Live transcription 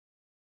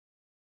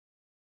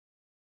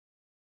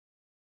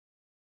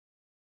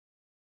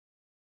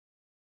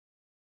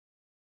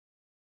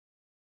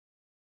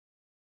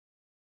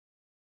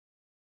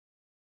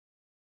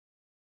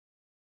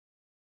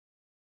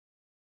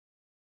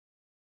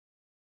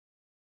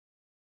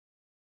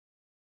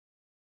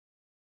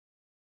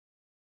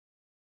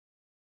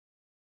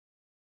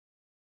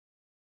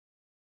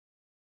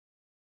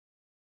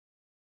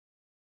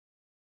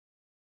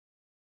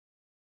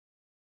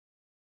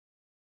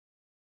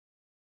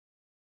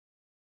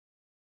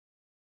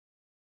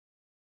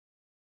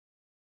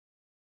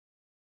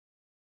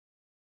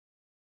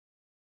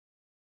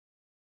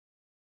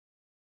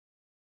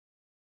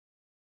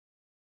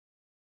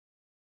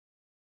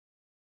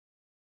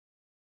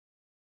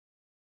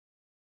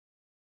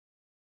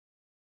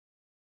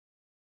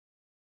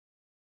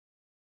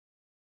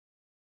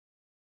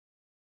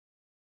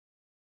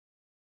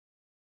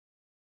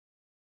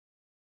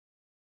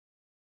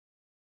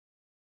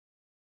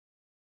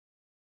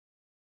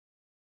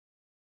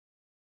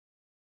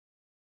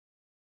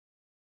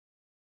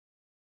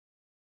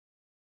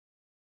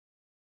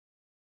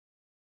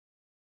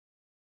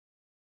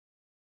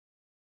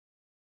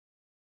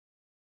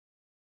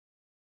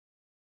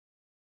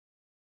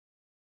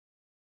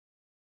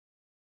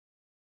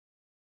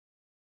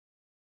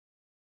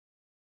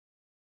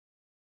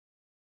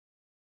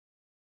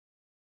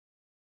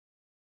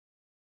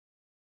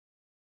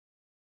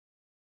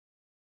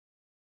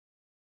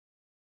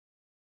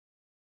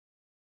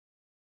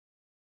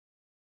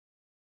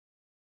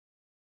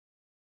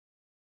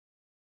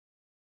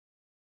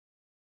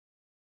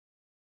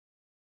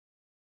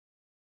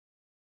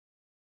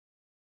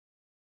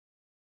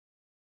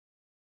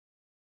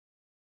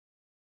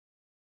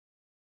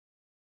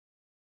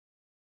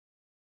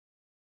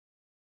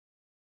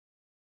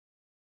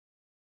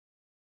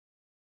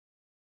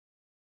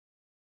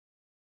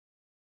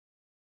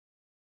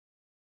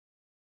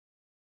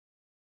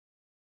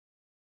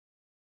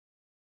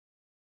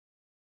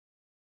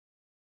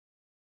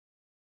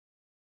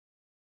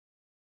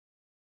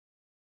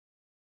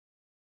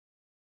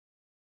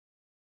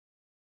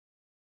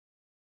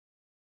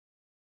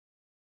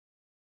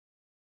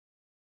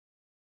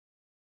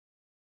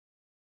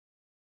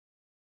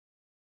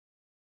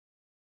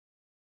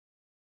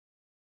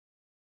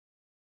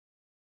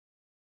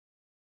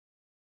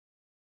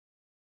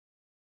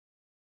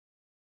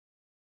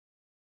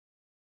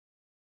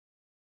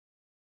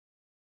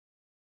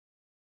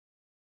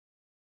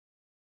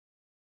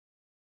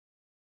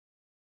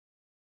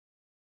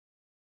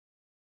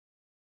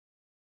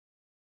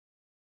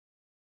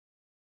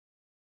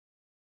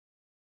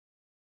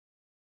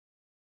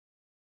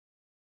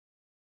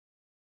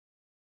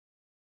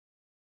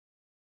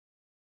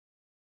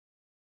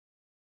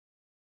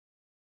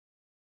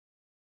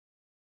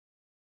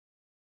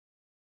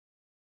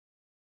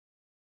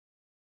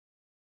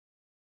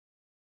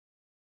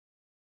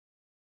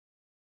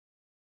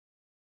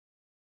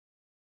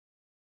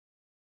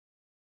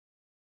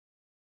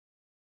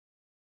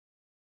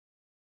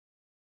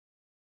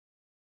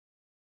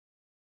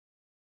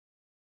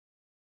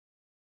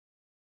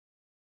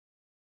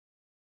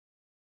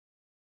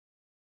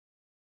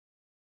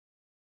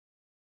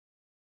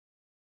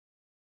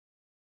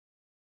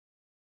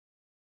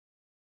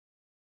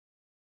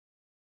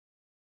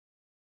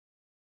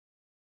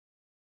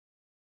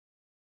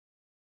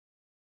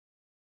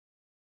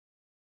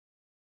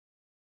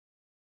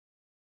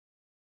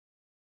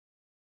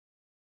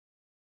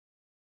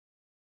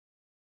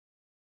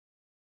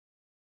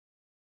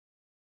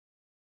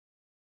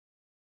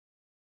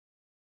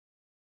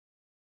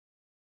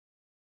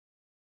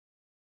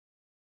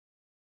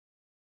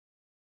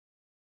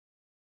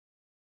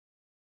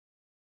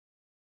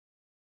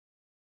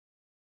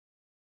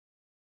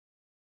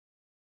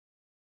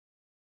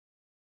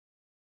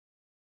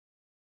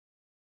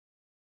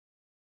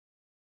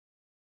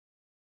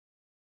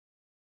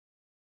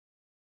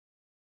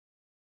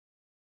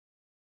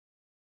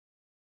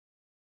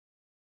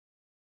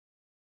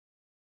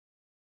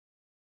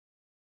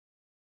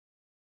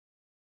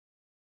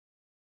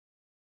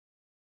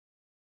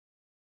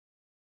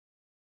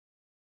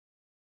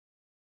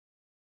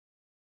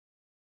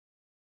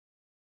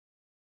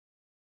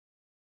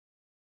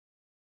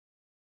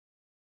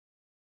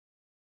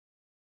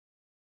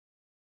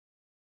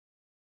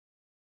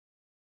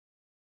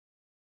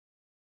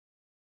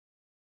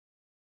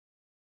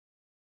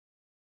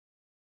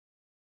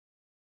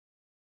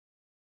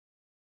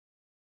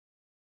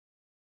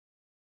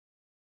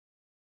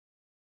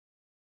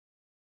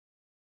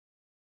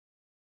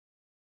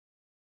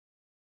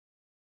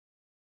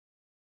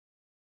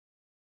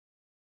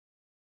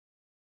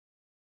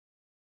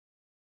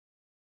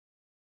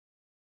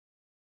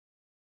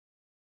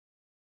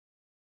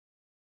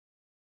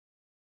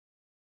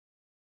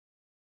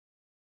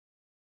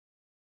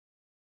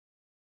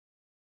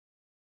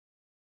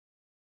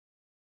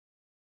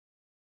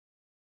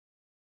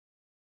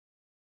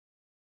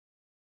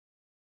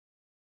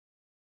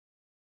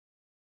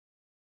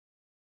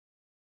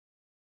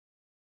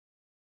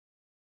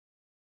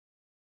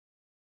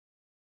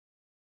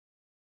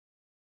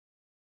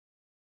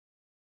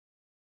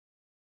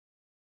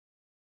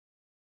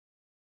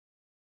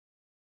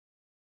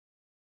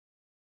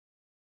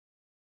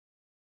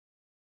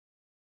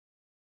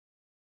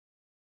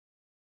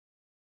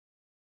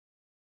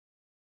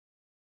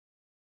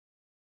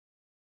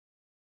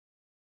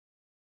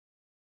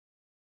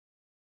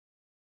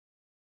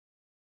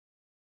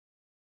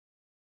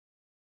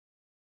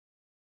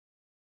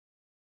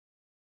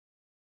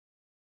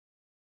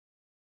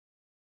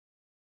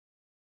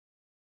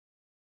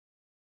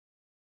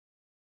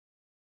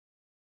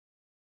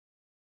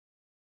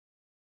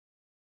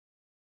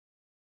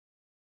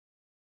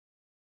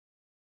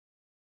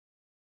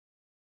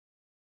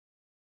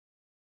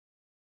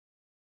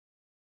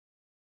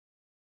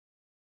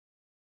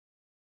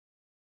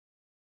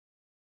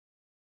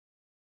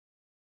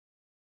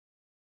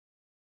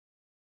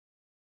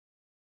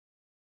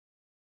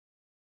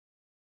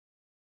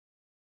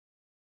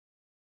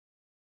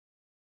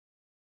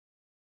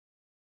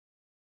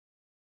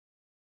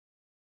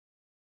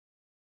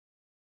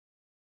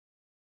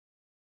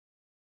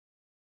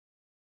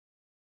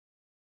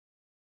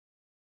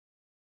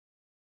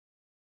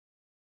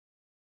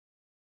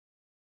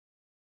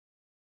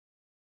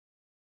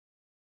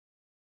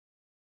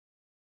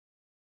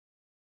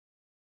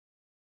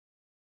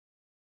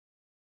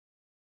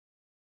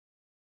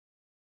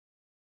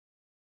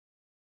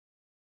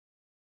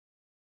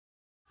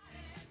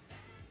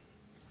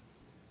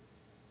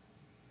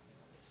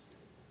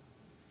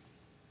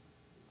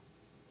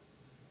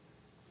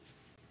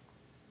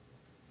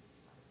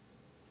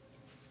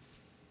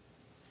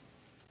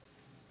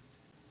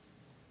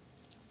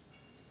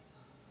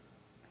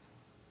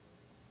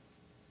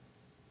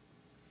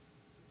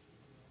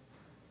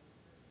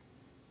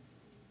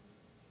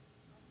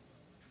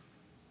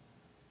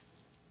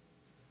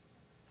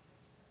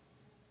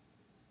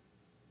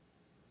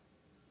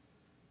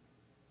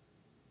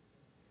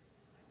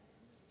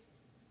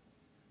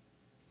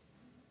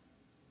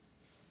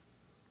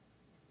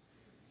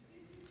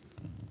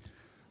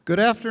Good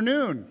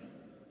afternoon.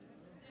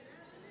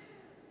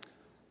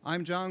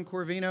 I'm John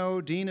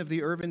Corvino, Dean of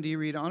the Irvin D.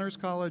 Reed Honors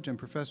College and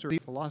Professor of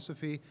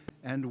Philosophy,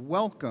 and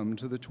welcome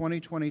to the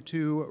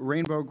 2022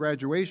 Rainbow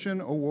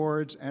Graduation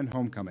Awards and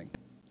Homecoming.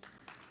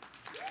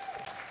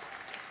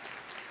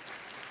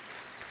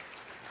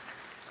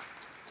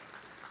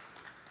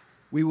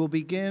 We will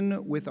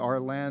begin with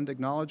our land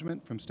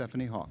acknowledgement from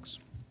Stephanie Hawks.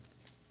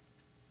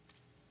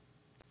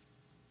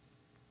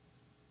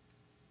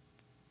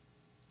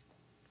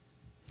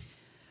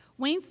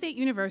 Wayne State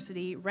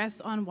University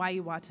rests on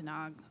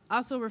Waiuwatanague,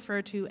 also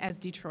referred to as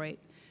Detroit,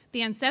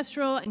 the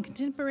ancestral and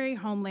contemporary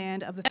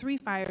homeland of the Three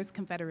Fires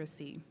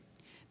Confederacy.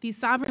 These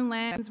sovereign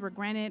lands were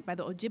granted by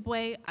the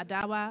Ojibwe,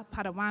 Adawa,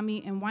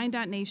 Potawatomi, and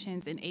Wyandot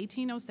nations in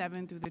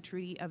 1807 through the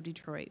Treaty of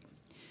Detroit.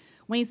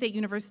 Wayne State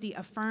University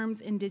affirms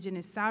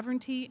indigenous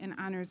sovereignty and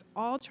honors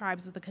all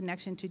tribes with a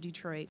connection to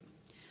Detroit.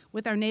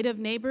 With our Native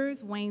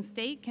neighbors, Wayne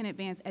State can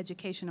advance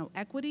educational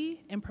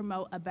equity and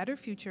promote a better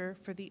future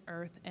for the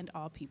earth and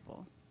all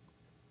people.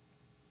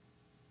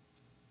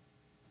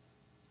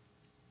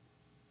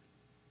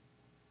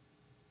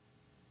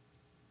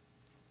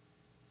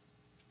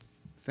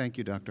 Thank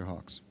you, Dr.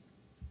 Hawks.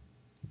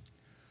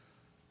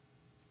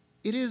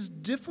 It is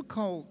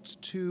difficult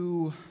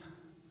to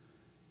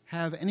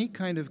have any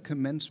kind of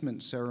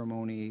commencement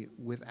ceremony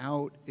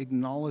without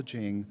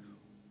acknowledging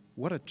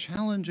what a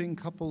challenging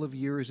couple of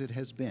years it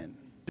has been.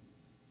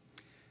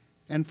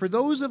 And for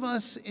those of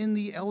us in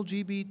the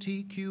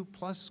LGBTQ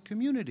plus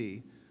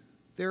community,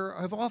 there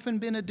have often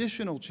been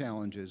additional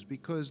challenges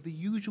because the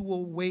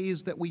usual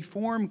ways that we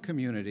form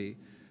community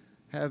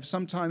have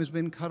sometimes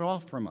been cut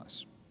off from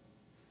us.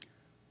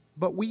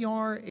 But we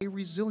are a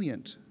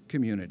resilient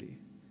community,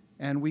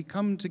 and we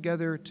come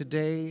together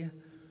today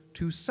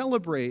to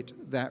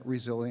celebrate that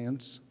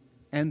resilience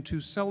and to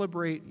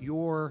celebrate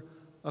your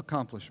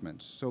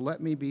accomplishments. So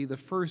let me be the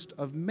first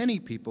of many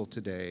people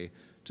today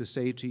to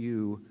say to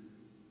you,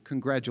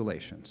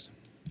 congratulations.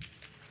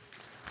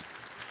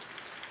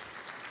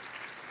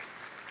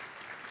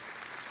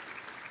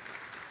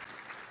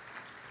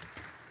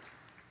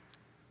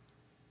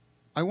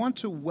 I want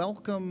to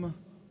welcome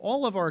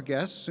all of our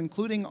guests,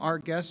 including our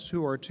guests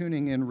who are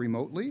tuning in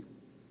remotely.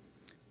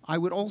 I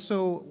would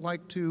also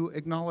like to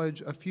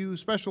acknowledge a few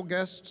special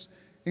guests,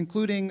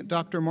 including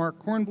Dr.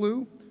 Mark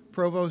Kornblue,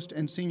 Provost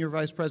and Senior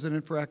Vice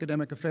President for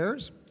Academic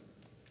Affairs,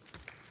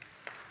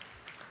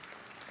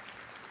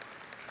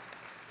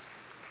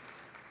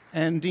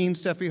 and Dean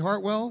Steffi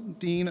Hartwell,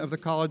 Dean of the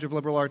College of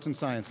Liberal Arts and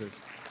Sciences.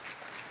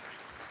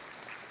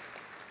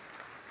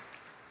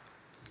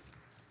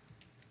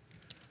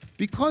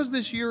 Because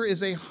this year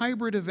is a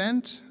hybrid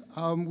event,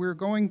 we're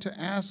going to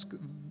ask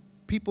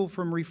people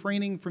from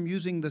refraining from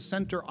using the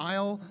center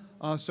aisle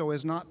so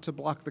as not to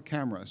block the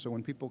camera. So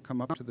when people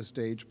come up to the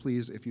stage,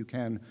 please, if you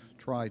can,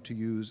 try to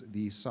use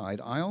the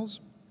side aisles.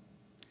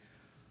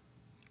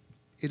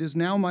 It is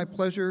now my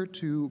pleasure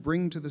to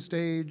bring to the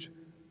stage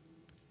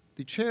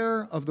the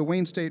chair of the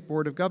Wayne State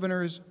Board of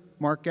Governors,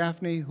 Mark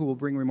Gaffney, who will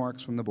bring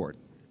remarks from the board.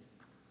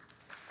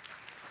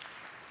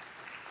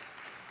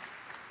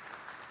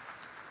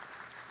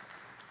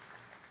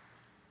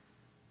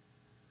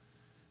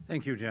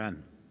 Thank you,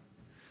 John.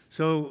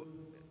 So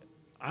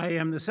I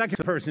am the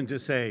second person to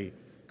say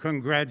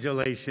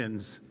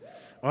congratulations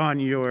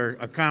on your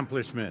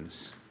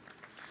accomplishments.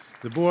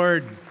 The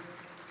Board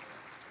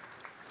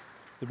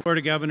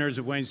of Governors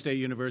of Wayne State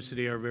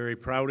University are very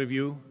proud of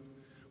you.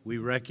 We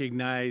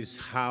recognize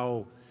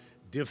how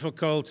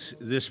difficult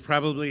this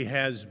probably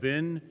has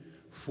been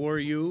for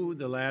you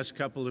the last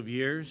couple of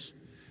years,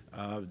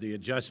 the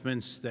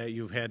adjustments that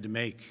you've had to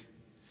make.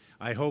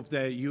 I hope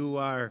that you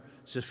are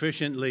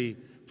sufficiently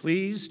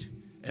pleased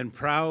and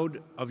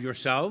proud of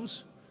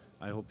yourselves.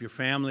 I hope your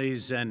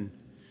families and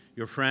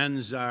your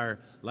friends are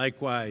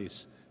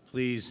likewise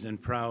pleased and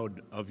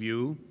proud of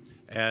you,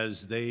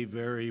 as they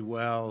very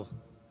well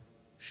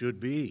should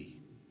be.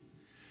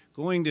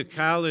 Going to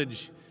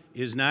college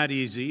is not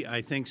easy.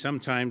 I think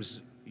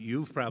sometimes,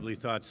 you've probably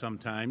thought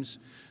sometimes,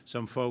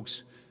 some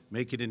folks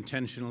make it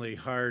intentionally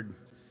hard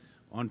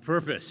on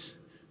purpose.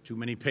 Too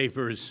many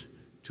papers,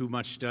 too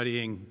much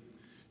studying,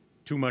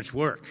 too much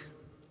work.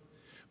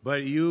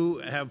 But you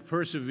have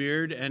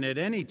persevered, and at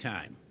any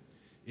time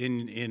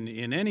in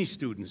any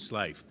student's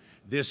life,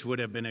 this would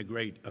have been a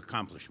great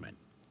accomplishment.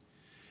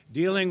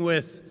 Dealing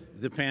with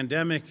the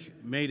pandemic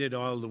made it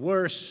all the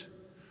worse.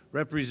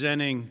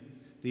 Representing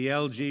the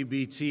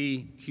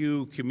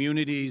LGBTQ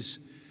communities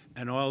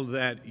and all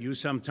that you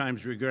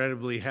sometimes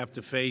regrettably have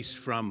to face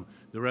from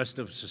the rest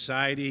of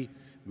society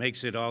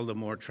makes it all the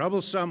more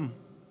troublesome.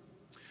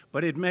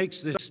 But it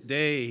makes this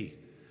day,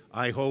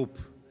 I hope,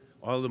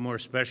 all the more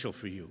special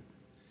for you.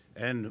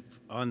 And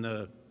on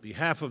the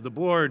behalf of the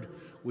board,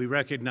 we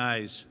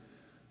recognize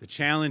the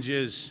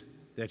challenges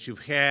that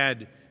you've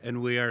had,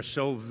 and we are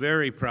so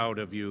very proud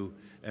of you,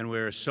 and we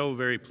are so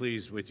very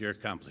pleased with your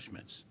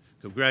accomplishments.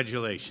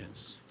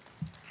 Congratulations.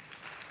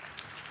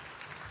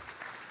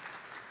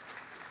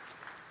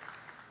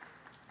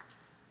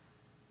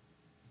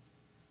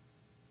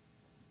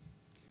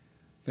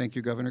 Thank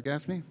you, Governor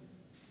Gaffney.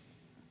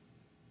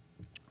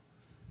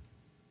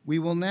 We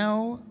will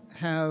now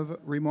have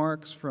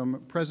remarks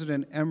from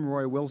President M.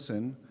 Roy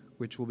Wilson,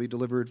 which will be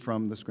delivered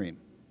from the screen.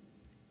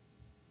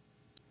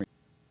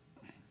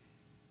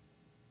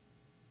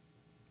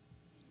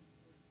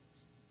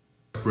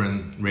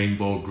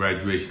 Rainbow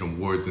Graduation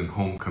Awards and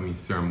Homecoming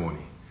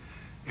Ceremony.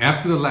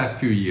 After the last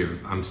few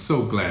years, I'm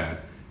so glad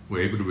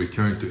we're able to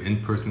return to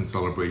in-person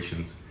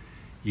celebrations,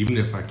 even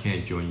if I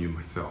can't join you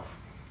myself.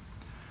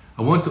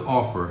 I want to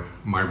offer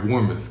my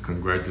warmest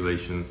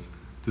congratulations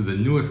to the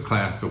newest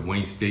class of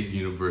Wayne State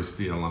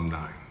University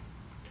alumni.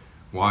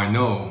 While I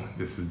know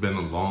this has been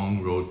a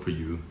long road for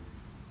you,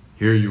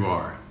 here you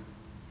are.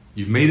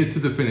 You've made it to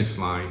the finish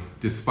line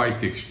despite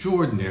the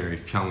extraordinary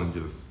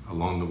challenges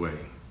along the way.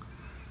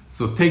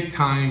 So take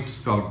time to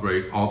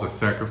celebrate all the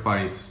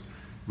sacrifice,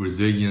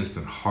 resilience,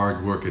 and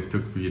hard work it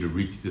took for you to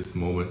reach this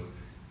moment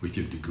with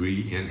your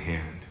degree in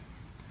hand.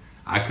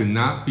 I could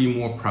not be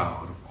more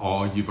proud of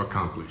all you've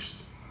accomplished.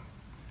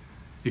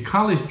 A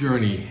college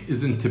journey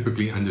isn't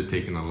typically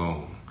undertaken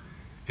alone,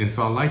 and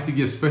so I'd like to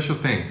give special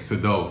thanks to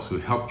those who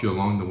helped you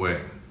along the way,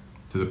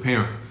 to the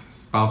parents,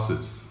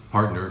 spouses,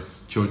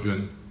 partners,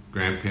 children,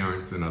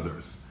 grandparents, and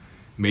others.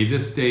 May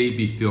this day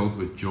be filled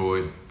with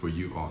joy for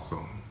you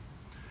also.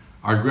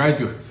 Our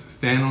graduates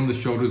stand on the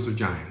shoulders of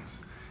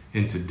giants,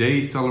 and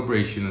today's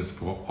celebration is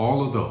for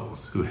all of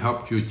those who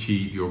helped you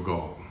achieve your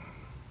goal.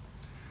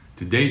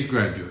 Today's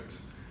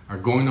graduates are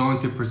going on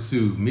to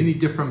pursue many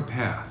different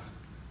paths.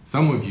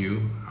 Some of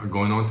you are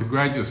going on to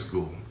graduate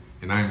school,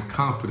 and I am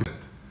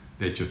confident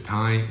that your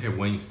time at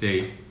Wayne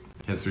State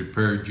has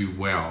prepared you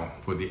well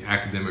for the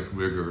academic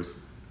rigors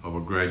of a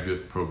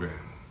graduate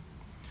program.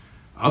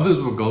 Others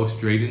will go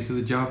straight into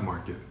the job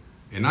market.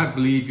 And I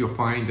believe you'll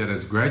find that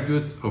as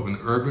graduates of an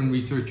urban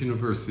research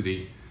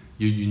university,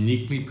 you're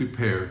uniquely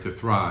prepared to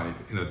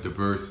thrive in a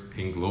diverse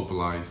and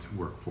globalized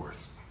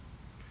workforce.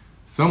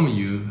 Some of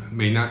you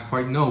may not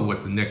quite know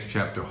what the next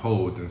chapter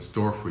holds in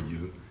store for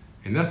you,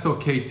 and that's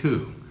okay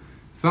too.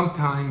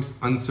 Sometimes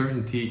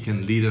uncertainty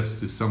can lead us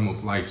to some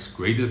of life's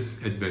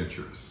greatest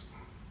adventures.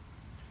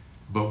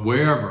 But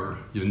wherever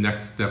your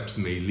next steps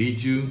may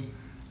lead you,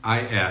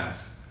 I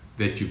ask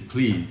that you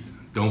please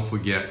don't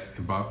forget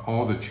about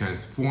all the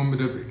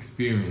transformative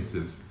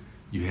experiences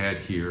you had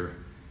here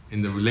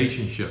and the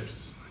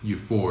relationships you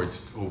forged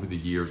over the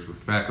years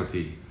with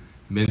faculty,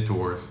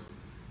 mentors,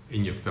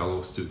 and your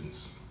fellow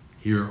students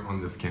here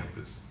on this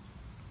campus.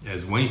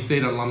 As Wayne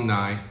State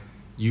alumni,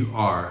 you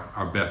are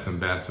our best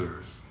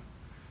ambassadors.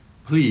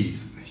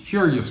 Please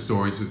share your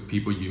stories with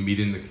people you meet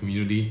in the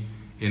community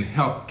and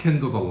help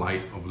kindle the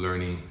light of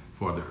learning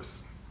for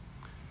others.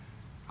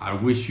 I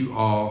wish you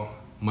all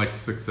much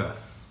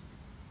success.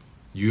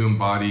 You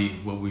embody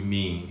what we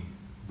mean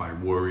by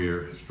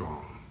warrior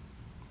strong.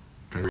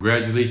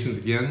 Congratulations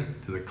again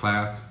to the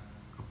class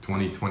of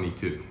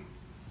 2022.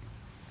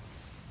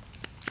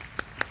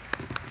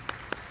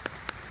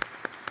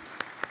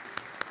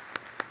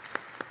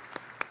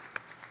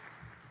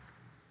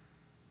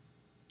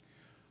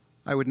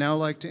 I would now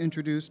like to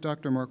introduce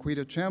Dr.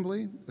 Marquita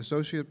Chambly,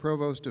 Associate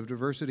Provost of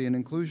Diversity and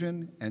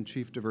Inclusion and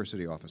Chief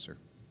Diversity Officer.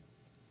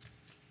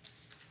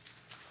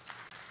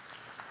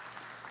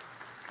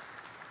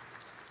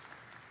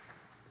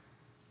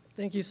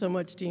 Thank you so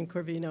much, Dean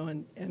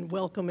Corvino, and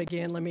welcome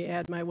again. Let me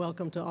add my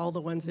welcome to all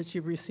the ones that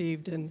you've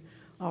received and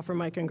offer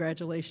my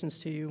congratulations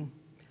to you.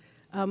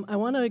 I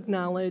want to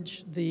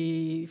acknowledge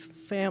the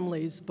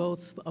families,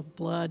 both of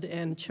blood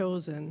and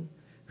chosen,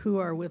 who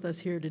are with us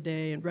here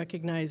today, and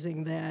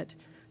recognizing that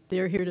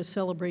they're here to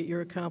celebrate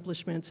your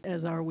accomplishments,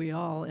 as are we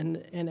all,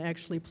 and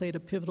actually played a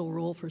pivotal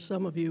role for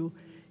some of you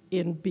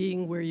in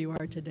being where you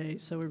are today.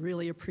 So we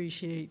really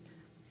appreciate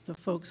the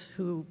folks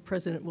who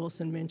President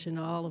Wilson mentioned,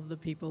 all of the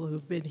people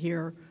who've been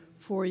here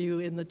for you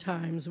in the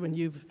times when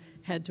you've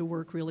had to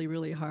work really,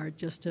 really hard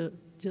just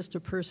to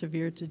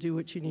persevere to do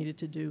what you needed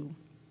to do.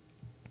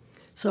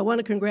 So I want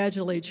to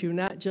congratulate you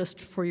not just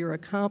for your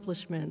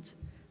accomplishments,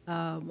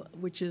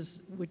 which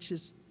is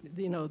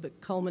the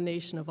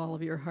culmination of all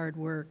of your hard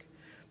work,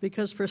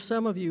 because for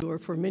some of you, or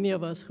for many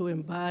of us who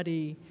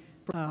embody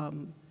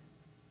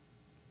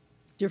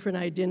different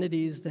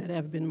identities that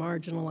have been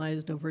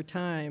marginalized over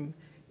time,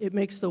 it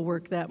makes the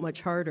work that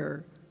much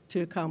harder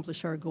to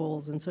accomplish our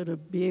goals. And so to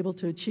be able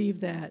to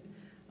achieve that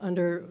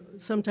under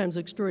sometimes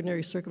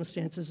extraordinary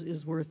circumstances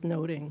is worth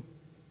noting.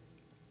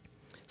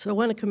 So I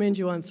want to commend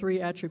you on 3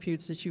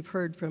 attributes that you've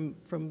heard from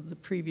the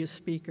previous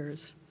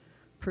speakers: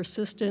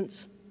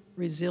 persistence,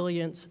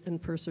 resilience,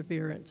 and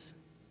perseverance.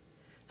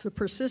 So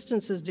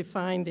persistence is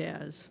defined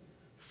as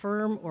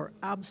firm or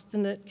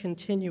obstinate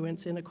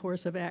continuance in a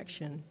course of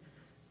action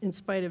in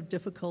spite of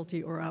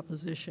difficulty or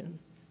opposition.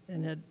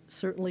 And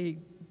certainly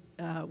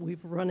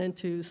we've run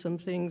into some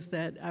things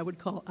that I would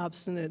call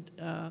obstinate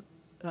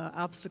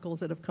obstacles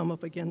that have come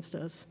up against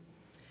us.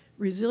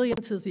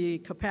 Resilience is the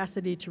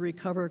capacity to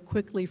recover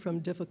quickly from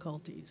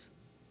difficulties.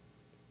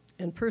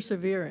 And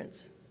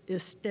perseverance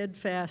is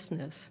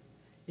steadfastness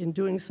in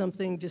doing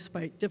something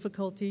despite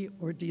difficulty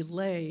or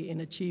delay in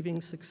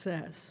achieving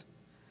success.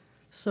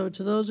 So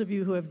to those of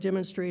you who have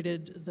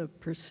demonstrated the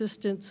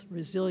persistence,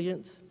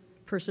 resilience,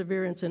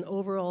 perseverance, and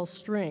overall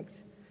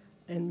strength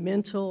and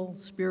mental,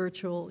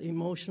 spiritual,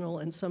 emotional,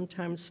 and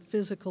sometimes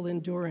physical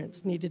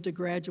endurance needed to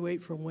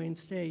graduate from Wayne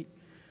State,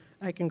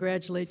 I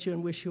congratulate you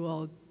and wish you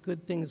all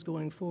good things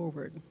going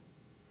forward.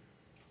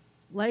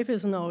 Life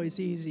isn't always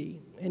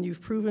easy, and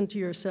you've proven to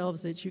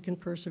yourselves that you can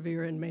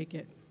persevere and make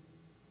it.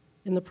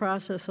 In the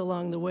process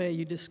along the way,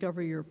 you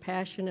discover your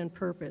passion and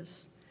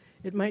purpose.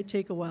 It might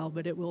take a while,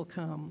 but it will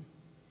come.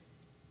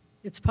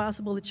 It's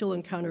possible that you'll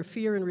encounter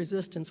fear and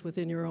resistance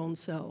within your own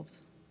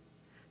selves.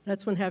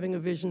 That's when having a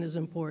vision is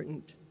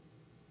important.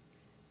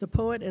 The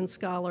poet and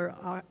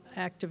scholar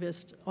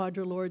activist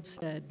Audre Lorde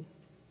said,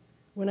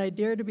 "When I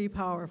dare to be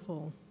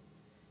powerful,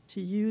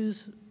 to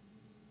use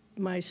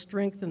my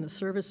strength in the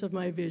service of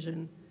my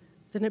vision,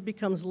 then it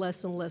becomes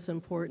less and less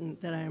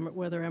important that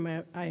whether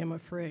I am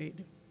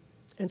afraid."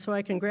 And so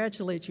I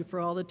congratulate you for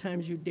all the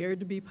times you dared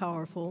to be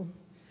powerful,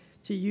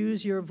 to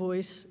use your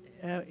voice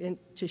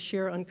to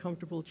share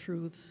uncomfortable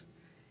truths,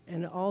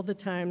 and all the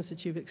times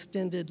that you've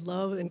extended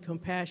love and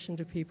compassion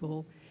to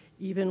people,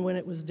 even when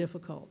it was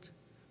difficult.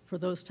 For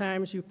those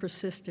times you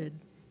persisted,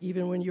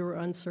 even when you were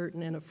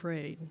uncertain and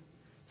afraid.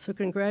 So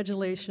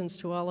congratulations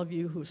to all of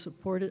you who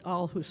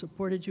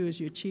supported you as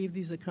you achieved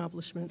these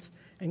accomplishments,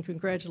 and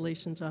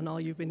congratulations on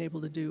all you've been able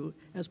to do.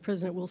 As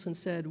President Wilson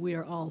said, we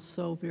are all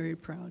so very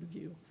proud of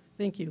you.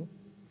 Thank you.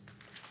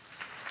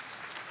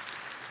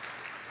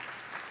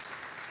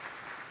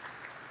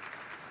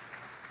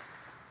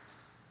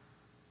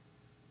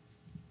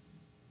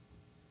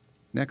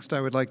 Next,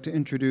 I would like to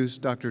introduce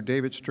Dr.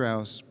 David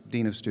Strauss,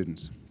 Dean of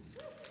Students.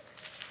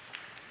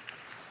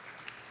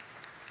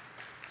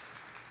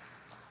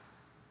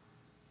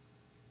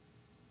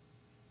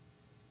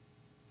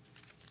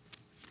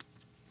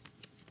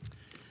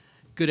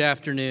 Good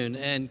afternoon,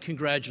 and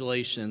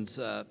congratulations.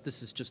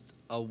 This is just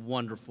a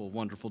wonderful,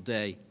 wonderful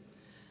day.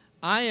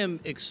 I am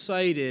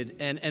excited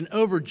and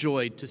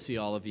overjoyed to see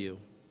all of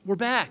you. We're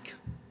back.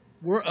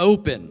 We're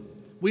open.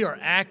 We are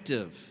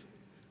active.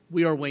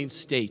 We are Wayne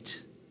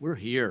State. We're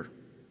here.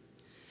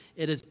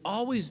 It has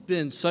always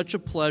been such a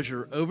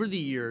pleasure over the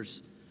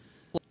years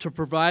to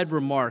provide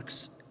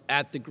remarks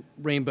at the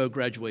Rainbow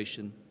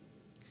graduation.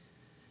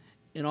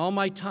 In all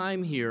my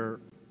time here,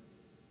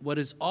 what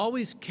has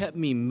always kept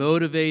me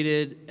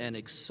motivated and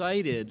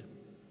excited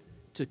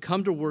to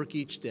come to work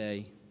each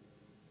day,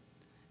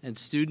 and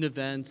student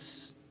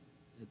events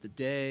at the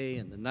day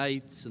and the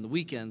nights and the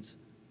weekends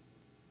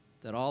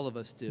that all of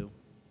us do,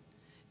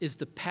 is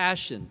the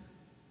passion,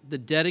 the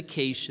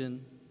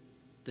dedication,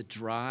 the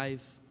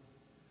drive,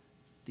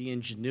 the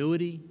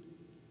ingenuity,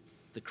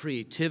 the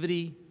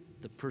creativity,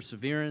 the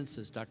perseverance,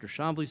 as Dr.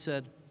 Chambly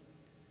said,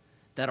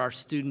 that our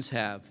students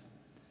have.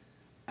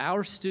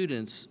 Our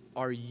students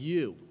are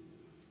you,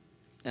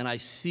 and I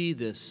see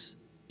this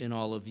in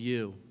all of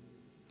you.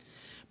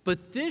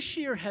 But this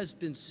year has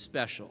been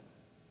special.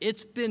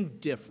 It's been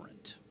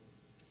different.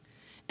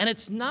 And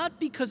it's not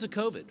because of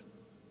COVID.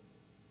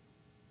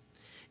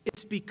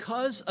 It's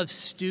because of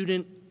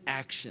student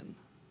action.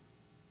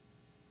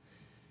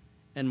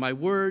 And my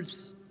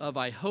words of,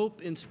 I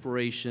hope,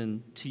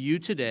 inspiration to you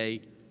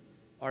today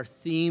are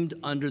themed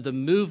under the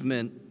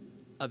movement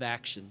of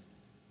action.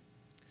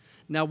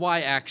 Now,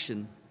 why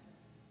action?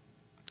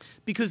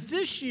 Because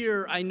this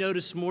year I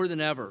noticed more than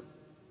ever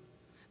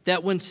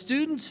that when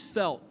students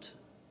felt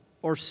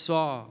or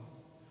saw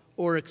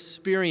or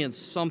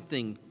experienced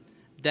something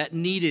that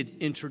needed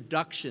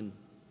introduction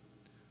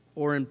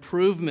or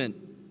improvement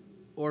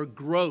or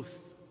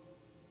growth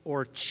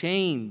or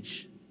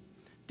change,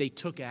 they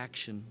took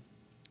action.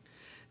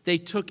 They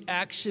took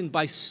action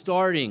by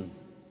starting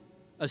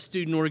a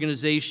student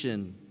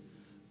organization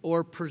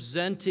or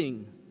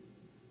presenting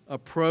a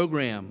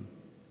program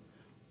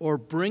or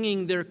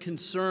bringing their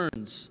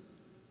concerns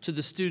to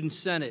the Student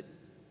Senate,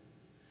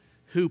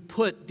 who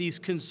put these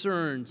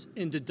concerns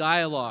into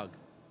dialogue,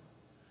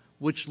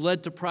 which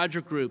led to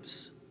project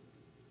groups,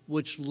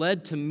 which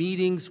led to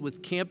meetings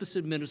with campus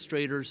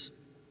administrators,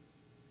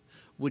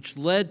 which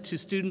led to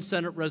Student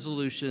Senate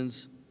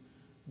resolutions,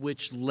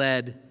 which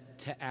led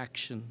to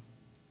action.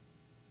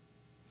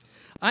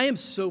 I am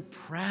so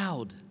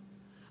proud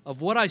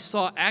of what I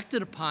saw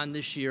acted upon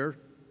this year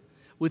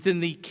within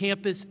the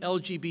campus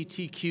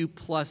LGBTQ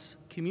plus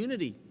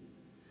community.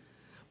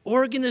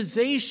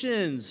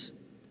 Organizations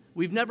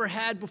we've never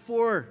had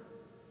before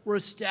were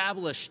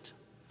established.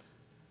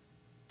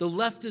 The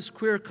Leftist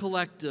Queer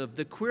Collective,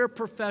 the Queer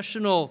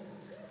Professional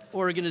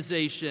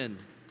Organization,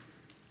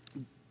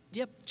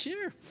 yep,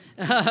 cheer.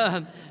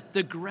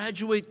 The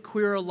Graduate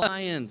Queer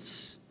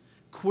Alliance,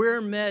 Queer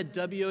Med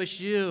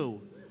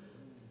WSU,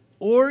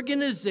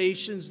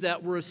 organizations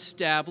that were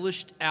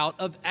established out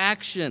of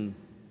action,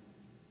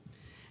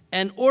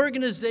 and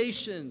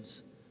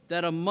organizations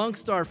that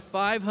amongst our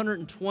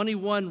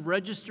 521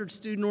 registered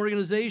student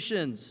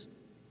organizations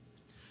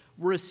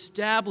were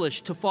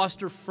established to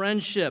foster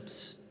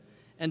friendships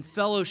and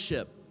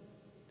fellowship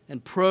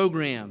and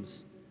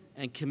programs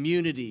and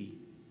community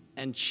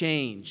and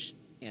change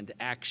and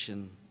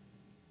action.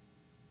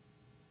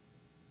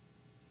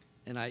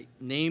 and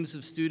names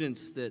of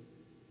students that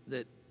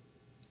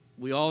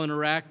we all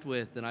interact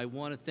with, and I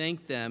want to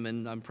thank them,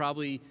 and I'm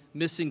probably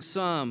missing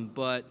some,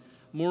 but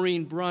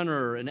Maureen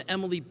Brunner and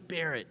Emily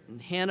Barrett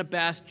and Hannah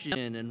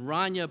Bastian and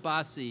Rania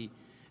Bassi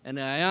and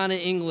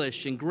Ayana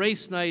English and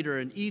Grace Snyder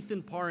and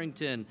Ethan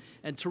Parrington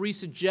and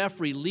Teresa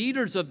Jeffrey,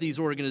 leaders of these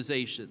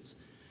organizations.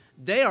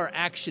 They are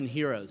action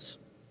heroes.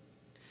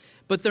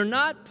 But they're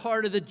not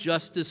part of the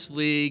Justice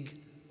League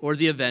or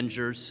the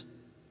Avengers.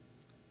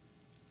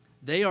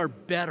 They are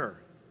better.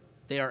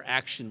 They are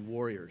action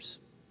warriors.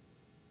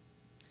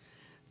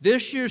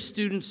 This year's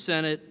Student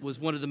Senate was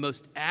one of the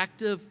most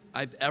active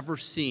I've ever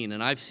seen,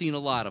 and I've seen a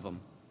lot of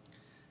them.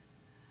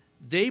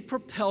 They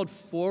propelled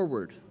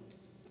forward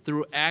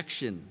through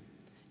action,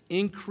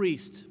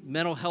 increased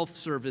mental health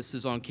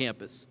services on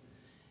campus,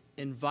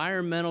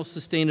 environmental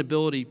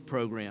sustainability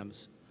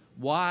programs,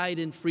 wide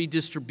and free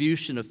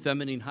distribution of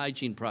feminine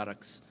hygiene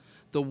products,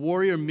 the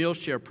Warrior Meal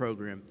Share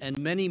Program, and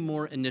many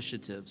more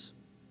initiatives.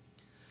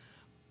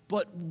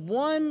 But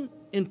one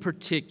in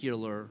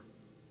particular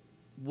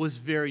was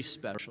very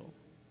special,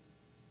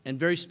 and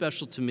very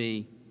special to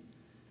me,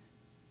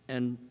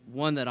 and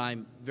one that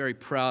I'm very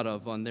proud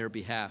of on their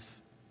behalf,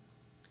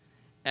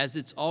 as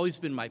it's always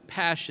been my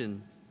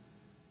passion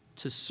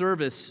to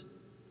service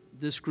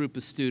this group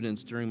of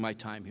students during my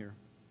time here.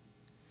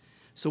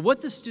 So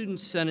what the Student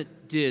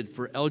Senate did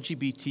for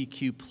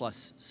LGBTQ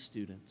plus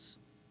students.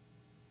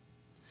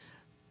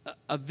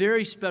 A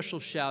very special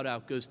shout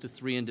out goes to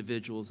 3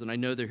 individuals, and I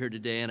know they're here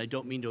today, and I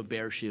don't mean to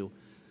embarrass you,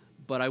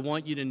 but I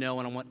want you to know,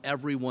 and I want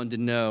everyone to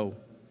know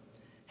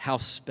how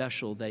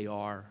special they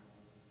are.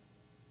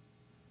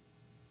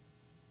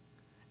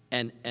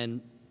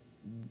 And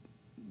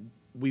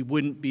we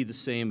wouldn't be the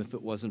same if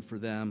it wasn't for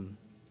them.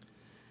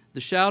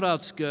 The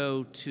shout-outs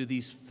go to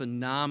these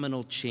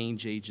phenomenal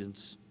change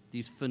agents,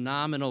 these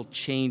phenomenal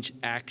change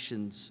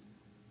actions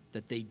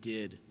that they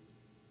did.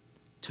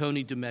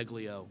 Tony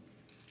DeMeglio,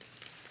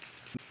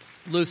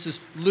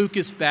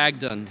 Lucas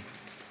Bagdon,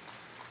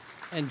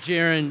 and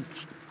Jaron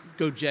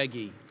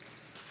Gojegi.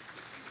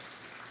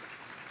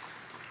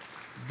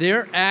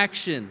 Their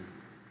action,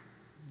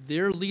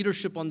 their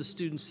leadership on the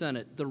Student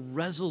Senate, the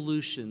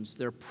resolutions,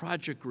 their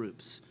project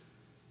groups,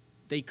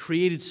 they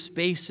created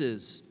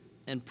spaces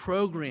and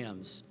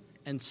programs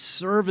and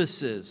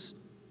services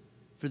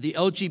for the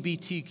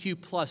LGBTQ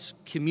plus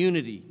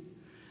community.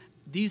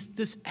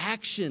 This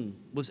action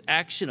was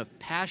action of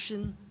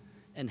passion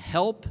and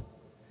help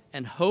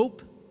and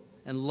hope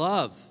and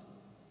love.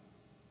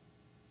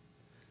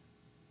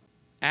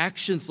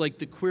 Actions like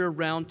the Queer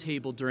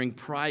Roundtable during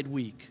Pride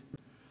Week,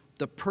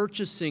 the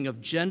purchasing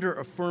of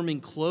gender-affirming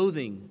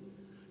clothing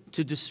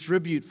to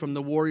distribute from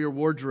the Warrior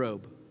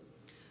Wardrobe,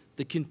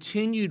 the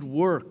continued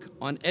work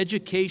on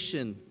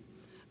education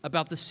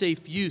about the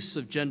safe use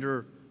of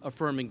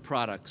gender-affirming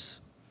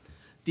products,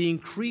 the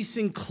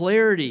increasing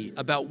clarity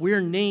about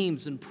where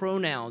names and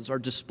pronouns are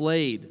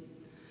displayed,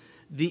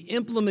 the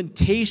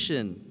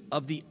implementation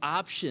of the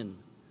option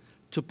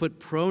to put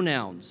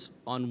pronouns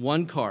on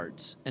one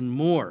cards, and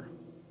more.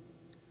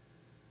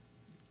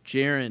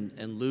 Jaron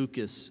and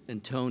Lucas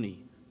and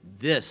Tony,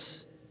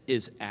 this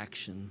is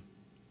action.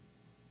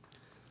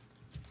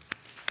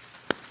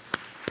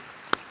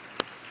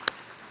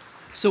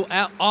 So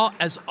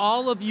as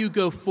all of you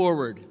go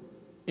forward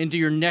into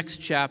your next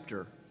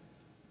chapter,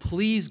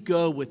 please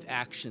go with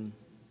action.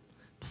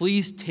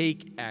 Please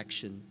take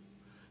action.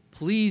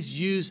 Please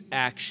use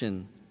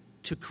action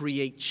to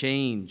create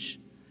change,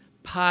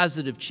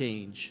 positive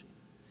change,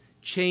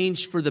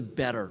 change for the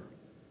better.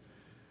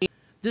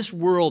 This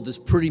world is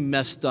pretty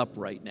messed up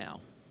right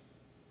now.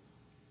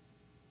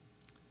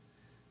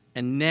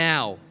 And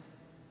now,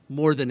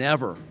 more than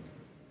ever,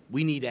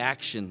 we need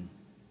action.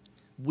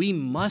 We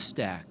must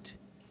act.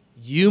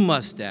 You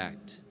must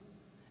act.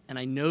 And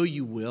I know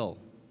you will.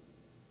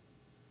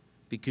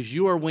 Because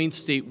you are Wayne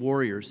State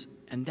Warriors,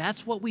 and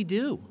that's what we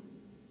do.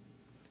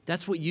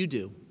 That's what you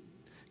do.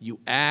 You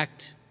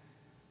act,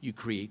 you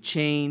create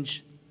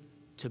change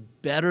to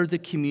better the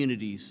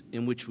communities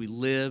in which we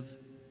live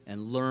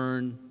and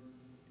learn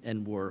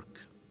and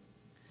work.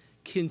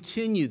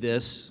 Continue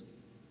this,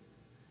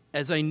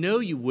 as I know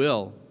you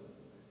will,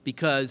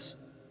 because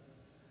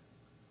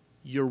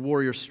you're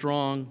Warrior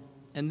Strong,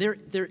 and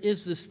there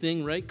is this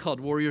thing, right, called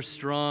Warrior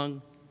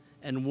Strong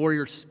and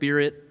Warrior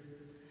Spirit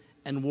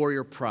and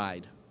Warrior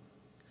Pride.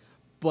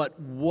 But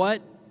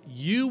what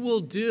you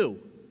will do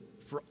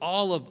for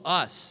all of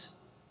us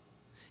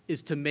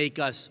is to make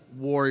us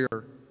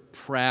warrior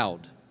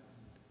proud.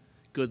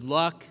 Good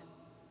luck,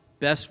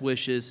 best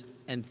wishes,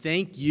 and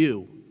thank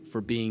you for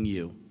being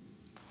you.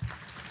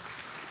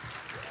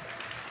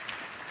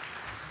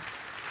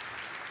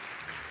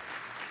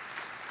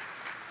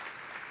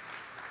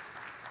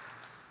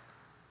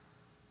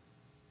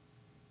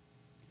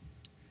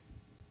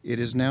 It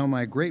is now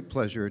my great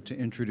pleasure to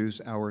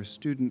introduce our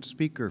student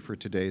speaker for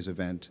today's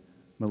event,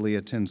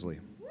 Malia Tinsley.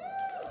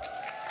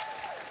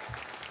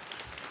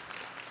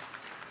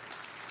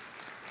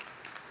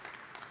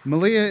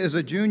 Malia is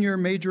a junior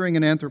majoring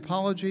in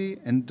anthropology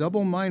and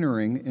double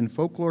minoring in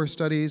folklore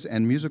studies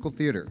and musical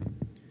theater.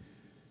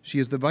 She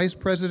is the vice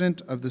president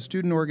of the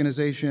student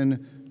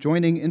organization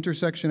Joining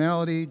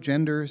Intersectionality,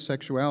 Gender,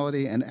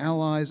 Sexuality, and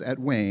Allies at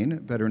Wayne,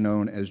 better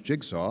known as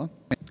Jigsaw.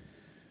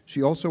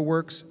 She also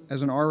works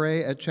as an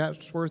RA at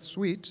Chatsworth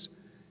Suites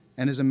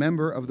and is a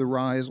member of the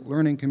RISE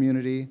learning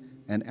community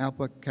and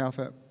Alpha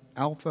Kappa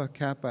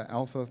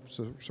Alpha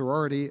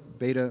Sorority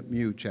Beta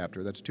Mu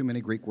chapter. That's too many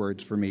Greek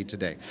words for me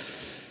today.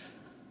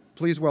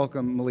 Please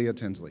welcome Malia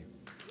Tinsley.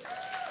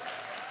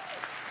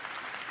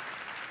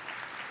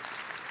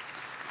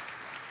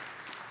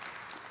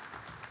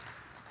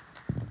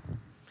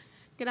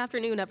 Good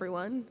afternoon,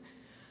 everyone.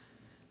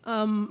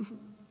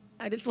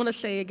 I just want to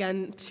say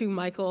again to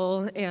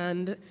Michael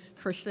and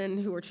Kristen,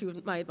 who are two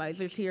of my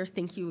advisors here,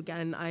 thank you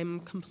again.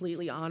 I'm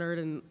completely honored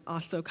and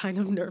also kind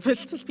of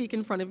nervous to speak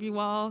in front of you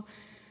all.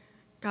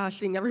 Gosh,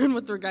 seeing everyone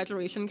with their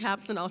graduation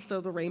caps and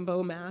also the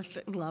rainbow mask,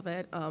 I love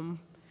it.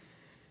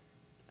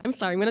 I'm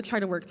sorry, I'm going to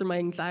try to work through my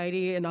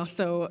anxiety, and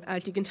also,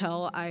 as you can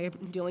tell, I'm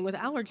dealing with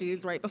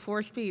allergies right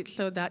before speech,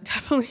 so that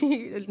definitely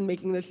is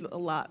making this a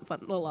lot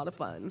of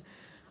fun.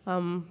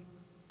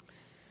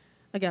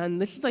 Again,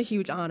 this is a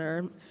huge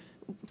honor.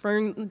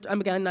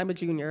 I'm a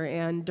junior,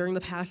 and during the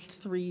past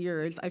 3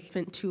 years, I've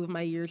spent 2 of my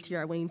years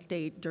here at Wayne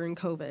State during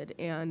COVID,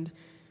 and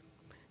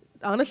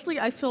honestly,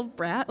 I feel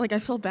bad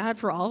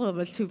for all of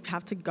us who've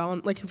had to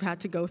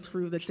go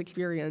through this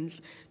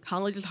experience.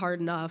 College is hard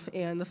enough,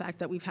 and the fact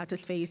that we've had to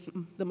face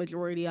the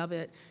majority of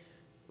it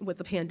with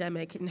the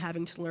pandemic and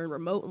having to learn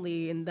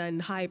remotely and then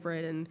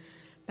hybrid and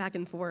back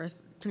and forth.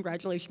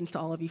 Congratulations to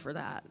all of you for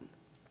that.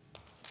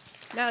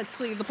 Yes,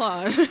 please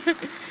applaud.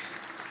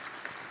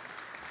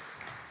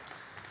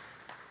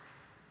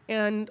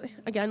 And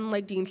again,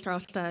 like Dean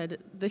Strauss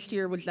said, this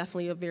year was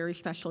definitely a very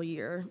special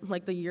year,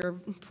 like the year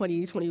of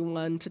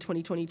 2021 to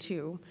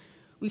 2022.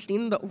 We've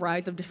seen the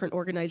rise of different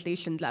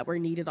organizations that were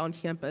needed on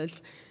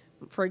campus.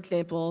 For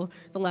example,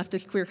 the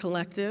Leftist Queer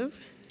Collective,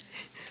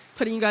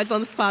 putting you guys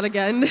on the spot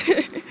again,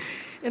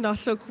 and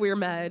also Queer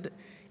Med.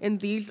 And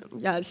these,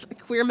 yes,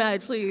 Queer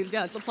Med, please,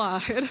 yes,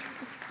 applaud.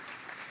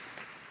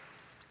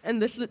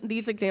 And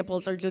these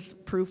examples are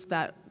just proof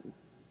that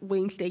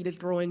Wayne State is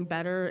growing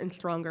better and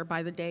stronger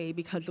by the day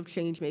because of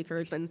change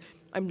makers. And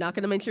I'm not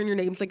going to mention your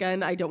names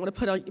again. I don't want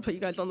to put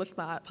you guys on the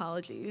spot.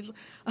 Apologies.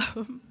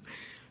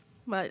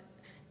 But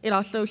it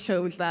also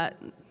shows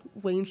that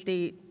Wayne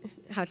State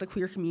has a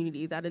queer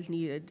community that is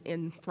needed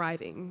and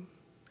thriving.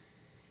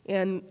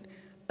 And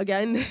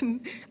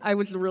again, I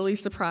was really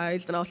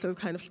surprised and also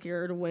kind of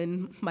scared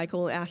when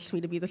Michael asked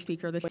me to be the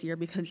speaker this year,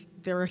 because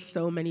there are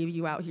so many of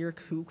you out here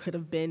who could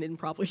have been and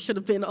probably should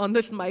have been on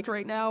this mic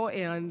right now,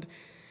 and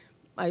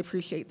I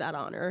appreciate that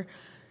honor.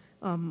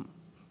 Sorry.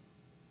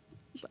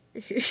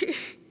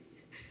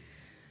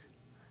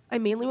 I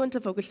mainly want to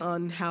focus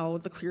on how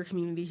the queer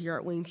community here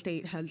at Wayne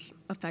State has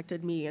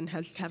affected me and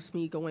has kept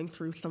me going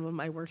through some of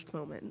my worst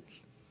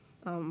moments.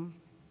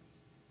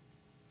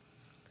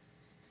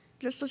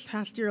 Just this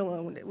past year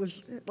alone, it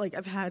was like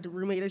I've had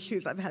roommate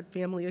issues, I've had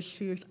family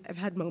issues, I've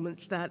had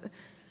moments that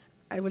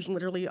I was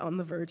literally on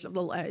the verge of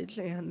the ledge.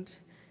 And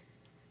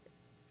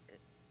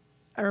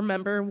I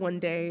remember one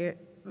day,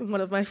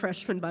 one of my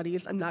freshman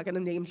buddies, I'm not going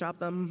to name drop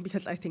them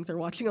because I think they're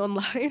watching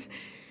online,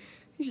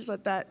 she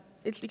said that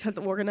it's because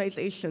of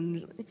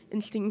organizations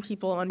and seeing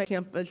people on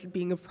campus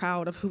being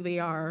proud of who they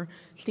are,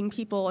 seeing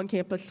people on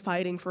campus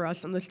fighting for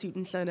us in the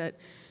Student Senate,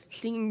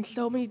 seeing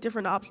so many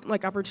different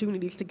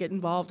opportunities to get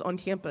involved on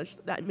campus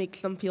that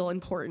makes them feel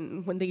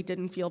important when they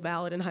didn't feel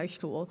valid in high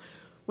school,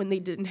 when they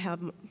didn't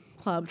have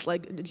clubs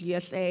like the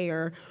GSA,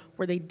 or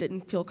where they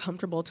didn't feel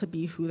comfortable to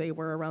be who they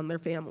were around their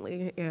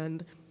family.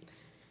 And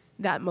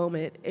that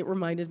moment, it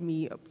reminded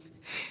me of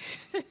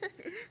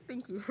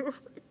thank you.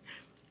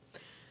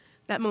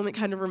 That moment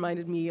kind of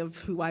reminded me of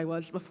who I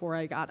was before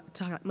I got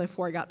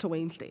to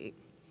Wayne State.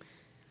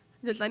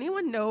 Does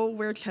anyone know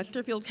where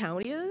Chesterfield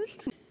County is?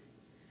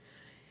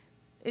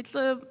 It's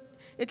a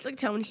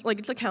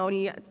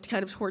county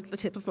kind of towards the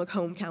tip of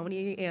Macomb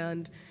County,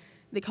 and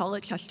they call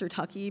it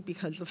Chestertucky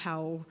because of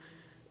how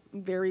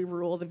very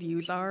rural the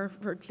views are.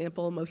 For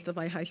example, most of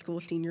my high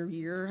school senior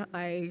year,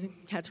 I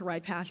had to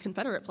ride past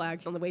Confederate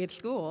flags on the way to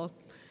school.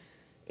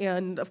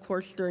 And of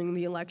course, during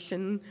the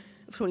election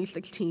of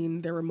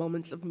 2016, there were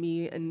moments of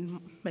me and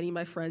many of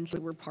my friends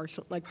who were part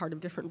of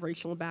different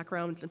racial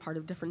backgrounds and part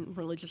of different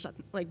religious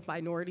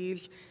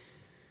minorities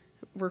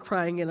were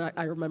crying, and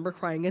I remember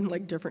crying in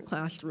different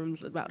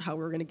classrooms about how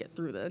we were going to get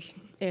through this.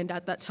 And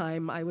at that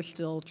time, I was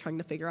still trying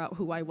to figure out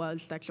who I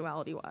was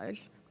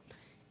sexuality-wise.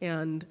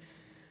 And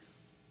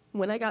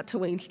when I got to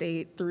Wayne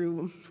State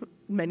through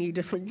many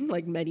different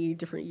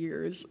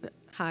years,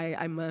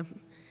 I'm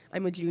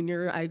a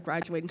junior. I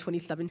graduated in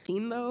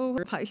 2017 though,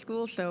 of high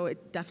school, so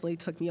it definitely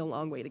took me a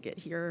long way to get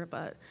here,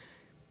 but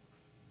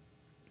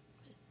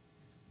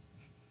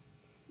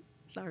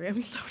sorry,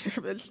 I'm so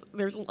nervous.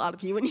 There's a lot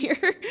of you in here.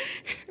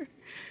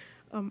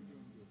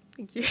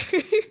 Thank you.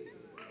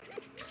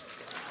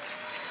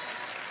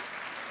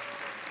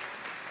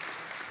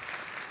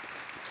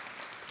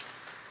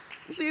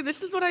 See,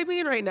 this is what I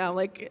mean right now.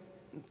 Like,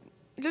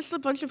 just a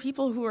bunch of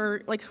people who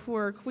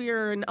are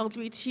queer and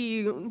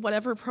LGBT,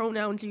 whatever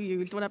pronouns you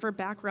use, whatever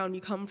background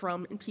you come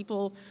from, and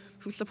people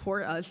who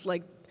support us.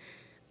 Like,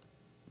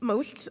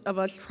 most of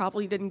us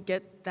probably didn't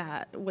get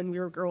that when we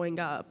were growing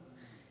up.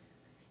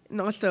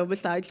 And also,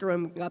 besides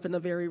growing up in a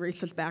very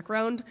racist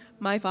background,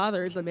 my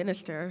father is a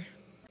minister.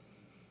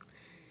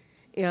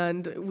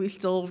 And we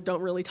still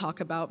don't really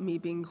talk about me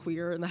being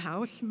queer in the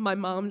house. My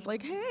mom's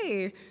like,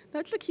 hey,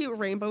 that's a cute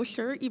rainbow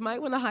shirt. You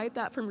might want to hide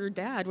that from your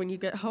dad when you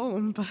get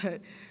home.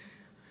 But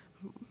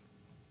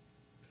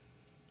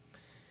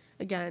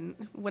again,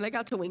 when I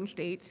got to Wayne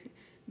State,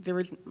 there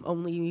was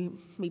only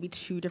maybe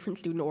 2 different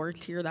student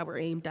orgs here that were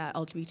aimed at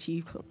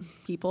LGBT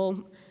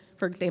people.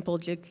 For example,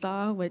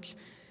 Jigsaw, which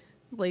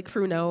Blake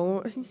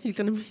Pruneau,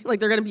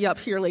 they're gonna be up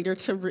here later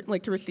to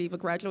receive a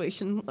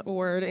graduation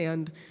award,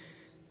 and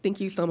thank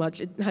you so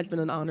much. It has been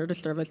an honor to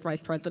serve as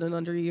vice president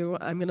under you.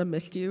 I'm gonna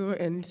miss you,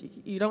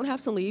 and you don't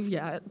have to leave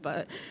yet,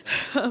 but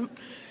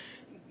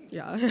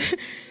yeah.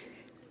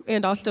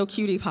 And also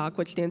QDPOC,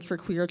 which stands for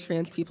Queer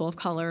Trans People of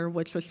Color,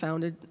 which was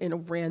founded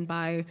and ran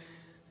by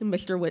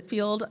Mr.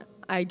 Whitfield.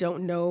 I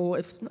know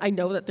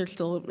that they're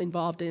still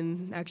involved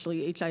in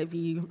actually HIV,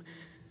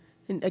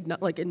 in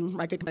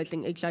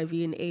recognizing HIV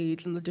and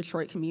AIDS in the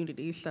Detroit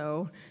community.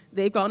 So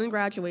they've gone and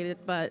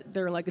graduated, but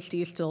their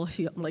legacy is still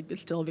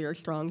very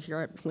strong here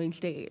at Wayne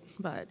State.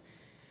 But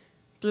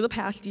through the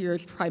past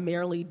years,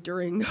 primarily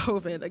during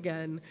COVID,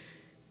 again,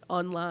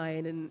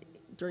 online, and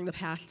during the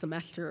past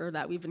semester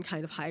that we've been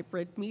kind of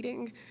hybrid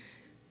meeting,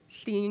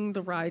 seeing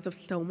the rise of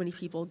so many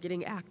people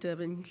getting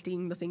active and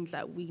seeing the things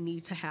that we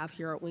need to have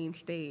here at Wayne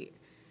State,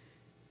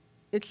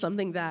 it's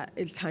something that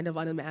is kind of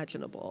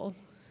unimaginable.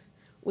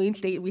 Wayne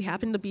State, we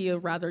happen to be a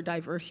rather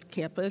diverse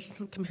campus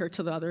compared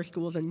to the other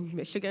schools in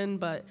Michigan,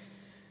 but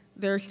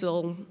there's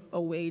still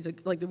we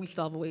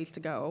still have a ways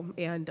to go.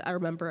 And I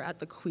remember at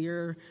the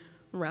queer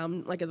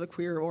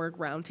org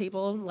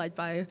roundtable led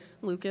by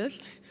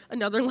Lucas,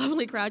 another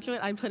lovely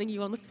graduate. I'm putting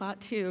you on the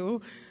spot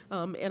too,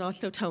 and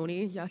also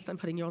Tony. Yes, I'm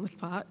putting you on the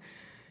spot.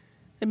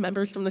 And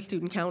members from the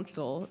student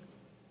council.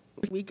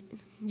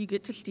 You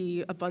get to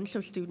see a bunch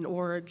of student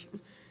orgs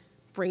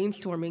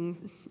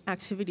brainstorming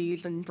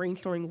activities and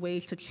brainstorming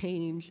ways to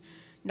change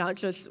not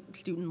just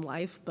student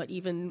life, but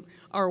even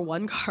our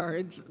one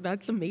cards.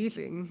 That's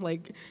amazing.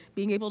 Like,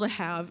 being able to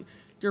have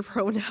your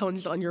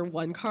pronouns on your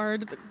one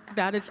card,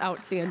 that is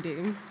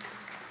outstanding.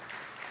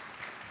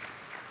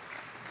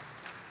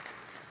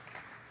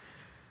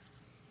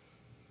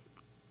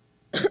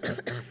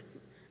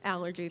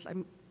 Allergies.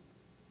 And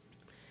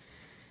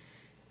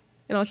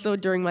also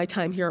during my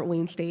time here at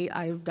Wayne State,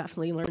 I've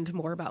definitely learned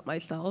more about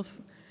myself.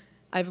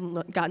 I've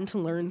gotten to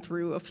learn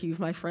through a few of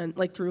my friends, I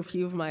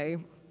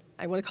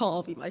want to call all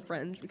of you my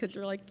friends because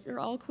you're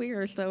all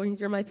queer, so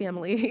you're my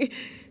family.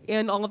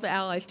 And all of the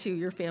allies too,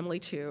 your family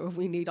too.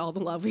 We need all the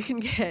love we can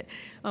get.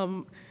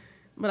 But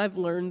I've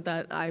learned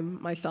that I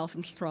myself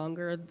am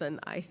stronger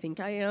than I think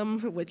I am,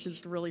 which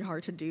is really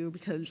hard to do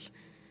because,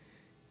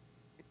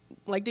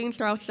 like Dean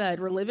Strauss said,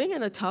 we're living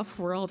in a tough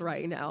world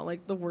right now.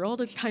 Like, the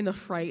world is kind of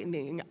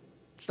frightening.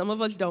 Some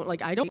of us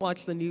don't, I don't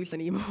watch the news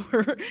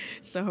anymore.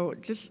 So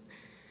just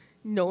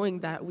knowing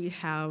that we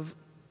have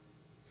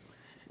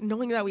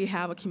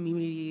a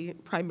community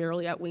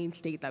primarily at Wayne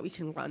State that we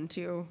can run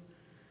to,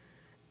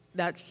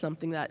 that's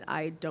something that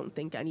I don't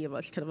think any of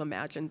us could have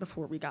imagined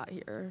before we got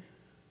here.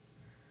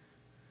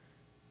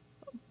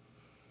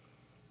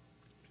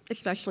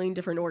 Especially in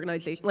different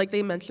organizations. Like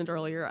they mentioned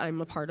earlier, I'm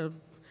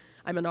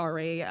an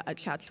RA at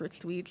Chatsworth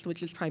Suites,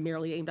 which is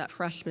primarily aimed at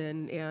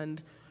freshmen,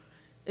 and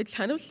it's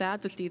kind of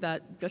sad to see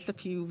that just a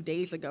few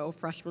days ago,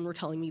 freshmen were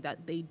telling me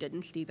that they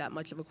didn't see that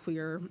much of a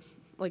queer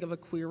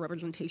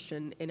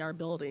representation in our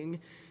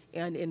building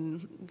and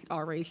in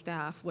RA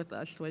staff with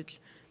us, which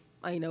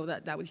I know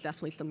that was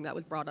definitely something that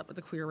was brought up at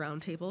the Queer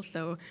Roundtable.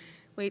 So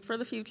wait for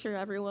the future,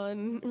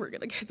 everyone. We're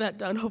gonna get that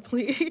done,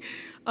 hopefully.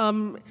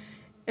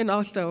 And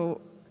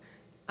also,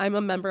 I'm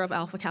a member of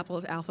Alpha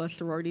Kappa Alpha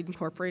Sorority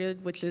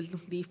Incorporated, which is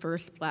the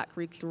first Black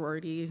Greek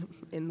sorority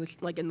in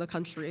the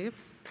country.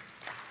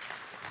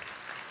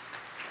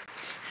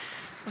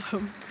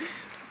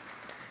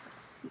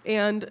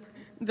 And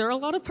there are a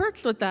lot of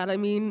perks with that. I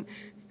mean,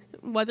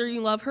 whether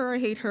you love her or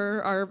hate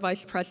her, our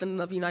Vice President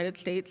of the United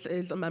States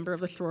is a member of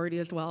the sorority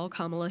as well,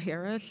 Kamala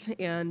Harris,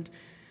 and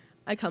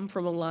I come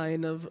from a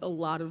line of a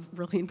lot of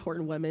really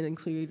important women,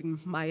 including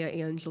Maya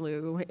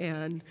Angelou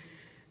and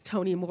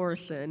Toni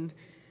Morrison.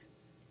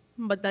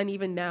 But then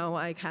even now,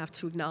 I have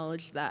to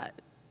acknowledge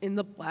that in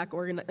the Black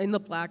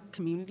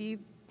community,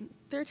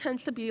 there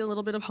tends to be a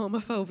little bit of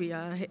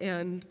homophobia,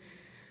 and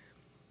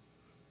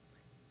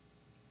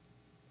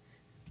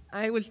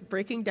I was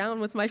breaking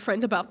down with my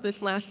friend about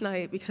this last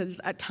night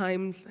because at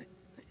times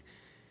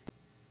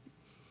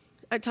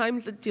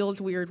it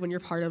feels weird when you're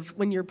part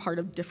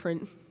of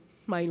different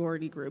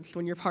minority groups,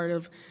 when you're part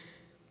of,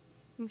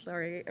 I'm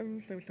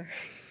so sorry.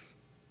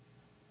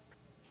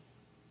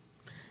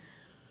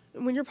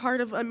 When you're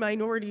part of a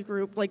minority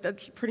group,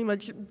 that's pretty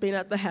much been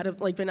at the head of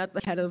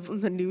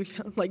the news,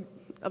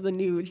 of the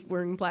news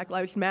wearing Black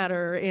Lives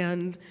Matter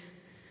and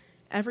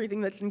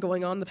everything that's been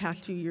going on the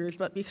past few years,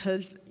 but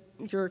because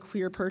you're a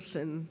queer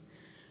person,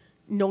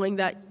 knowing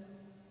that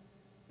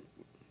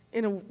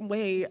in a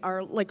way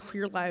our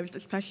queer lives,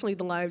 especially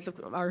the lives of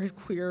our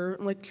queer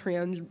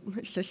trans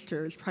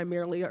sisters,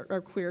 primarily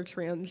our queer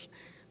trans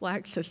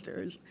Black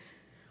sisters,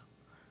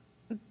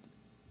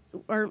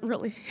 are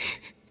really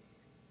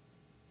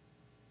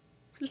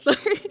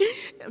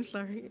I'm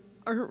sorry,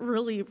 are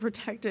really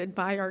protected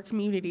by our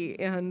community.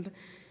 And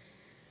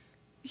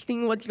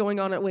seeing what's going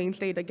on at Wayne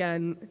State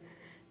again,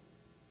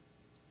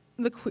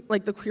 the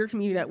queer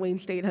community at Wayne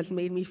State has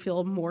made me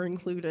feel more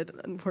included,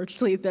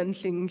 unfortunately, than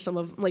seeing some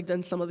of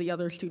the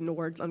other student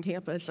awards on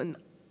campus. And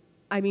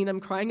I mean, I'm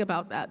crying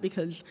about that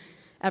because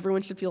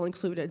everyone should feel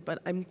included, but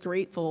I'm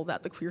grateful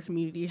that the queer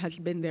community has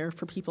been there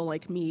for people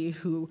like me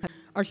who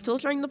are still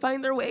trying to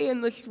find their way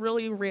in this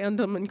really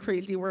random and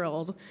crazy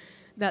world,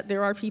 that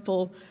there are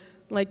people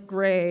like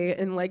Gray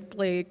and like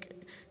Blake.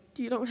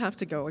 You don't have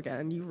to go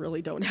again. You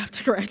really don't have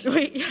to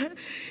graduate yet.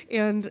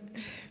 And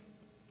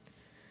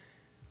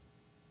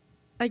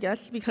I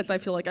guess because I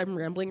feel like I'm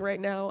rambling right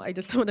now, I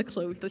just want to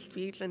close the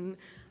speech, and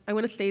I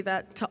want to say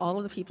that to all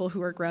of the people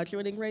who are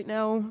graduating right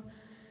now,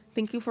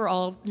 thank you for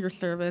all of your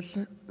service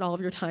and all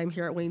of your time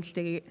here at Wayne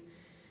State.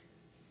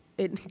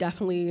 It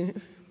definitely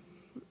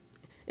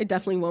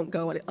won't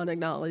go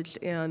unacknowledged.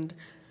 And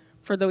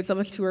for those of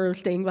us who are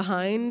staying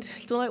behind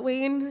still at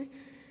Wayne,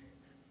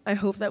 I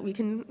hope that we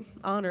can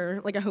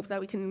honor, I hope that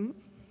we can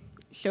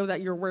show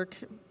that your work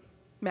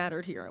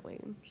mattered here at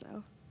Wayne.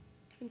 So,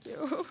 thank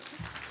you.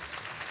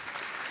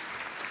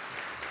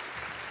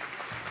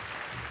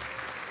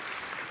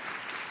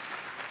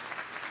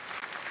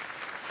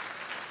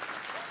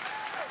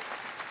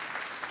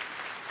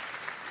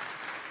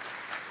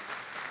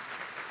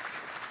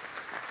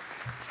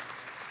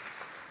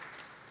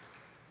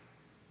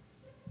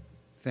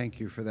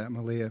 Thank you for that,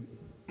 Malia.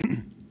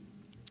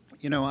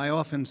 You know, I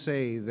often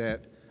say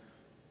that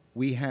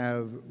we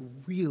have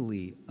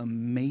really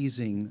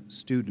amazing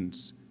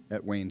students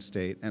at Wayne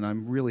State, and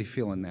I'm really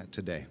feeling that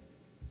today.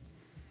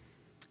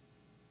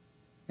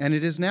 And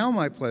it is now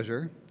my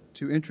pleasure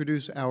to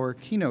introduce our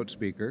keynote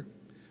speaker,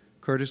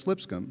 Curtis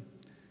Lipscomb,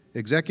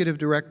 Executive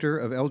Director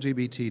of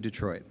LGBT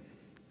Detroit.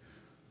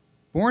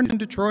 Born in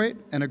Detroit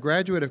and a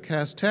graduate of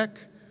Cass Tech,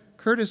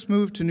 Curtis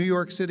moved to New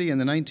York City in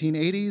the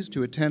 1980s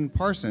to attend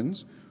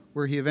Parsons,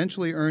 where he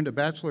eventually earned a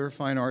Bachelor of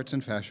Fine Arts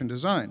in Fashion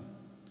Design.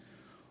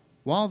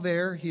 While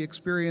there, he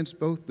experienced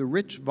both the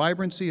rich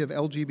vibrancy of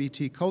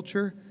LGBT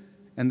culture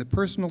and the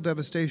personal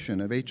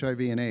devastation of HIV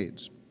and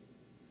AIDS.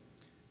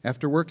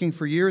 After working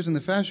for years in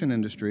the fashion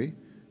industry,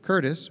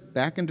 Curtis,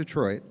 back in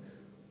Detroit,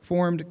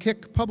 formed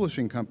Kick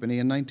Publishing Company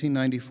in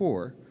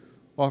 1994,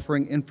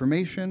 offering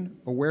information,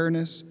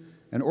 awareness,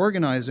 and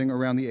organizing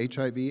around the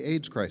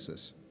HIV/AIDS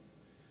crisis.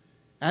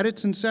 At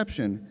its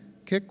inception,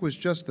 Kick was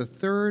just the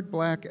third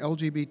Black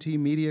LGBT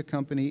media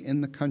company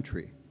in the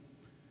country.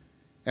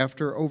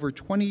 After over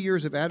 20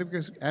 years of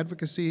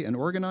advocacy and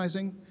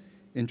organizing,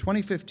 in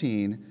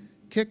 2015,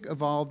 Kick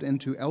evolved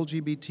into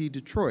LGBT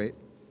Detroit,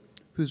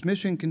 whose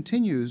mission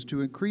continues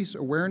to increase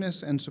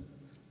awareness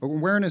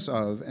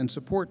of and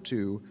support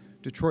to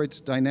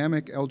Detroit's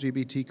dynamic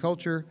LGBT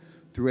culture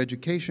through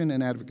education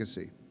and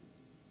advocacy.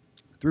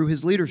 Through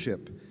his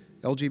leadership,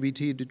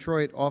 LGBT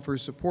Detroit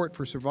offers support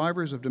for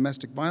survivors of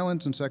domestic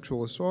violence and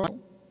sexual assault,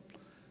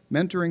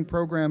 mentoring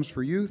programs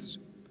for youths,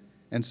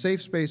 and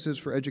safe spaces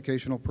for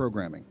educational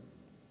programming.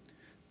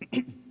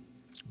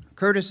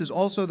 Curtis is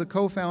also the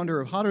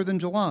co-founder of Hotter Than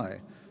July,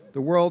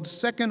 the world's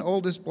second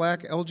oldest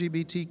Black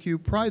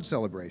LGBTQ pride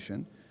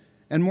celebration,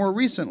 and more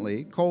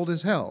recently, Cold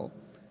as Hell,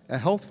 a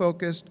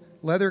health-focused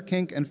leather,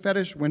 kink, and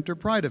fetish winter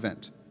pride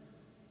event.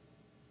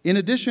 In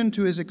addition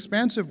to his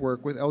expansive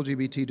work with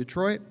LGBT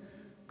Detroit,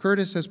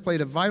 Curtis has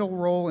played a vital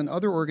role in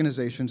other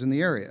organizations in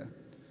the area.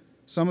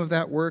 Some of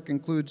that work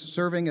includes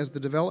serving as the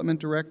development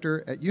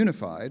director at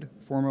Unified,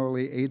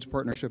 formerly AIDS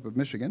Partnership of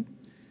Michigan,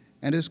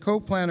 and is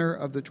co-planner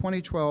of the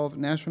 2012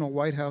 National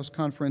White House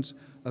Conference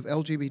of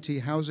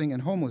LGBT Housing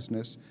and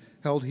Homelessness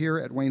held here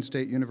at Wayne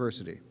State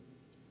University.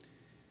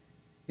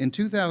 In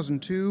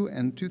 2002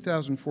 and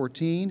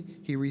 2014,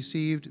 he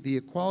received the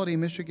Equality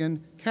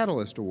Michigan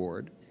Catalyst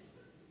Award,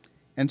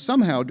 and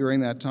somehow during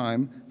that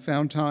time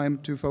found time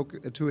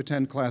to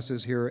attend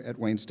classes here at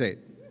Wayne State.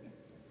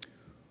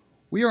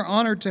 We are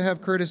honored to have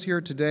Curtis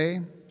here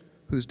today,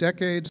 whose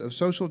decades of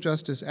social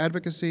justice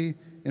advocacy,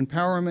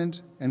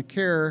 empowerment, and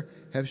care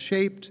have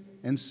shaped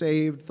and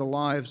saved the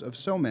lives of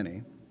so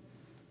many.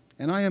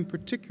 And I am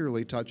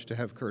particularly touched to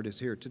have Curtis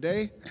here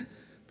today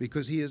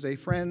because he is a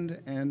friend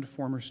and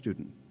former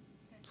student.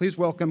 Please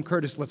welcome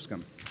Curtis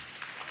Lipscomb.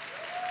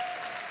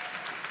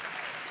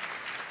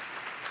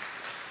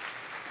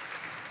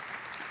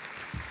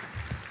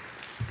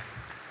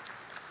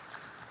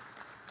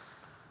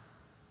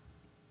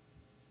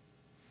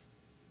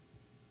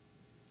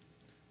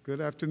 Good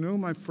afternoon,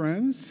 my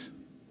friends.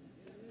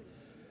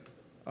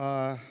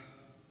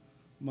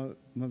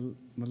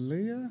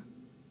 Malia,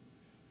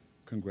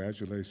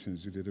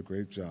 congratulations, you did a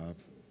great job.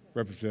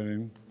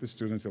 representing the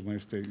students at Wayne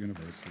State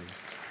University.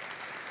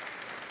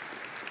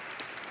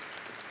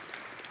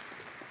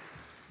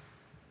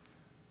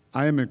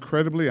 I am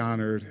incredibly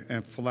honored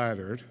and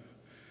flattered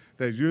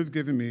that you have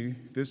given me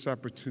this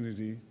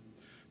opportunity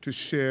to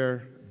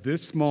share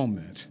this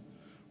moment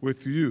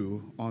with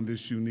you on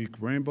this unique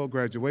Rainbow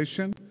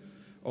Graduation,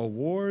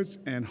 Awards,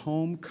 and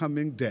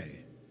Homecoming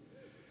Day.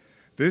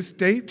 This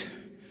date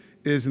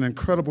is an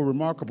incredible,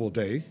 remarkable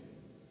day.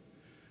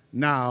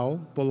 Now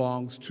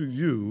belongs to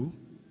you.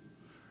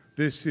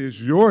 This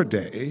is your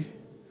day.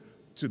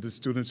 To the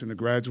students and the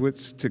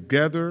graduates,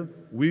 together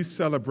we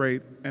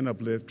celebrate and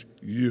uplift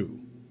you.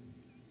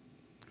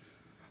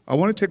 I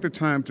want to take the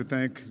time to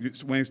thank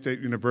Wayne State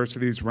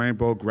University's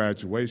Rainbow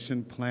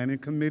Graduation Planning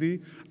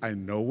Committee. I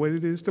know what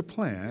it is to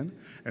plan,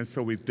 and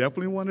so we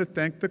definitely want to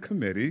thank the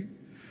committee,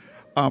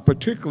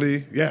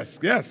 particularly, let's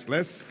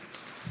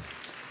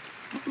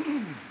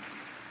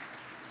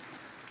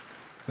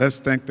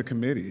thank the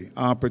committee,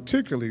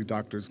 particularly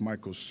Drs.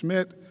 Michael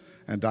Schmidt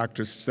and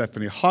Dr.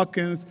 Stephanie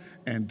Hawkins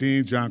and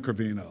Dean John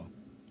Corvino.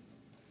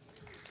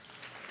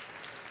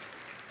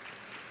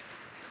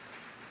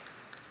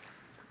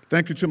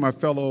 Thank you to my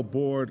fellow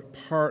board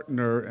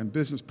partner and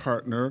business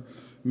partner,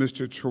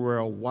 Mr.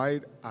 Terrell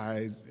White.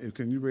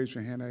 Can you raise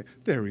your hand?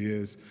 There he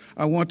is.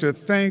 I want to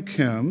thank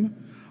him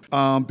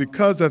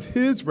because of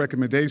his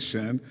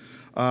recommendation.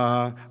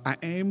 I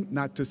aim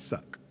not to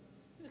suck,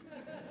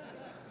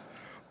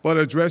 but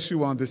address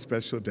you on this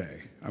special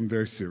day. I'm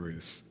very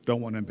serious. Don't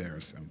want to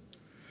embarrass him.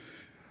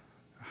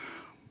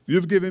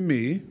 You've given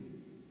me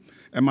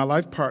and my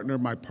life partner,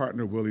 my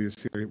partner Willie is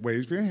here.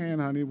 Wave your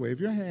hand, honey, wave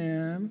your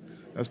hand.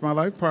 That's my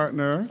life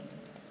partner.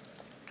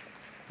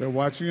 They're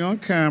watching you on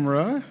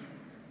camera.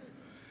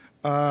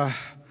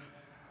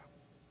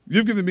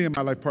 You've given me and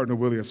my life partner,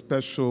 Willie, a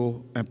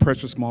special and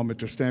precious moment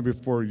to stand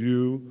before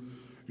you,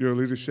 your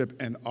leadership,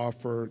 and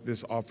offer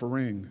this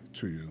offering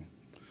to you.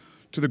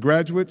 To the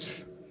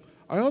graduates,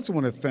 I also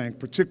want to thank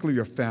particularly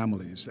your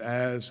families.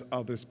 As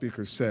other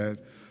speakers said,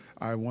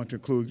 I want to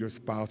include your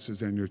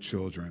spouses and your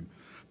children.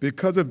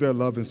 Because of their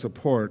love and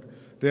support,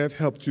 they have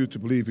helped you to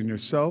believe in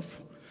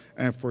yourself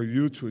and for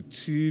you to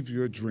achieve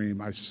your dream.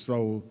 I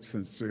so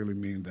sincerely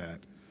mean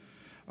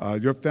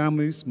that. Your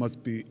families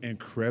must be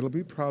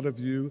incredibly proud of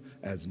you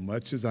as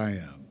much as I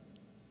am.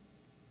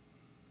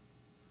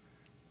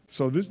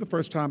 So this is the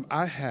first time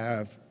I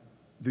have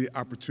the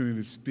opportunity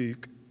to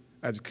speak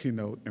as a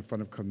keynote in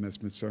front of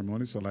commencement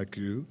ceremony, so like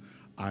you,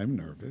 I'm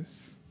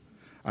nervous.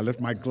 I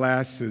left my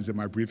glasses in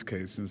my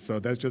briefcase, and so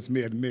that's just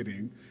me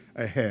admitting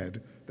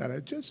ahead that I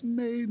just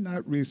may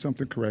not read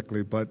something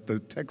correctly, but the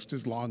text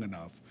is long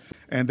enough.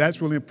 And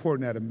that's really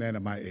important at a man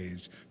of my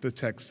age, the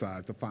text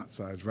size, the font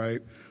size,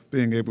 right?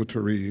 Being able to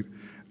read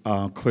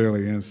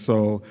clearly. And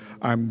so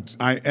I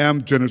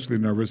am generously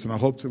nervous, and I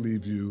hope to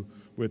leave you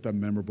with a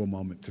memorable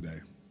moment today.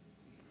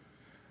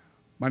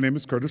 My name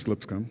is Curtis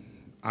Lipscomb.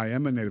 I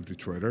am a native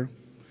Detroiter,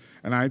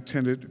 and I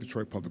attended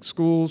Detroit Public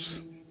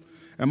Schools,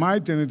 and my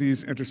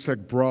identities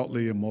intersect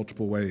broadly in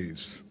multiple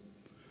ways.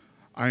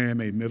 I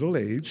am a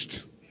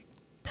middle-aged,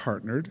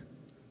 partnered,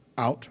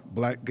 out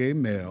Black gay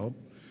male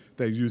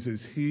that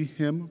uses he,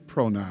 him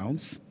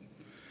pronouns,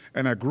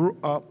 and I grew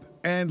up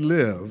and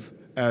live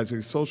as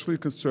a socially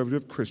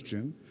conservative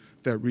Christian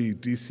that read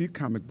DC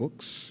comic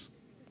books.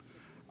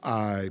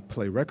 I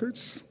play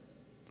records,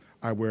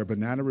 I wear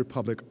Banana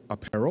Republic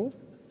apparel,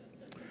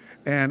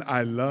 and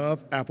I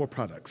love Apple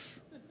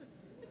products.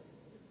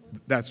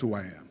 That's who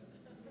I am.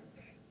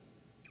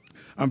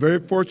 I'm very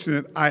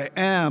fortunate,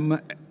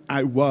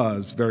 I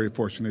was very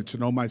fortunate to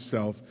know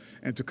myself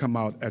and to come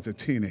out as a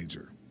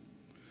teenager.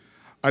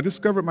 I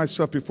discovered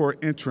myself before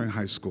entering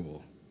high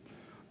school.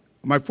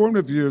 My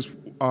formative years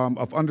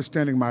of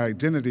understanding my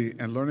identity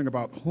and learning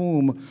about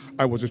whom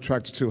I was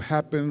attracted to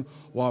happened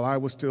while I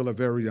was still a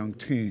very young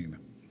teen.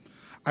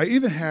 I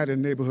even had a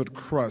neighborhood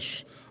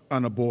crush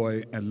on a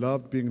boy and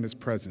loved being in his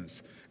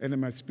presence. And in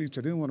my speech,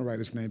 I didn't want to write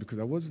his name because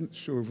I wasn't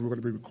sure if we were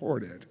going to be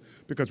recorded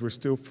because we're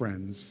still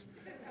friends,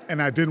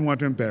 and I didn't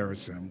want to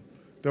embarrass him,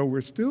 though we're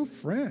still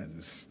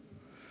friends.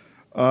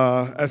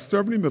 At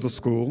Cerveny Middle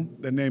School,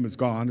 the name is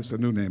gone, it's a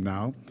new name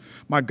now,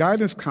 my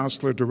guidance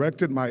counselor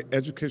directed my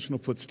educational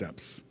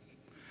footsteps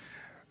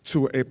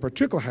to a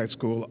particular high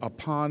school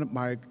upon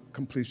my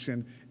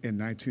completion in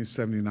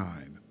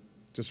 1979.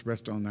 Just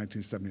rest on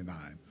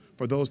 1979.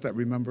 For those that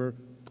remember,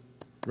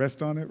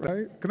 rest on it,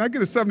 right? Can I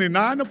get a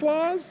 79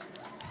 applause?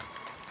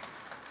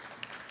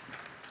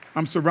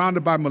 I'm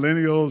surrounded by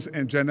millennials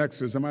and Gen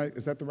Xers.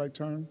 Is that the right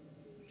term?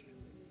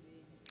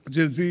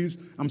 Gen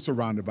Zs, I'm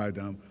surrounded by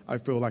them. I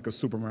feel like a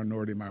super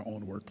minority in my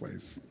own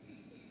workplace.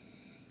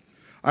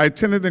 I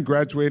attended and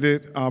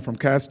graduated from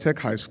Cass Tech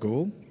High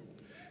School.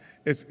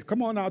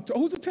 Come on out,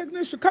 who's a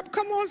technician?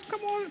 Come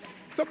on.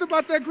 Something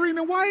about that green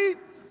and white.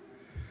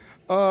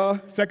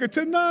 Second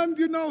to none,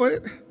 you know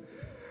it.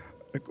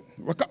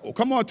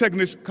 Come on,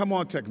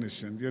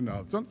 technician, you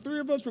know. Some three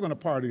of us, we're gonna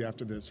party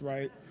after this,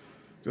 right?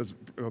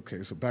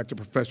 Okay, so back to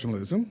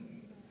professionalism.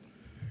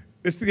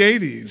 It's the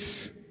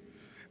 80s.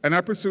 and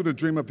I pursued a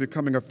dream of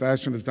becoming a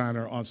fashion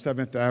designer on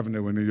 7th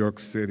Avenue in New York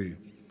City.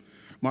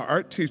 My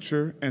art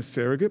teacher and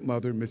surrogate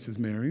mother, Mrs.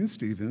 Marion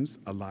Stevens,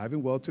 alive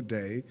and well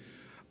today,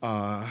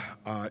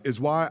 is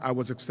why I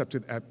was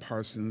accepted at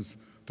Parsons,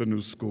 the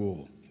new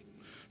school.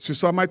 She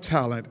saw my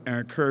talent and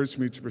encouraged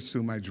me to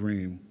pursue my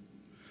dream.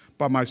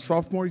 By my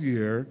sophomore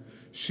year,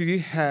 she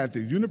had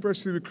the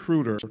university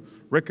recruiter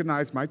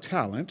recognize my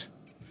talent,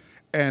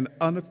 and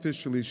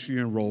unofficially she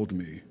enrolled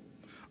me.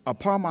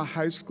 Upon my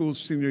high school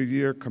senior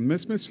year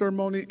commencement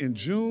ceremony in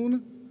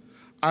June,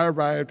 I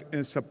arrived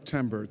in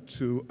September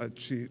to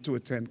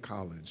attend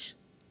college.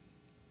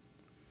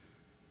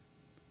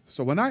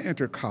 So when I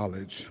entered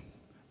college,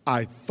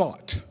 I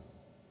thought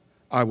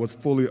I was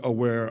fully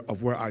aware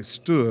of where I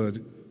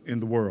stood in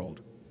the world.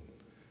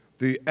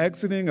 The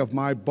exiting of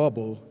my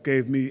bubble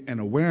gave me an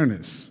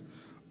awareness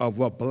of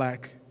what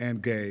Black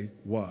and gay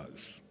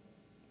was.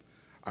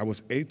 I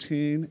was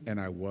 18 and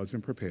I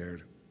wasn't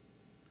prepared.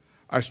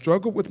 I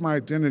struggled with my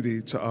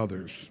identity to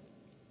others.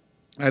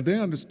 I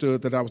then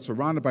understood that I was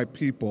surrounded by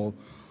people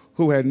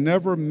who had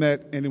never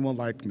met anyone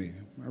like me.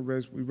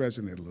 We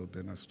resonate a little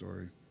bit in our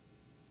story.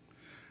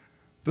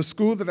 The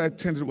school that I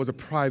attended was a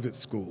private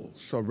school,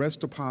 so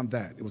rest upon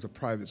that, it was a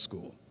private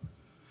school.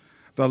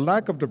 The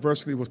lack of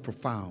diversity was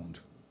profound.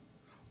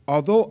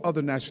 Although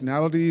other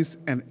nationalities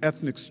and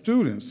ethnic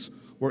students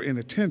were in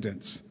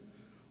attendance,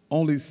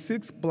 only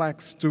 6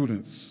 Black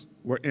students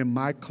were in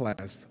my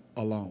class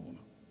alone,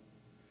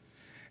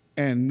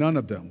 and none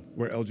of them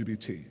were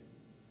LGBT.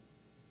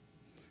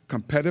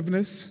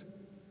 Competitiveness,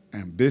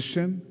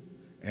 ambition,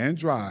 and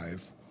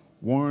drive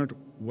weren't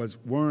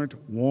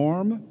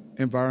warm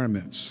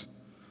environments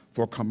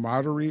for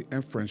camaraderie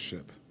and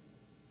friendship.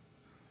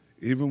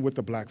 Even with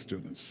the Black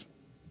students,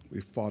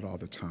 we fought all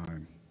the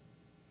time.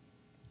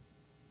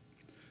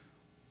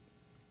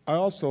 I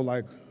also,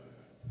 like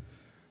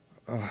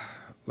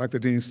the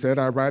dean said,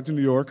 I arrived in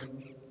New York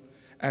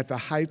at the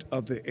height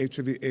of the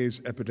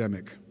HIV/AIDS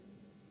epidemic.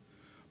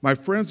 My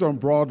friends on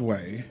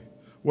Broadway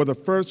were the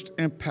first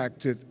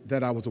impacted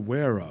that I was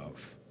aware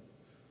of.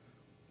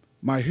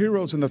 My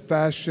heroes in the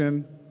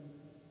fashion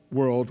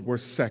world were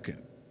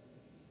second.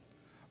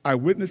 I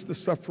witnessed the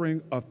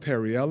suffering of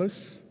Perry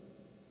Ellis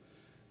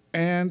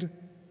and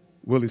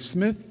Willie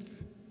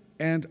Smith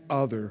and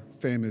other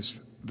famous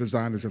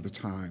designers of the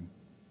time.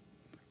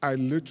 I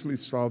literally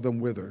saw them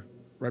wither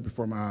right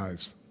before my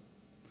eyes.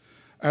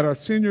 At our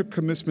senior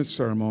commencement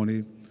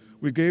ceremony,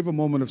 we gave a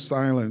moment of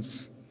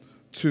silence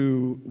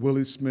to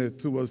Willie Smith,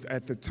 who was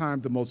at the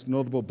time the most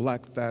notable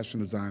Black fashion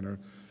designer,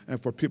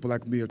 and for people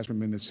like me, a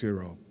tremendous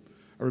hero.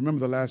 I remember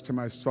the last time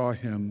I saw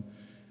him,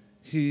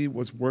 he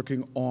was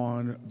working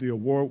on the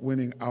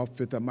award-winning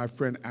outfit that my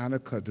friend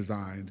Annika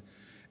designed,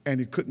 and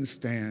he couldn't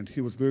stand.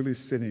 He was literally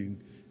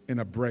sitting in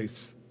a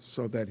brace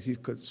so that he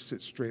could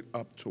sit straight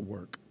up to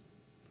work.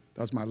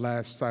 That was my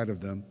last sight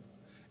of them.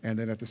 And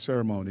then at the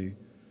ceremony,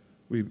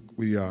 we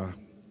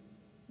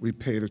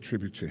paid a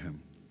tribute to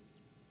him.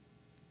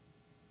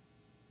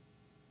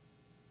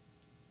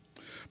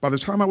 By the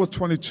time I was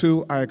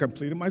 22, I had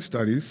completed my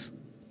studies,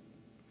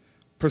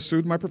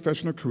 pursued my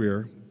professional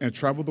career, and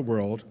traveled the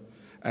world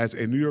as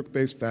a New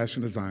York-based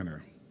fashion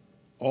designer.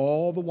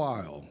 All the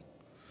while,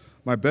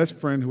 my best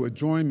friend who had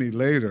joined me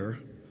later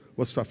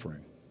was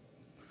suffering.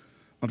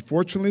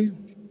 Unfortunately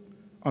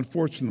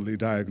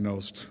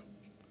diagnosed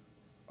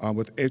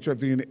with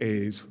HIV and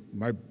AIDS,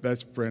 my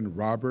best friend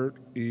Robert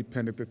E.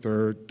 Pennick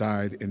III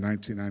died in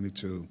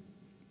 1992.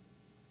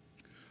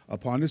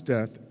 Upon his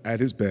death, at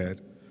his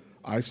bed,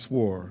 I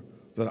swore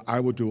that I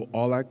would do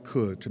all I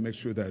could to make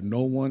sure that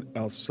no one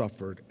else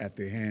suffered at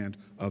the hand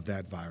of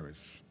that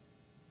virus.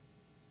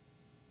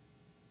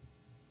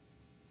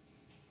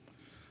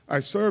 I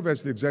serve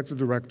as the executive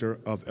director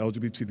of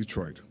LGBT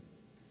Detroit.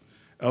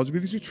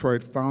 LGBT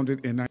Detroit,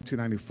 founded in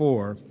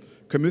 1994,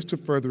 commits to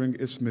furthering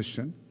its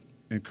mission,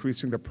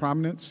 increasing the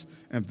prominence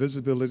and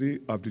visibility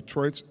of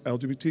Detroit's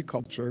LGBT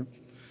culture,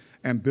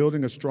 and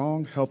building a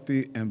strong,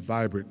 healthy, and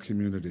vibrant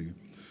community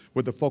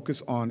with a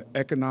focus on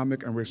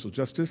economic and racial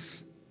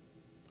justice,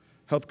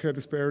 healthcare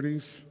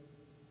disparities,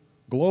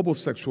 global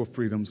sexual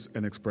freedoms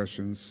and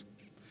expressions,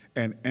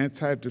 and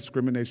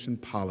anti-discrimination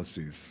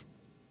policies.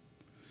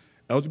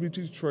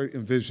 LGBT Detroit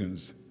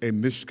envisions a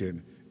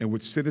Michigan in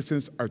which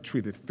citizens are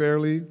treated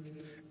fairly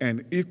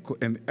and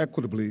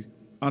equitably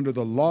under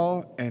the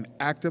law, and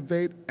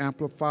activate,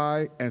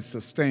 amplify, and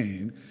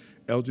sustain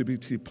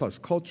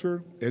LGBT+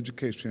 culture,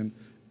 education,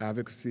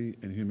 advocacy,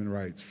 and human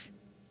rights.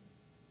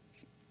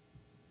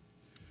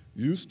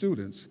 You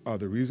students are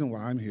the reason why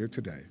I'm here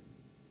today.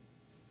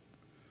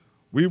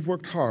 We've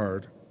worked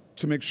hard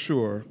to make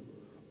sure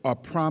our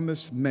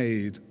promise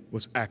made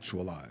was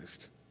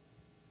actualized.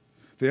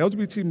 The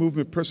LGBT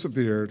movement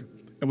persevered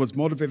and was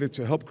motivated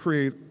to help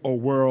create a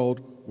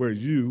world where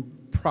you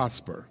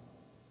prosper.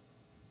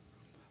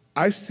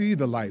 I see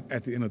the light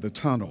at the end of the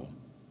tunnel,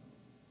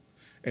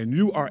 and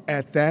you are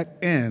at that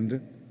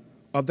end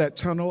of that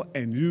tunnel,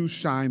 and you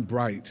shine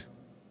bright.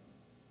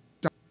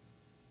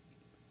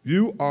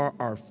 You are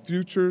our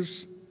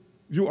futures,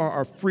 you are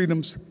our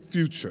freedom's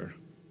future.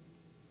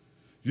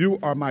 You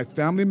are my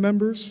family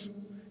members,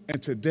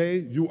 and today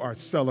you are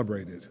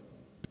celebrated.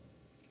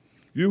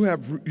 You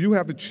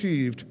have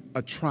achieved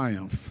a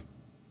triumph.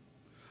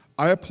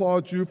 I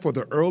applaud you for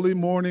the early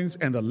mornings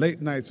and the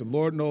late nights, and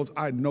Lord knows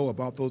I know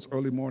about those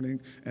early morning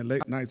and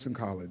late nights in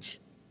college.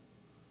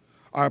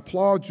 I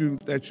applaud you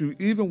that you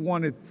even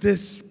wanted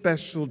this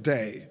special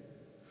day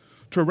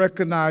to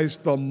recognize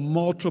the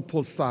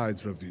multiple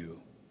sides of you.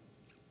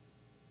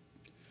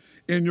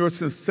 In your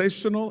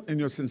sensational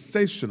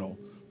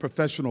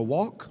professional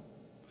walk,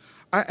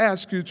 I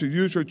ask you to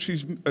use your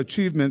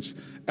achievements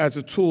as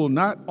a tool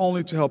not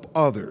only to help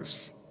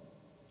others.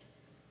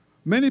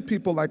 Many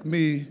people like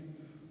me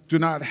do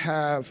not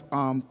have,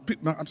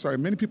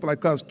 many people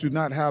like us do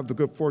not have the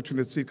good fortune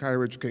to seek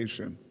higher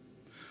education.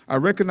 I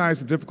recognize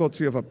the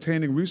difficulty of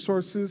obtaining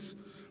resources,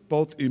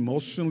 both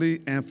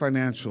emotionally and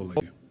financially.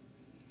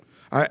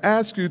 I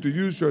ask you to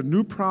use your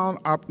newfound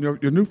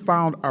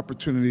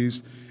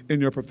opportunities in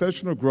your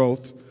professional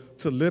growth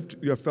to lift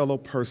your fellow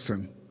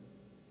person.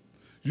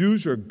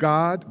 Use your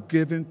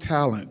God-given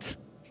talent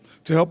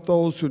to help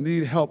those who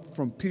need help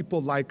from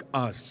people like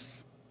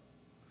us.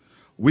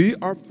 We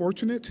are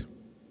fortunate,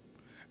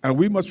 and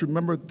we must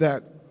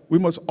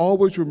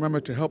always remember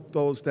to help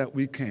those that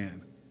we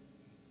can.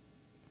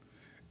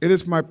 It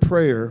is my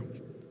prayer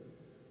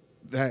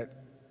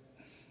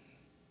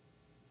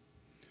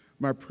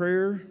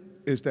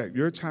is that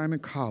your time in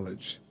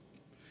college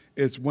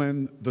is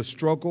when the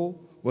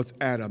struggle was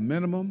at a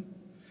minimum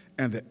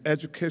and the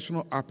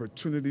educational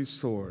opportunities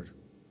soared.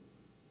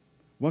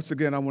 Once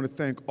again, I want to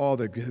thank all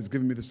that has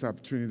given me this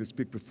opportunity to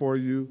speak before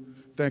you.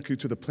 Thank you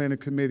to the planning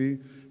committee.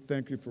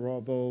 Thank you for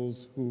all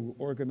those who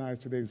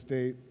organized today's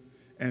date.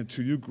 And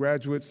to you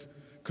graduates,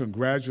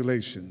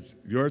 congratulations.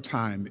 Your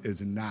time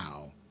is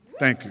now.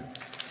 Thank you.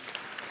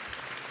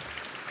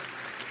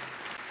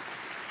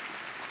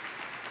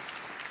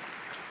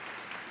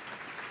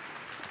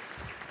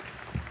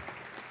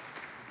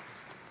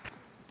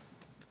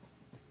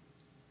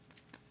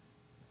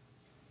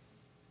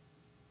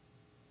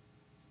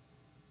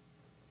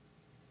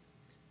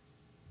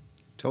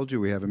 Told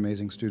you we have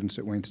amazing students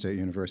at Wayne State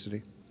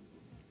University.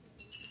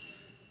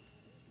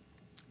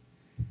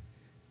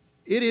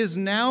 It is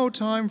now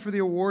time for the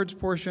awards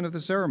portion of the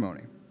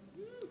ceremony.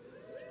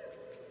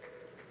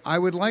 I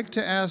would like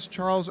to ask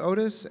Charles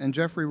Otis and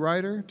Jeffrey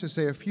Ryder to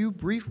say a few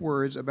brief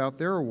words about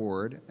their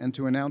award and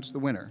to announce the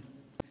winner.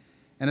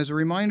 And as a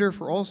reminder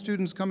for all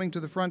students coming to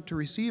the front to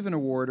receive an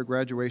award or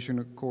graduation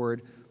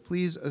accord,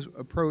 please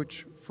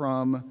approach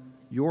from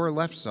your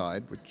left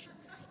side, which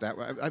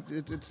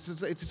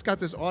it's got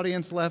this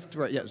audience left,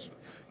 right? Yes,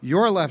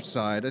 your left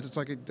side. It's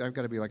like I've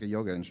got to be like a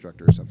yoga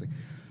instructor or something.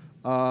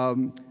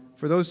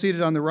 For those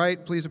seated on the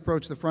right, please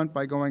approach the front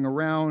by going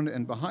around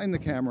and behind the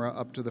camera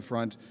up to the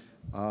front.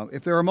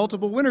 If there are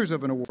multiple winners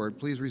of an award,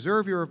 please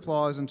reserve your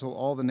applause until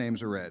all the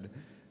names are read.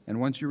 And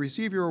once you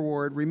receive your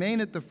award, remain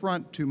at the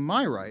front to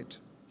my right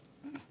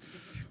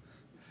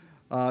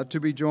to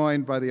be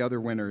joined by the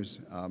other winners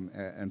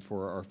and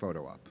for our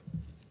photo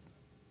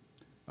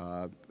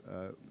op.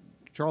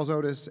 Charles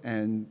Otis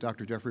and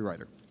Dr. Jeffrey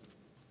Ryder.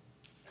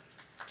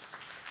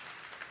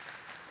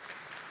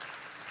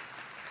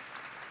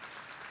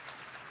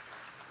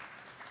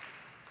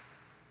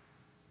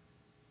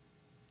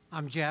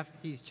 I'm Jeff,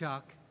 he's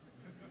Chuck.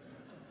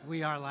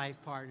 We are life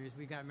partners.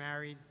 We got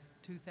married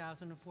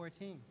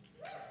 2014.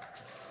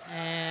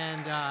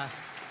 And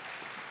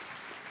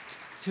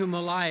to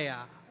Malaya,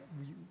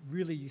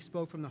 really, you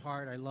spoke from the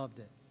heart. I loved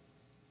it.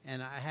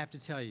 And I have to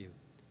tell you,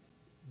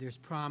 there's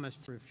promise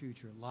for a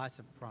future, lots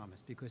of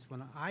promise, because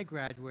when I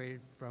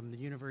graduated from the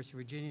University of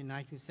Virginia in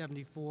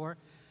 1974,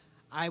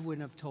 I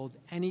wouldn't have told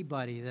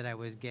anybody that I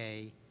was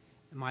gay.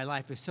 My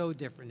life is so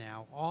different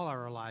now. All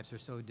our lives are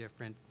so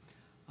different.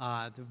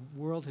 The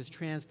world has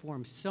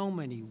transformed so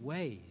many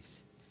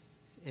ways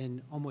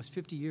in almost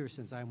 50 years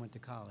since I went to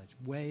college,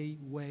 way,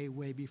 way,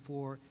 way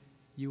before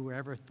you were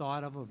ever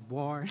thought of or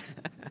born.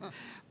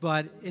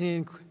 But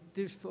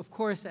there's, of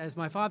course, as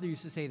my father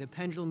used to say, the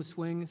pendulum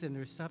swings, and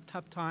there's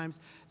tough times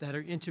that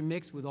are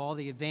intermixed with all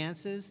the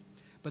advances,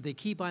 but they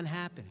keep on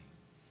happening.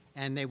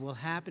 And they will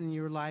happen in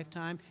your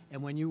lifetime,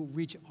 and when you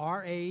reach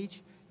our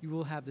age, you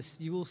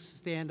will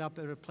stand up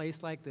at a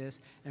place like this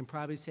and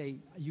probably say,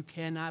 you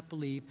cannot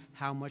believe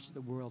how much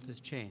the world has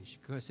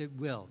changed, because it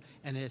will.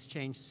 And it has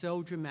changed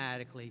so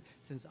dramatically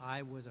since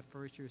I was a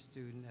first-year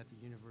student at the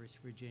University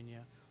of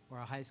Virginia or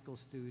a high school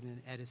student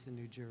in Edison,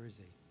 New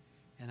Jersey.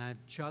 And I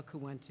have Chuck, who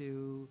went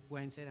to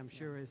Wayne State, I'm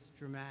sure it's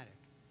dramatic.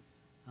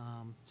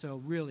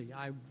 So really,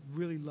 I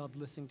really loved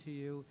listening to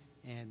you,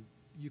 and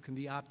you can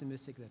be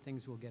optimistic that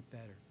things will get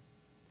better.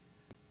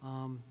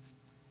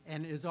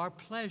 And it is our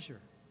pleasure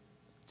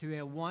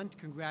to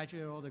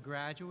congratulate all the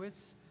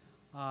graduates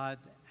at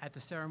the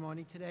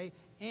ceremony today,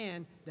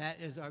 and that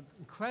is our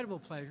incredible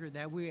pleasure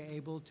that we are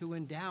able to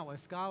endow a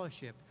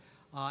scholarship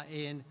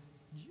in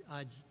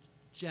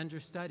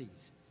gender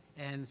studies.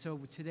 And so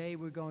today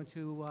we're going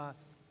to,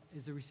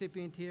 is the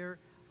recipient here,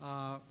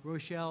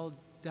 Rochelle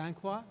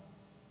Danquois.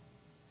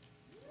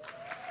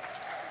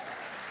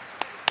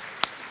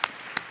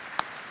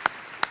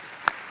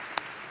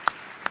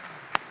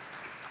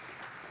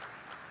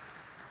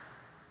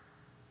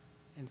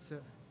 And so,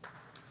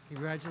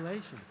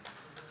 congratulations.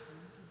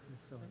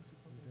 It's so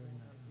very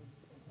nice.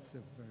 It's so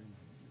very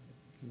nice.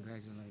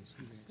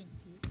 Congratulations.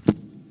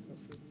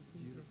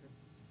 Beautiful.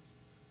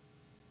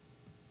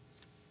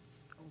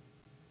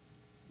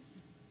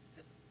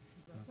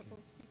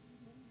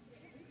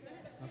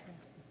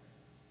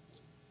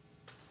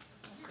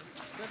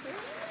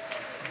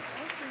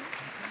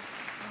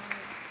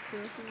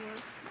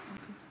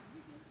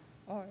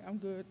 All right, I'm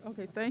good.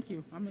 Okay, thank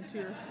you. I'm in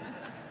tears.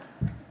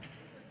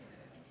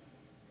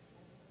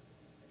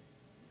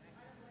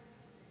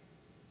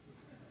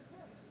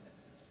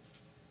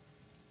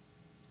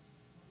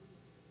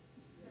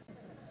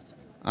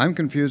 I'm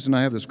confused and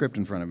I have the script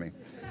in front of me.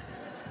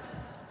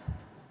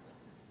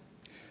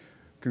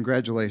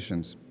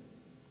 Congratulations.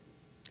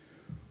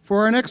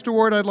 For our next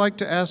award, I'd like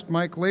to ask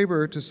Mike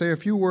Labor to say a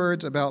few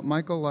words about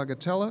Michael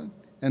Lagatella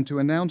and to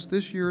announce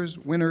this year's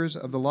winners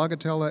of the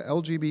Lagatella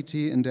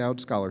LGBT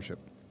Endowed Scholarship.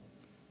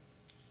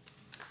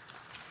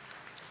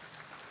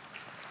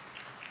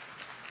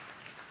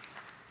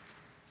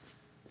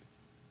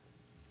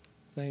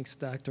 Thanks,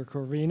 Dr.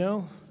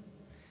 Corvino.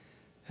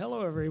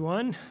 Hello,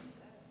 everyone.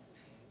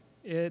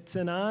 It's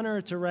an honor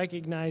to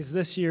recognize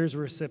this year's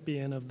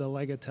recipient of the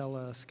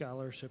Lagatella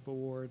Scholarship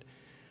Award.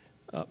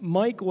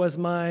 Mike was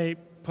my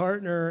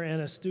partner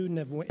and a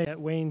student at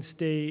Wayne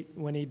State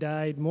when he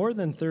died more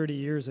than 30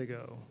 years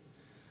ago.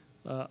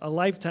 A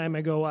lifetime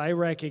ago, I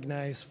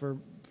recognize for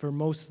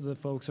most of the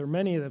folks, or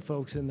many of the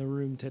folks in the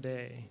room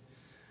today.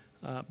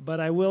 But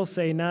I will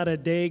say not a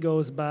day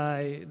goes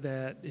by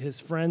that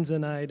his friends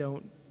and I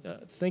don't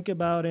think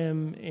about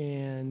him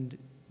and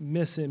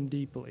miss him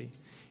deeply.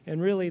 And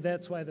really,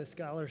 that's why the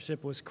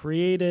scholarship was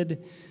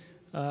created.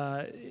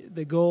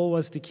 The goal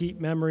was to keep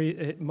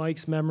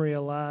Mike's memory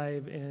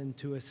alive and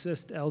to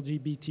assist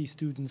LGBT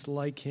students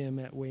like him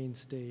at Wayne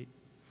State.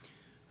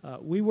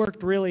 We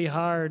worked really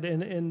hard,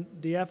 and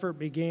the effort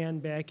began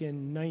back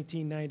in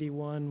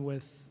 1991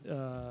 with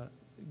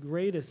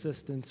great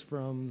assistance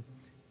from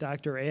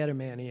Dr.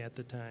 Adamani at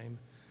the time.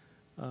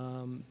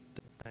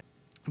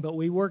 But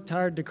we worked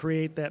hard to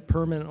create that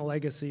permanent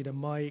legacy to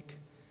Mike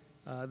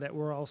that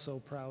we're all so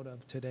proud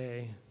of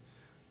today.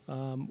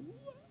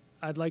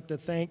 I'd like to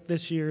thank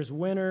this year's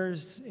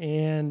winners,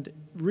 and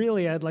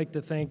really I'd like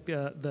to thank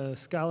the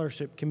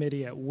scholarship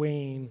committee at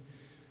Wayne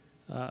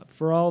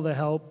for all the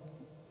help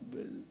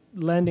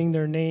lending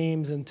their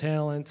names and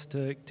talents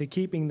to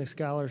keeping the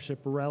scholarship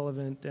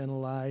relevant and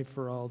alive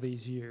for all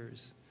these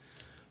years.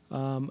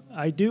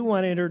 I do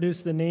want to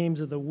introduce the names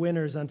of the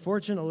winners.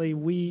 Unfortunately,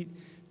 we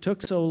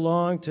took so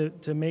long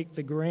to make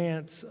the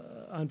grants.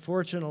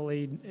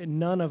 Unfortunately,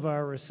 none of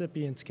our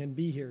recipients can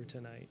be here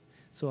tonight,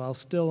 so I'll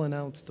still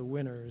announce the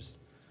winners.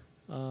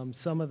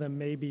 Some of them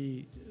may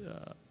be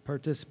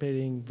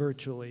participating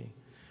virtually.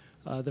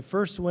 The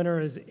first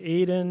winner is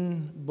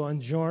Aiden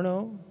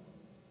Bongiorno,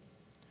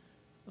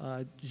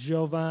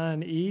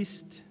 Jovan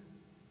East,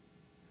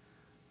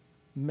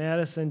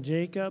 Madison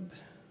Jacob,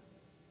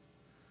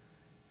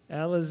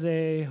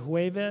 Alize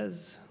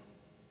Huevez,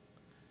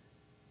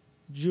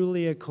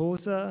 Julia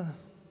Cosa,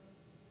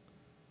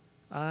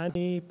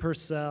 Ani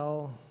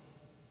Purcell,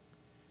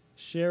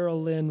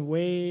 Cheryl Lynn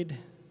Wade,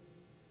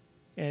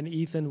 and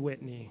Ethan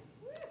Whitney.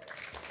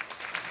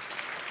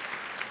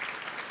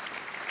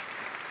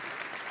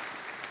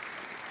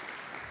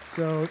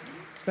 So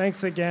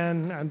thanks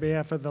again on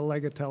behalf of the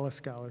Lagatella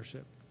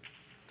Scholarship.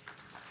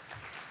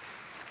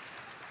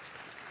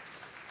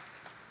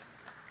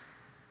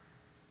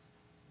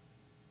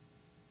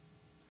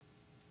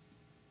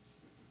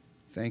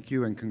 Thank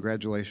you and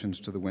congratulations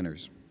to the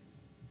winners.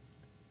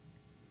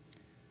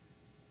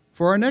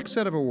 For our next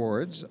set of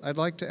awards, I'd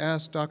like to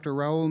ask Dr.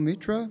 Raul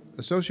Mitra,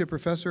 Associate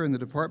Professor in the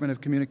Department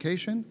of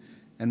Communication,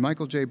 and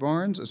Michael J.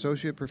 Barnes,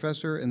 Associate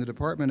Professor in the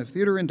Department of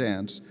Theater and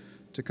Dance,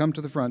 to come to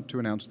the front to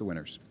announce the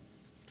winners.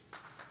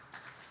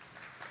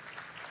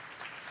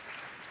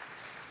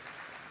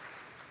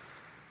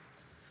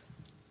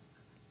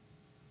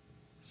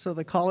 So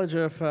the College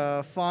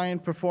of Fine,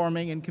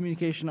 Performing, and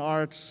Communication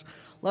Arts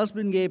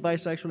Lesbian, Gay,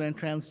 Bisexual, and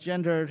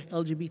Transgendered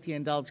LGBT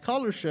Endowed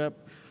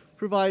Scholarship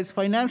provides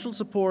financial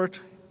support.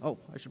 Oh,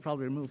 I should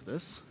probably remove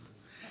this.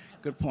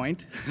 Good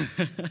point.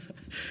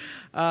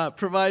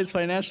 Provides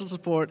financial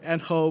support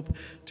and hope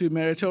to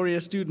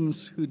meritorious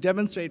students who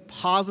demonstrate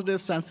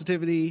positive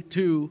sensitivity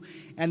to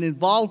and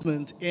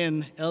involvement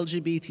in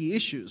LGBT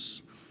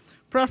issues.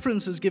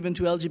 Preference is given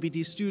to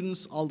LGBT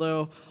students,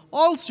 although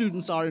all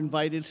students are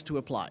invited to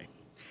apply.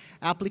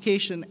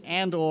 Application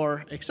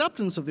and/or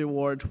acceptance of the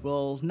award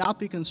will not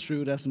be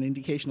construed as an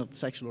indication of the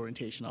sexual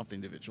orientation of the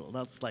individual.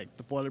 That's like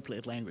the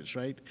boilerplate language,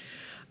 right?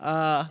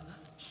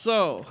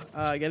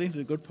 Getting to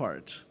the good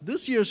part.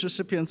 This year's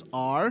recipients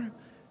are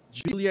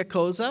Julia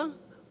Cosa,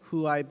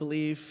 who I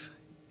believe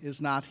is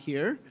not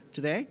here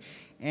today,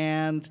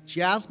 and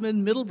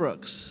Jasmine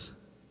Middlebrooks.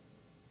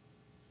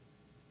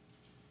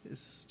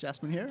 Is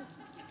Jasmine here?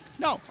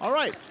 No, all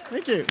right,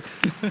 thank you.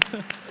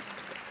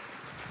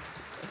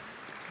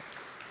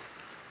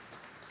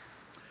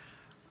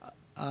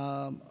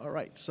 All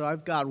right, so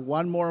I've got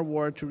one more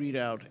award to read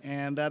out,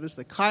 and that is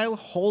the Kyle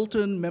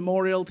Holton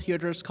Memorial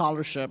Theater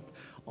Scholarship,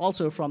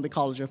 also from the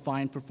College of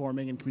Fine,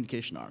 Performing, and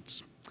Communication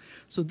Arts.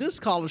 So this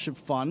scholarship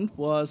fund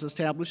was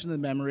established in the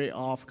memory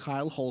of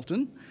Kyle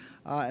Holton,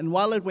 and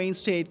while at Wayne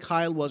State,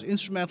 Kyle was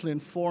instrumental in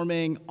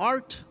forming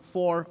Art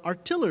for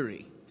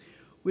Artillery,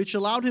 which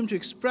allowed him to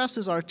express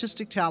his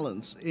artistic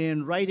talents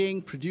in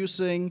writing,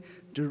 producing,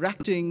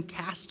 directing,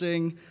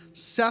 casting,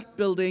 set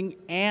building,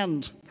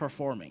 and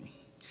performing.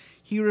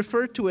 He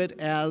referred to it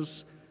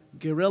as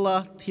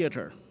guerrilla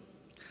theater,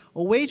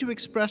 a way to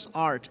express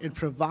art in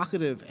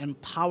provocative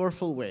and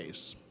powerful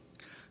ways.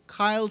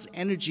 Kyle's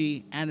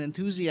energy and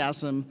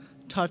enthusiasm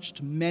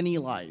touched many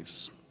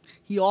lives.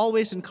 He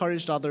always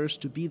encouraged others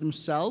to be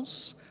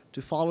themselves,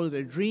 to follow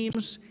their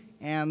dreams,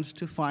 and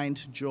to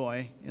find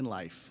joy in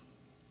life.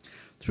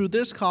 Through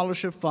this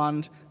scholarship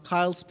fund,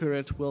 Kyle's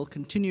spirit will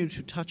continue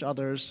to touch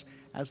others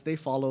as they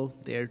follow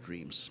their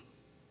dreams.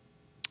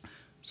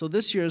 So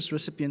this year's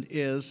recipient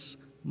is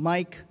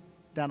Mike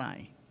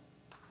Danai.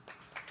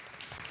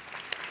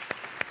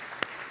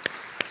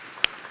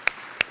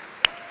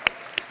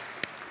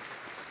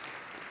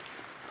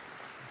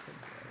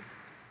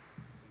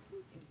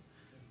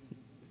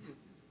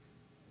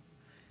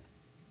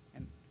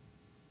 And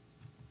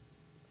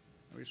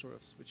we're sort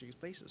of switching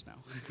places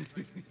now.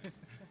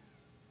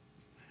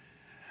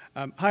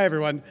 Hi,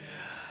 everyone.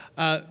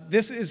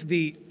 This is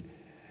the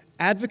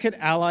Advocate,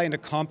 Ally, and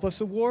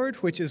Accomplice Award,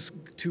 which is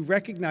to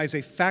recognize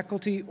a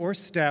faculty or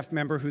staff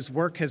member whose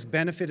work has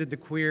benefited the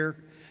queer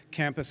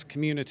campus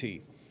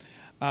community.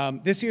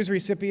 This year's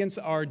recipients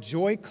are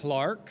Joy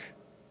Clark.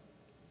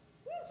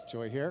 Is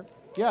Joy here?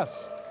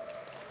 Yes.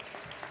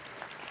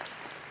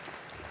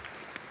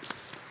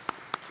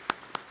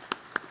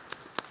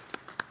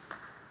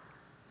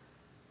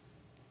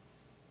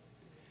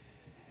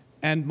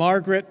 And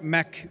Margaret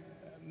messing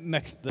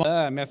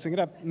it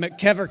up,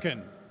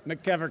 McKeverkin.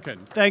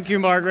 Thank you,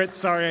 Margaret.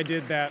 Sorry I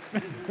did that.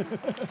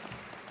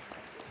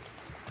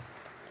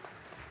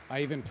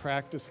 I even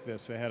practiced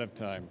this ahead of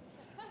time.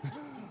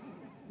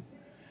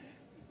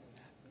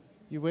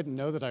 You wouldn't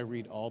know that I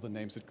read all the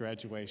names at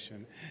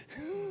graduation.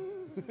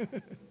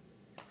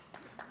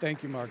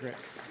 Thank you, Margaret.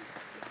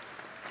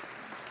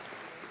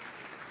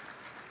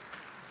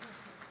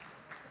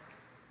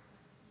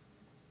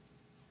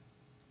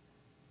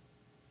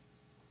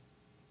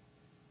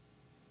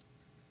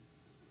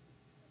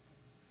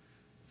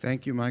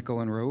 Thank you,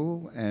 Michael and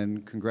Raul,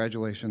 and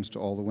congratulations to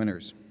all the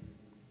winners.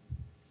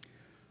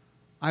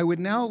 I would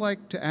now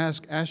like to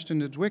ask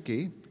Ashton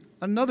Niedzwicki,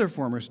 another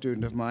former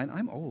student of mine,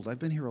 I'm old, I've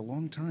been here a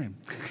long time,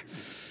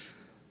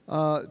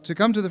 to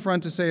come to the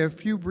front to say a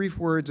few brief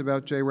words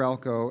about Jay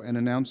Ralco and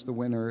announce the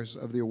winners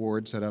of the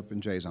award set up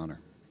in Jay's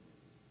honor.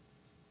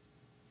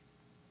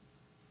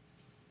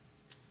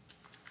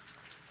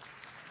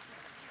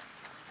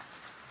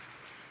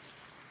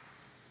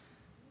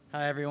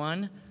 Hi,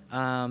 everyone.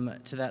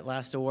 To that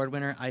last award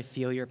winner, I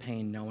feel your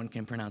pain. No one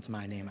can pronounce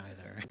my name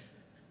either.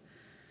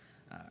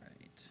 All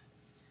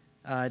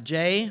right.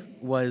 Jay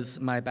was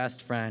my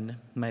best friend,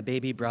 my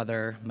baby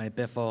brother, my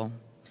biffle.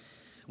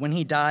 When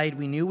he died,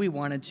 we knew we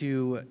wanted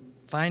to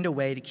find a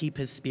way to keep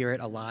his spirit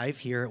alive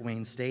here at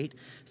Wayne State,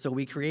 so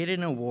we created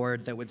an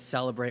award that would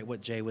celebrate what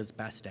Jay was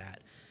best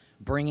at,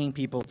 bringing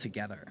people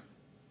together.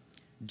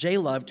 Jay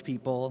loved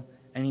people,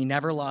 and he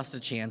never lost a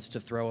chance to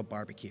throw a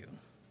barbecue.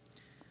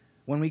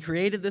 When we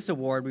created this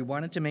award, we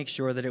wanted to make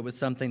sure that it was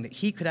something that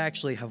he could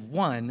actually have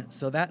won,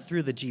 so that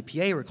threw the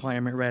GPA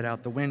requirement right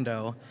out the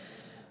window.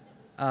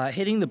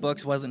 Hitting the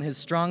books wasn't his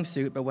strong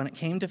suit, but when it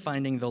came to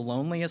finding the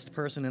loneliest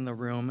person in the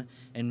room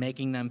and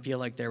making them feel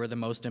like they were the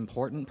most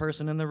important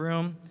person in the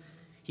room,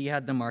 he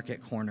had the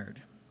market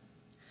cornered.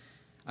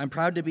 I'm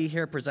proud to be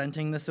here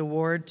presenting this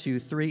award to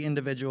 3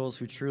 individuals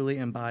who truly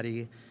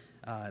embody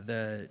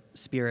the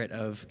spirit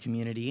of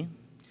community.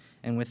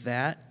 And with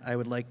that, I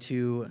would like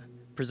to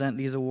present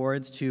these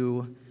awards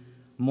to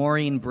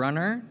Maureen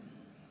Brunner,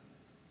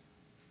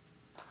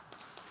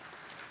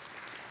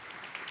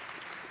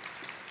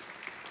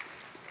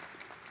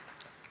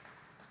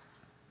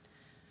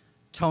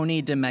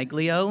 Tony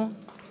DeMeglio,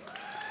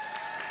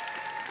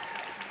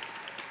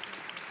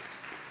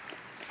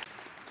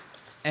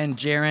 and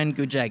Jaren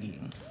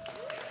Gujegi.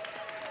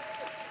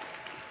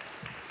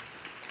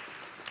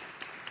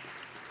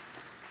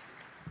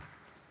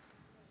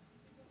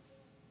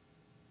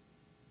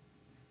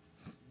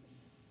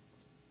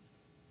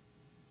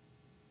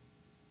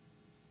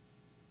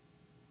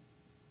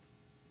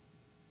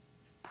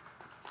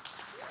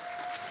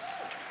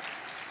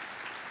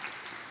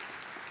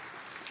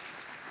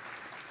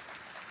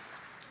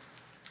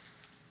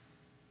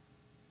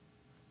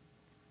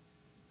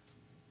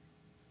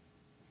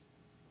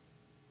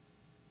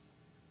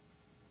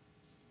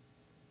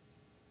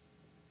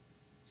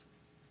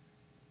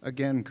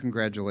 Again,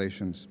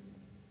 congratulations.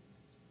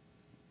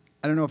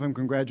 I don't know if I'm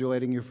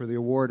congratulating you for the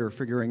award or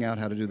figuring out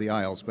how to do the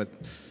aisles, but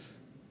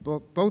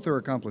both are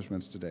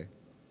accomplishments today.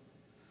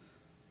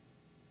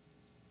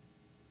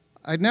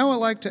 I'd now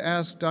like to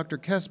ask Dr.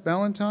 Kess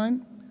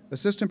Ballantyne,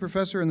 Assistant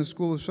Professor in the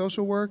School of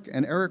Social Work,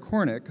 and Eric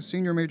Hornick,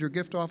 Senior Major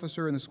Gift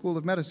Officer in the School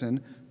of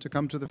Medicine, to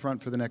come to the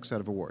front for the next set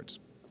of awards.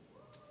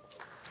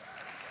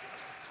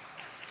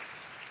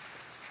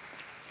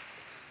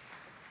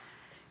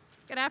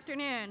 Good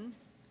afternoon.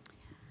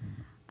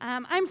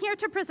 I'm here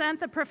to present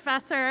the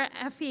Professor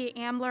Effie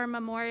Ambler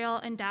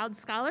Memorial Endowed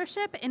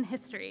Scholarship in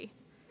History.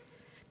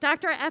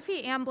 Dr.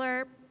 Effie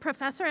Ambler,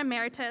 Professor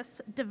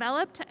Emeritus,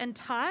 developed and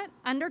taught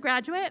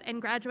undergraduate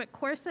and graduate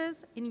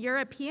courses in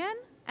European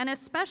and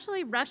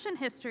especially Russian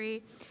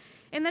history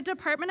in the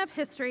Department of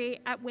History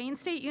at Wayne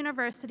State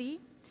University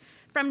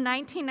from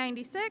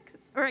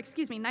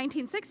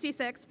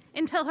 1966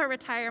 until her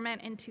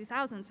retirement in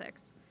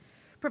 2006.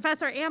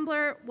 Professor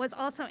Ambler was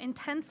also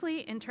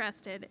intensely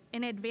interested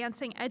in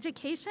advancing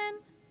education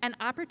and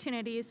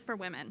opportunities for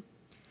women.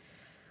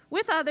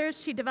 With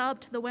others, she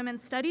developed the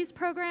Women's Studies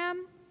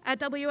program at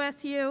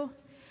WSU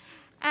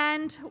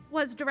and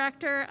was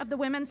director of the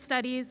Women's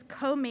Studies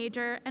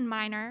co-major and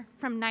minor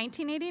from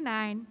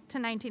 1989 to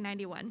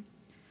 1991.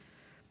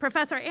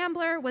 Professor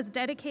Ambler was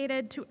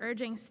dedicated to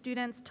urging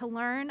students to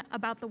learn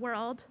about the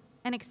world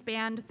and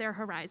expand their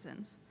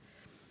horizons.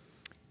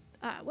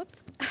 Through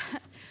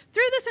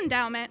this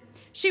endowment,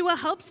 she will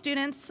help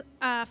students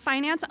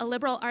finance a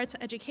liberal arts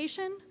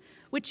education,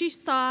 which she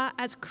saw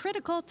as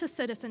critical to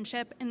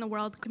citizenship in the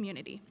world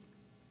community.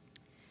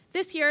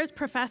 This year's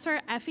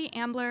Professor Effie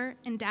Ambler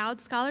Endowed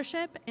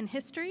Scholarship in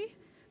History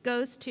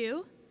goes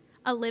to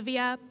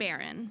Olivia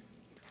Barron.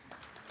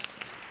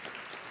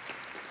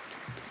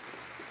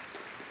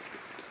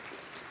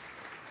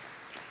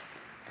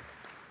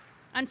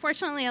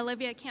 Unfortunately,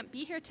 Olivia can't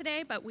be here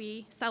today, but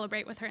we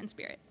celebrate with her in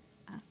spirit.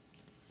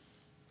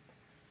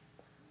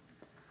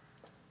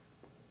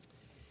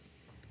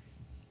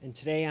 And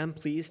today I'm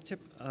pleased to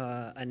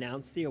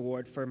announce the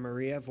award for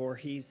Maria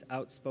Voorhees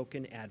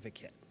Outspoken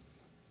Advocate.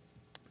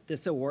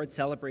 This award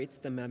celebrates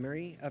the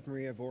memory of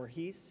Maria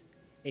Voorhees,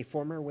 a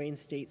former Wayne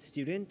State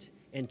student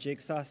and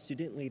Jigsaw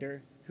student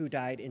leader who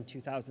died in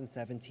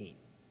 2017.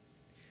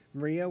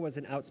 Maria was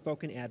an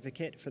outspoken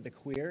advocate for the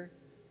queer,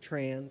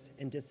 trans,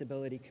 and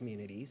disability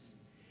communities,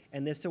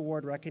 and this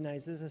award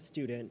recognizes a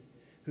student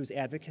whose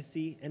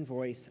advocacy and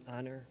voice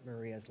honor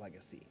Maria's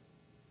legacy.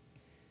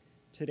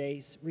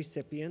 Today's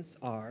recipients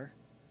are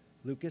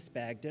Lucas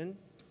Bagden,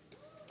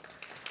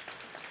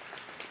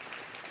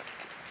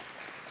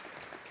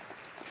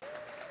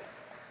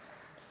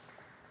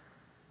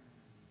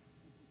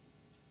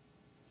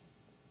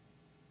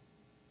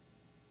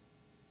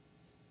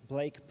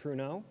 Blake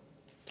Pruno,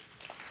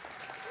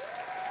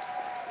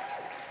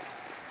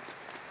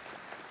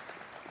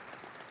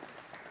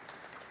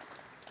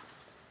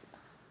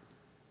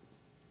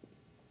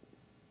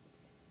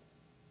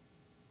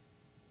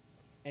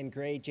 and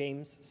Gray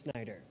James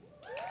Snyder.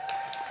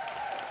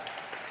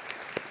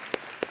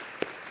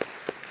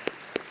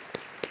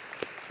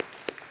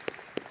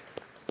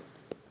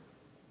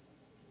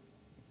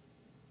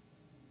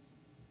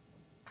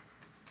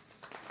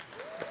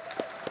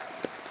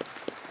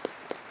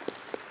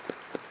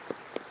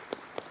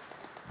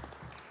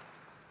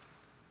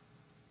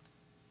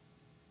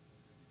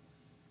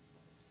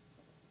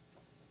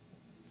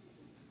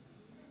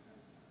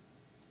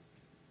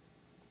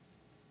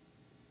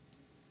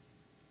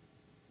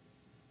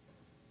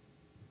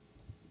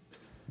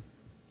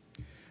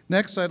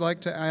 Next, I'd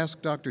like to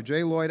ask Dr.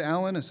 J. Lloyd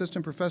Allen,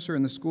 Assistant Professor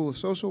in the School of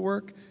Social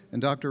Work, and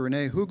Dr.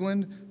 Renee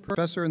Hoogland,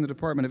 Professor in the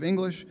Department of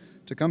English,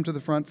 to come to the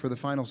front for the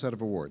final set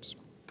of awards.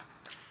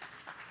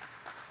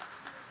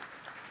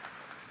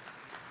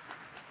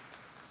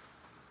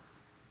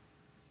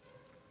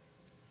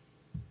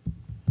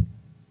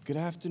 Good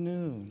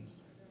afternoon.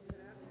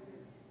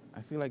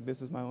 I feel like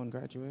this is my own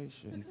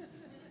graduation.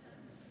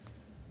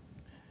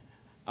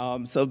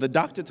 So the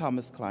Dr.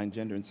 Thomas Klein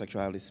Gender and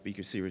Sexuality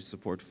Speaker Series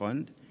Support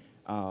Fund.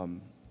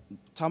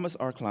 Thomas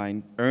R.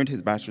 Klein earned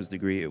his bachelor's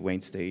degree at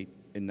Wayne State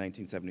in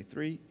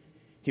 1973.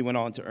 He went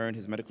on to earn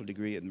his medical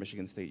degree at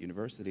Michigan State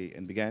University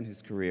and began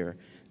his career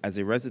as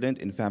a resident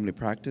in family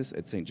practice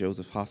at St.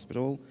 Joseph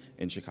Hospital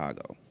in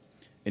Chicago.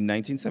 In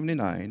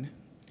 1979,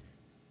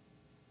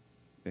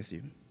 that's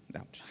you?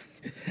 No.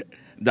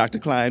 Dr.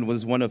 Klein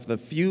was one of the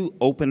few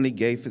openly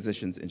gay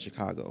physicians in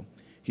Chicago.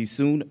 He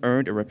soon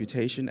earned a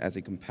reputation as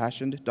a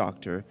compassionate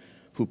doctor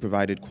who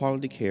provided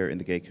quality care in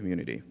the gay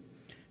community.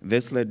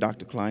 This led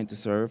Dr. Klein to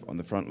serve on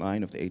the front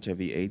line of the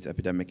HIV/AIDS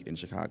epidemic in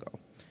Chicago.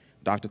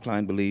 Dr.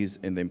 Klein believes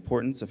in the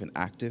importance of an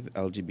active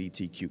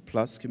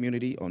LGBTQ+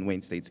 community on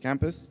Wayne State's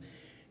campus.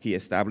 He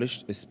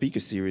established a speaker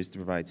series to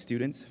provide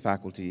students,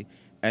 faculty,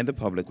 and the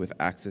public with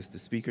access to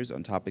speakers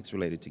on topics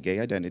related to gay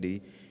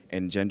identity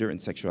and gender and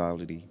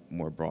sexuality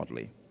more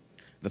broadly.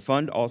 The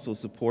fund also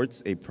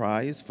supports a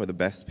prize for the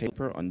best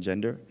paper on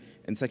gender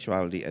and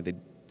sexuality at the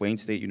Wayne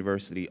State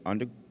University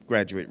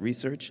Undergraduate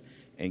Research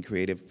and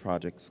Creative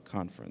Projects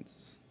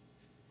Conference.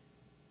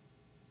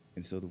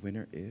 And so the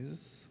winner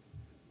is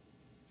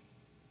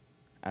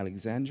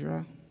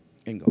Alexandra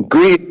Ingalls.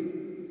 Greetings,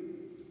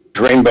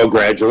 Rainbow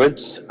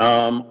graduates.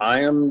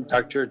 I am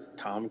Dr.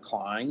 Tom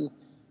Klein,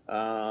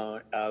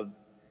 a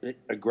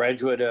a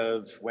graduate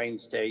of Wayne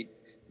State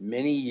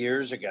many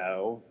years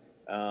ago,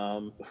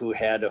 who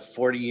had a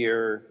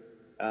 40-year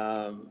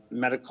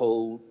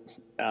medical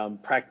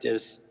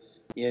practice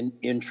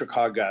in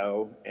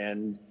Chicago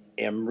and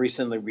am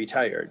recently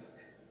retired.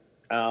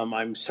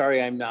 I'm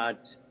sorry I'm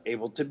not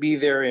able to be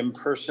there in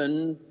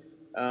person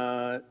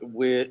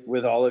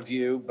with all of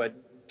you, but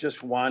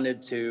just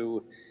wanted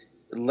to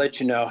let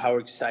you know how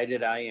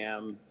excited I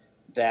am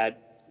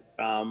that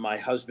my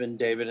husband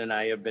David and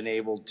I have been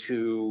able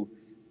to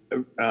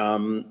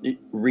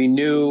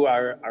renew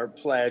our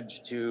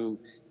pledge to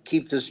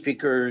keep the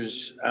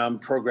speakers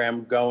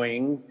program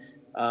going,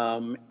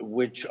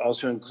 which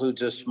also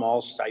includes a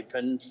small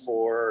stipend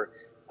for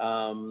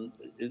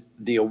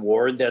the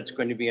award that's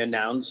going to be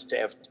announced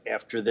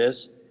after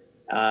this.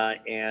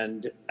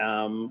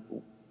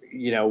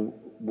 You know,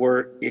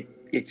 we're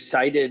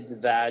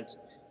excited that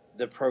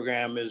the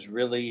program is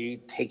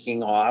really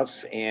taking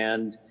off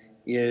and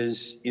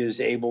is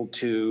able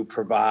to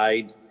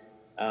provide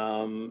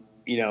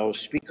you know,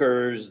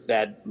 speakers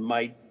that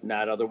might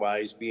not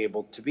otherwise be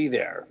able to be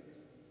there.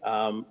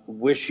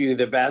 Wish you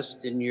the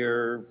best in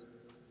your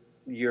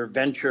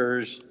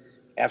ventures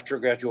after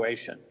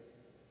graduation.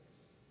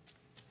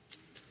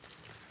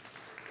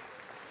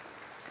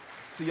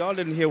 So y'all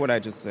didn't hear what I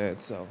just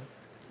said, so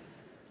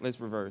let's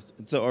reverse.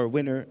 So our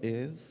winner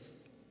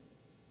is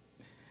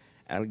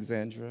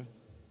Alexandra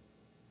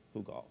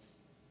Hugals.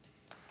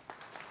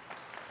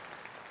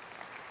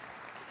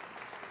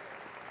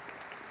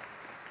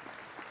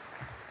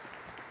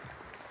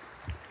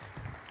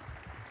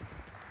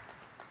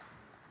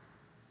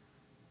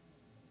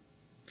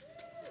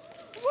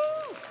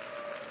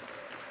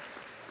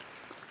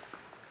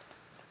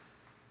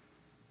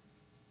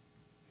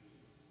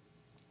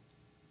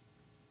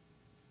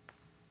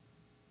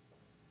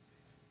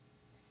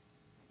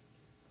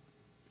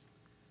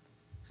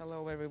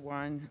 Hello,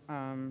 everyone.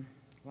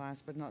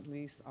 Last but not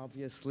least,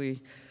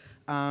 obviously,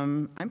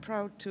 I'm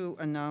proud to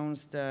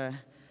announce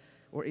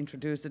or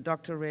introduce the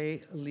Dr.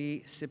 Ray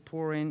Lee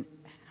Siporin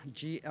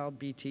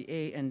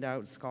GLBTA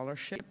Endowed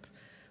Scholarship,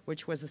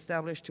 which was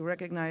established to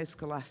recognize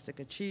scholastic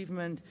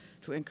achievement,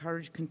 to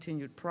encourage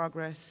continued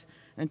progress,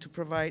 and to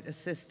provide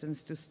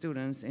assistance to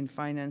students in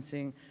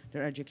financing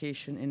their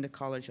education in the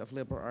College of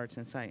Liberal Arts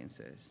and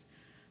Sciences.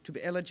 To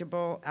be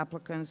eligible,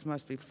 applicants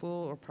must be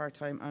full or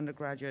part-time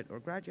undergraduate or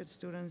graduate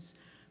students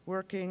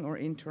working or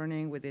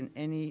interning within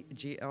any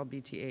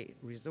GLBTA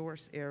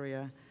resource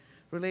area,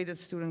 related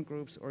student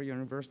groups or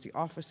university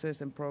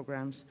offices and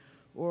programs,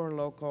 or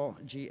local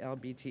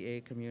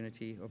GLBTA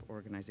community of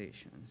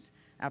organizations.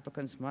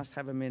 Applicants must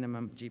have a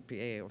minimum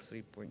GPA of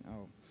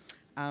 3.0.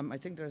 I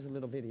think there's a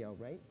little video,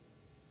 right?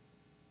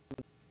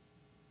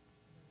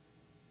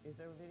 Is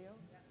there a video?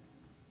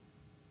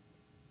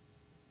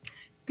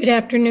 Good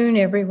afternoon,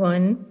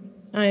 everyone.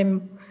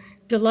 I'm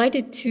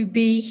delighted to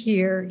be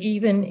here,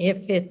 even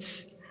if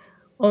it's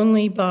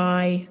only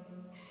by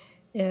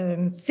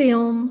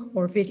film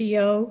or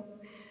video.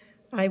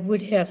 I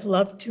would have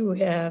loved to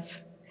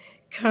have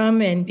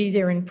come and be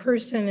there in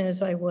person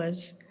as I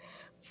was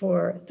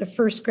for the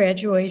first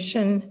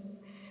graduation,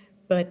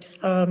 but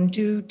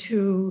due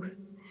to,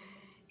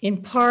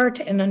 in part,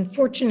 an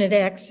unfortunate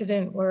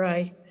accident where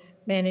I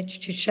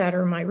managed to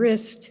shatter my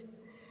wrist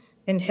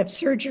and have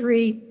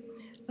surgery,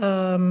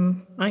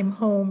 I'm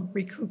home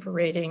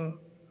recuperating,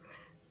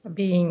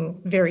 being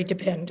very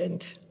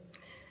dependent.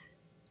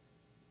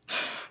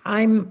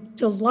 I'm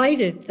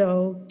delighted,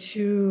 though,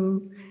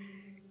 to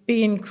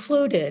be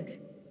included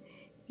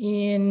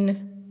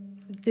in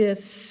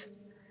this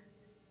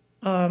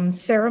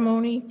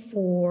ceremony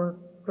for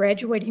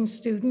graduating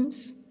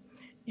students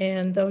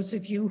and those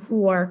of you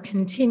who are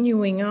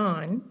continuing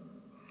on.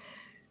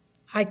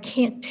 I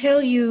can't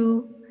tell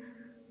you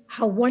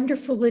how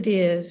wonderful it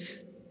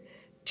is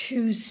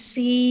to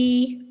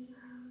see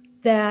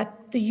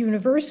that the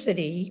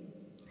university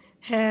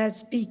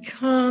has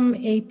become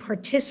a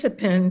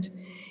participant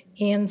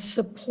and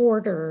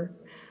supporter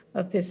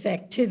of this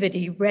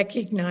activity,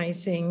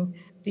 recognizing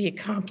the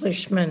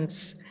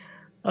accomplishments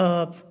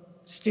of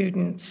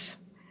students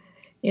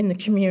in the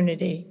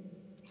community.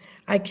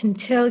 I can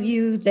tell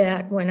you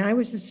that when I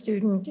was a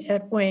student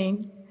at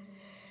Wayne,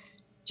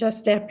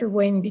 just after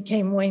Wayne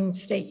became Wayne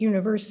State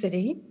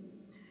University,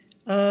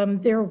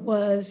 there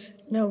was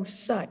no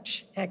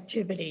such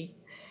activity.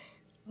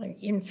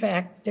 In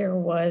fact, there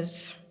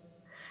was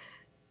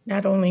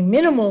not only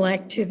minimal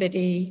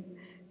activity,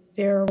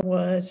 there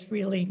was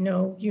really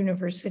no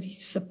university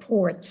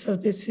support. So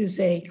this is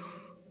a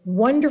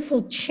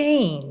wonderful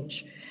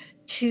change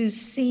to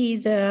see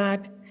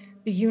that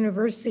the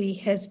university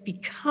has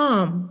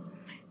become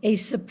a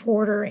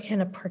supporter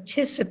and a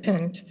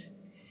participant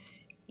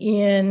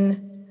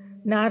in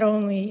not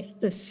only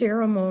the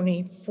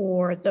ceremony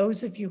for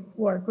those of you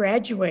who are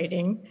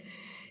graduating,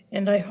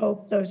 and I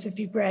hope those of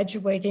you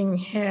graduating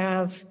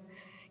have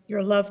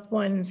your loved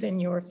ones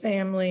and your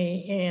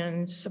family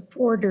and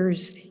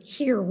supporters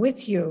here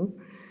with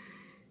you,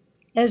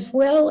 as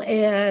well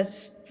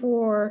as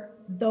for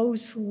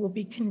those who will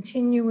be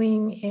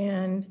continuing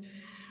and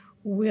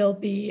will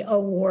be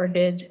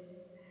awarded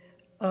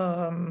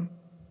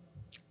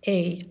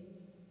a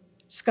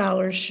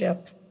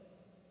scholarship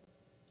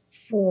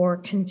for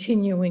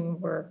continuing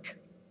work.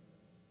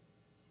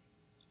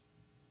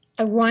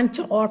 I want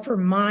to offer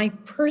my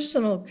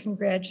personal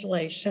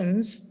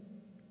congratulations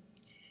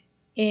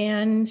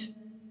and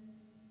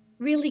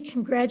really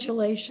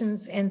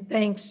congratulations and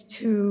thanks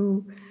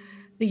to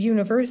the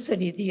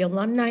university, the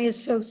Alumni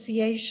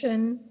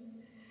Association,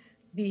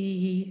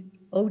 the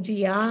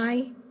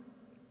ODI,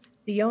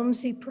 the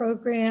OMSI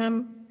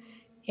program,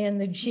 and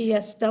the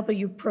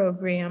GSW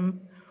program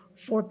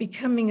for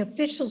becoming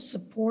official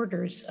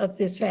supporters of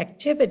this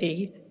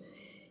activity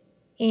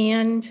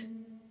and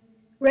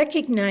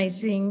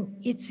recognizing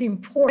its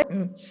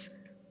importance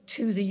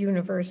to the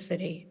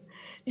university.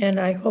 And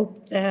I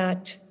hope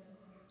that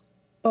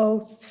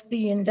both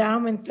the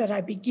endowment that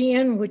I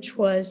began, which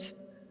was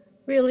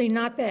really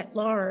not that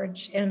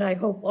large, and I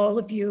hope all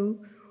of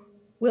you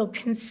will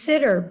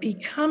consider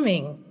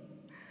becoming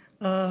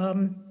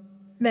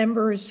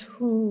members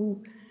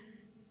who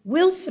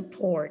will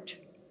support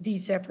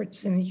these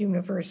efforts in the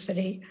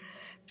university,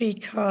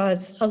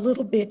 because a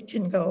little bit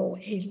can go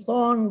a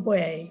long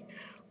way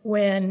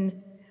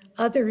when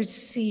others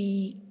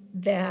see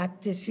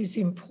that this is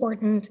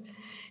important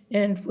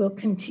and will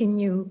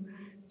continue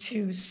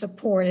to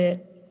support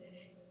it.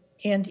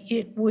 And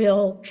it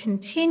will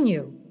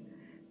continue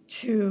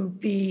to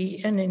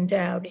be an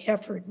endowed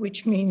effort,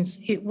 which means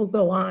it will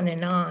go on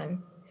and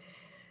on.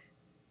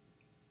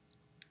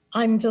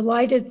 I'm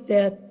delighted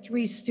that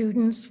 3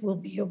 students will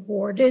be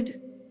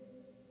awarded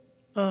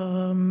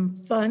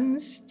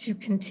funds to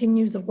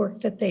continue the work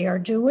that they are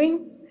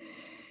doing.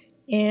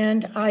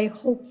 And I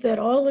hope that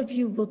all of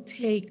you will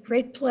take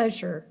great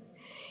pleasure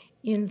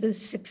in the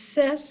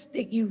success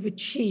that you've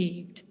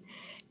achieved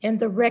and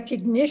the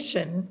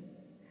recognition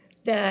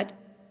that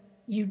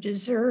you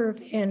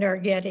deserve and are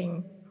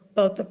getting,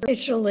 both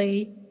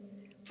officially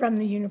from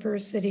the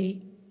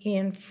university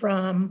and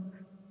from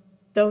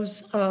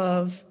those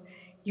of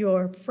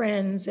your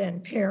friends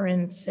and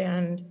parents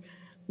and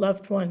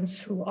loved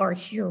ones who are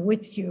here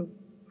with you,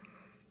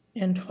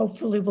 and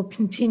hopefully will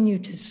continue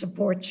to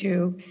support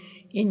you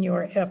in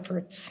your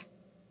efforts.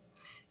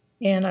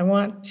 And I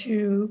want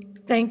to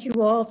thank you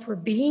all for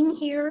being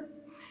here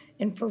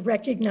and for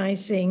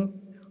recognizing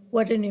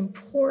what an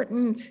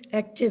important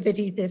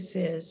activity this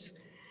is,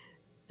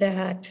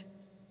 that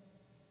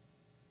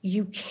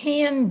you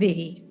can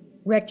be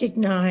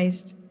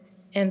recognized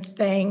and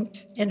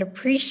thanked and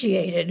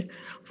appreciated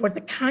for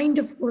the kind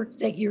of work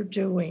that you're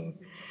doing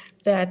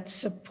that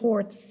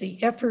supports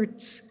the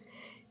efforts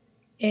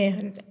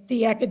and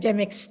the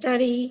academic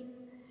study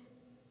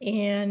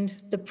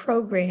and the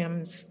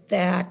programs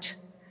that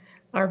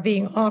are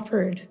being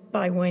offered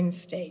by Wayne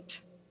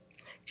State.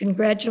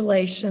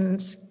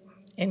 Congratulations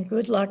and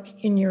good luck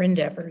in your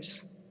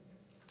endeavors.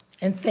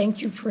 And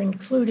thank you for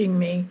including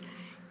me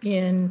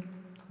in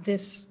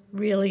this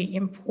really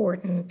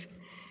important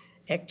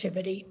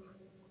activity.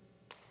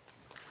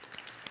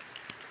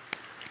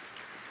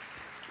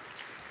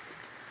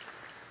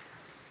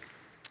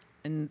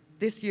 And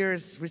this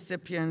year's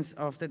recipients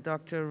of the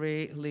Dr.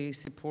 Ray Lee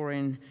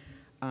Siporin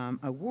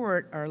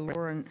Award are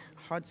Lauren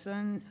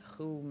Hudson,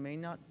 who may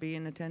not be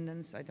in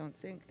attendance, I don't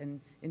think,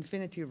 and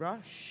Infinity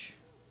Rush.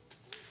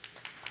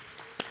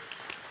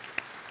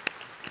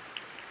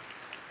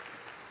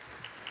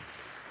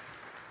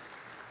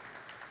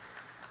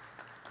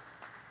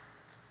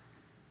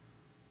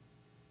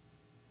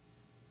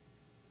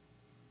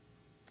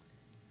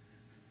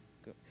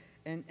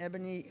 And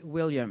Ebony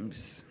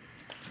Williams.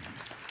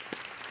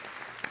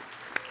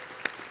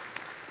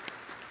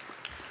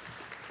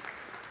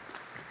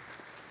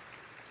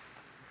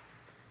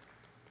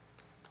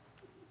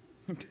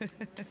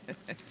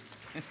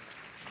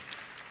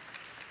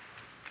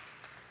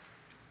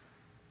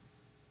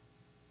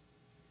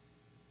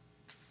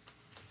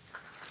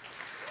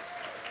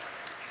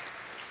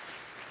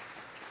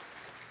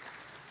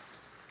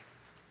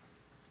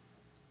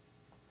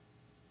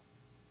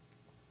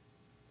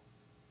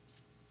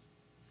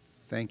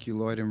 Thank you,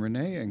 Lloyd and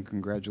Renee, and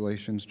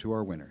congratulations to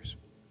our winners.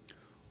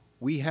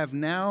 We have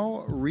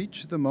now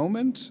reached the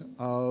moment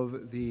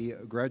of the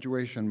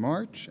graduation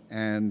march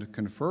and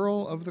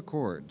conferral of the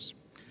cords.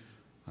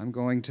 I'm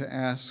going to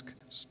ask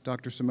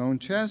Dr. Simone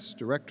Chess,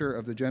 Director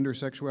of the Gender,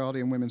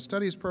 Sexuality, and Women's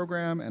Studies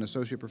Program and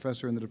Associate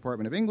Professor in the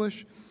Department of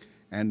English,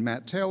 and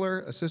Matt Taylor,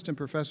 Assistant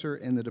Professor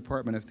in the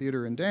Department of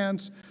Theater and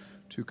Dance,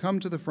 to come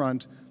to the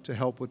front to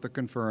help with the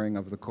conferring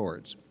of the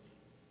cords.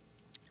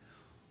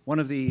 One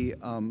of the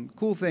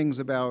cool things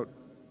about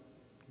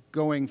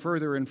going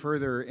further and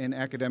further in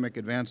academic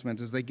advancement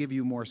is they give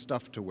you more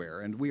stuff to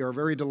wear, and we are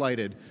very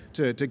delighted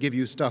to give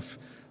you stuff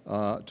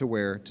to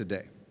wear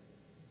today.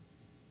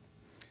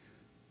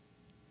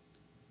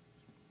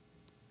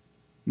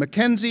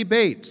 Mackenzie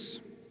Bates,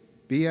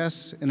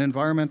 BS in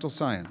Environmental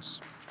Science.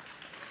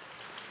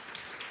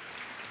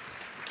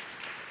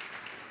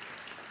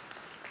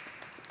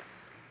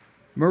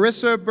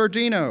 Marissa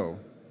Berdino,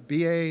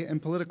 BA in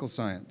Political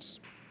Science.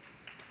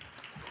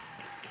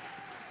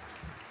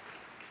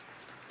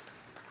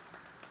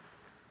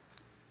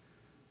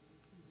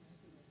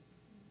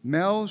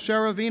 Mel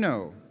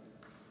Sharavino,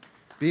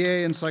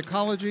 BA in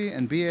Psychology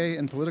and BA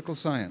in Political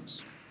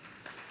Science.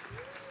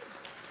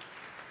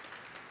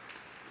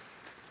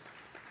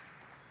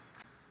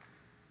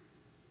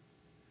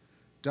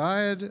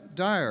 Diad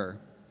Dyer,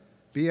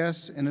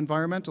 BS in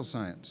Environmental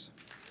Science.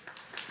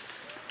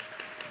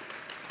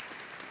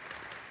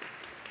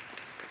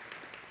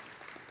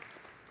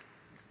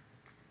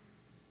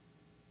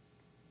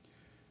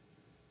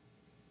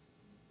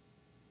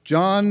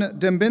 John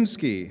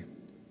Dembinski,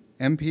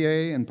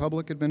 MPA in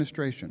Public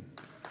Administration.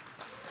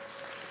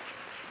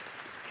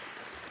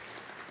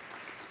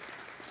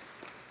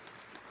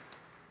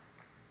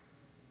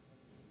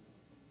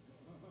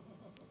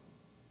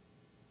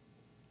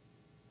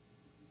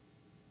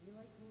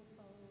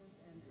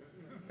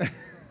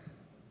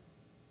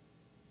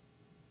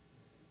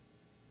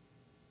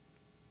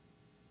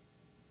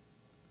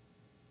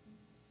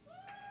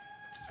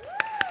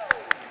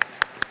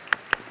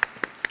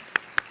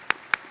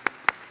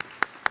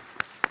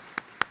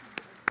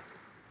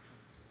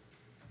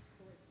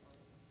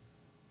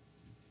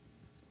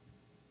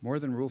 More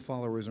than rule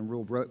followers and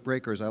rule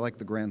breakers, I like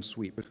the grand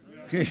sweep.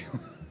 Okay.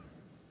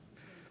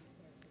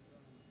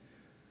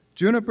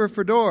 Juniper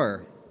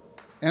Fedor,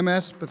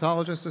 MS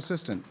Pathologist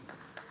Assistant.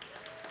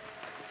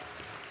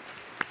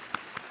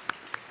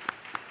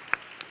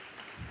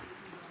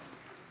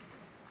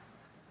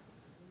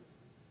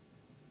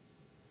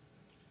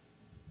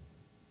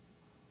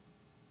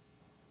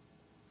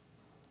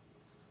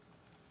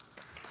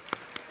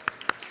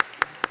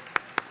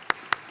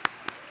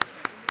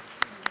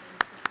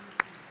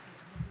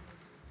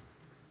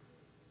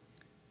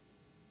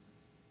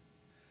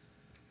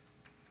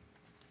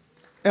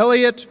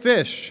 Elliot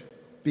Fish,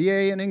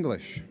 BA in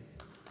English.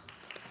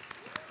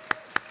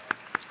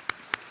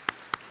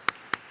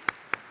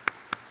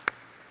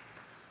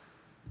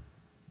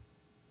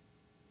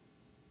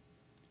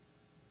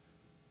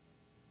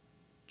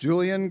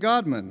 Julian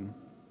Godman,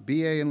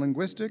 BA in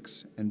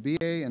Linguistics and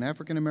BA in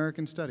African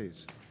American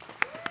Studies.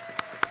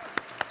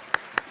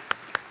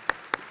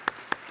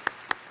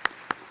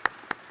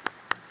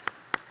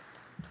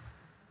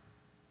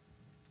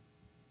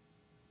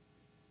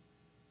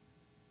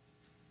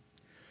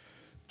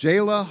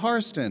 Jayla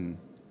Harston,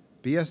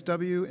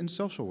 BSW in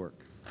Social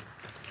Work.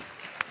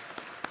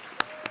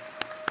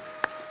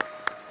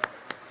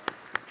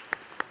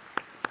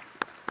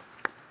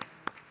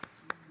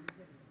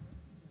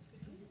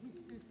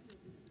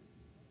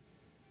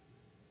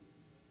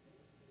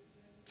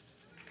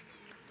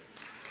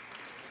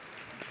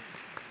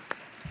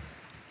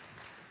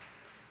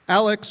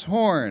 Alex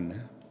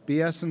Horn,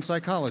 BS in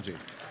Psychology.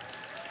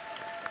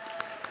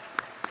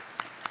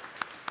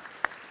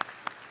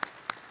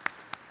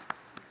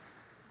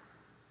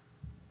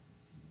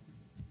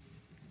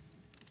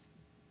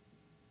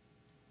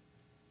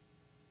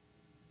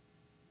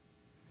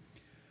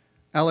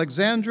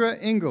 Alexandra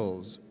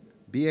Ingalls,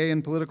 BA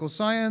in Political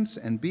Science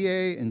and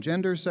BA in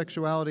Gender,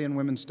 Sexuality, and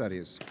Women's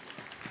Studies.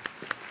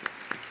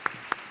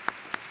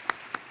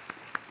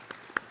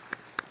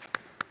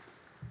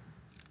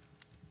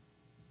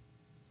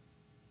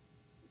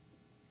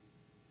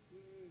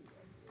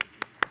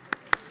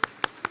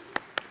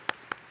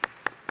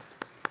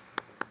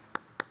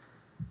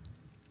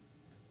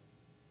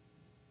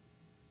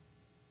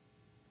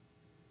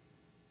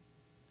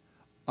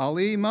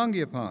 Ali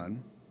Mangyapan,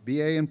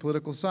 BA in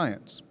Political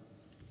Science.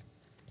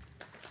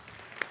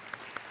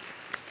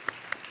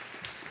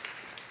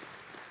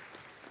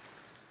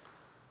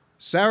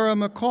 Sarah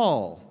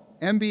McCall,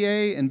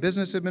 MBA in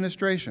Business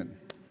Administration.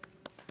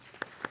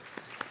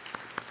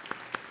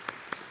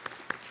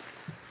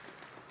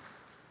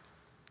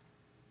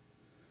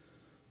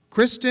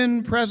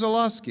 Kristen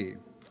Prezalowski,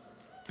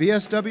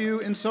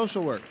 BSW in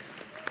Social Work.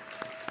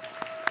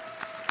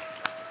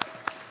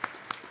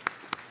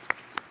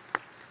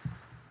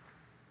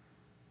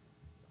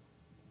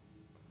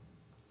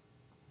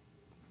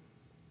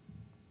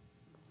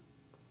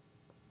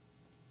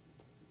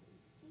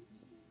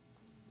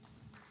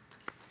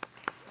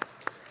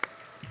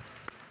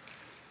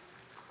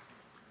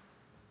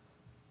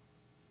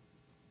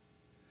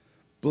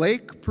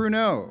 Blake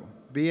Pruneau,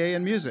 BA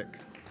in Music.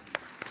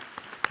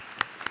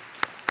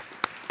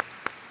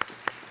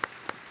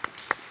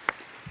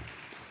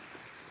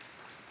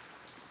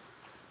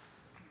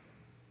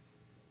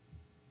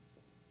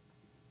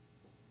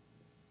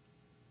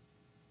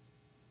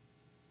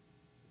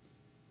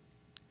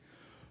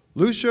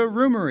 Lucia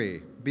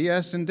Rumery,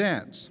 BS in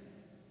Dance.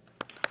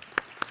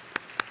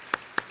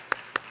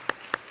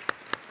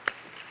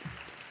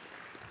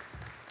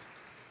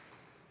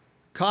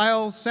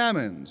 Kyle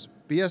Sammons,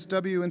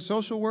 BSW in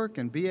Social Work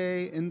and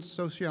BA in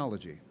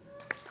Sociology.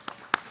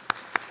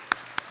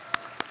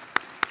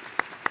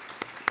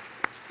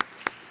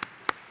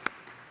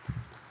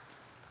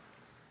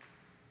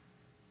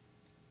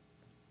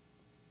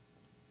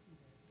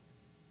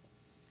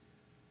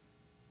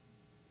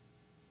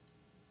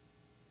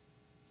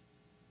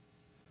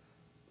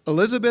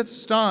 Elizabeth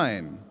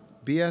Stein,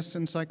 BS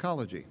in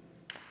Psychology.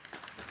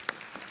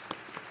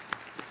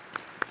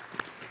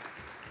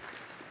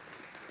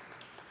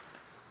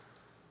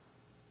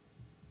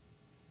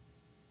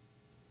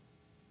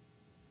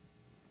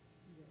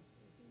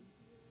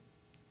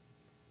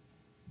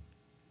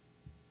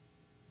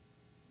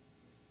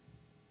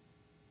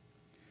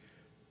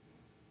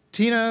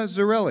 Tina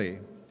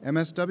Zarelli,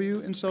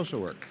 MSW in Social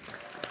Work.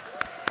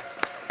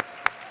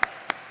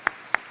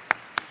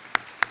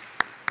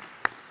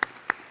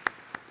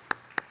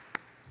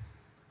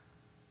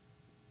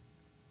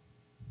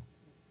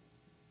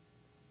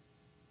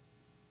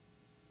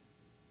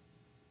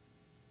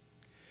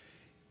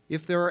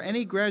 If there are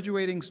any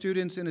graduating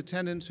students in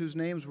attendance whose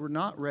names were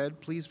not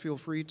read, please feel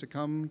free to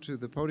come to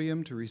the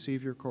podium to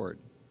receive your cord.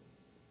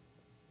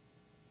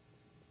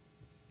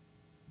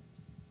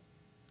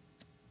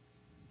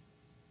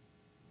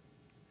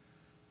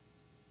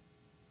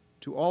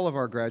 To all of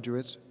our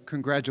graduates,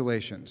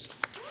 congratulations.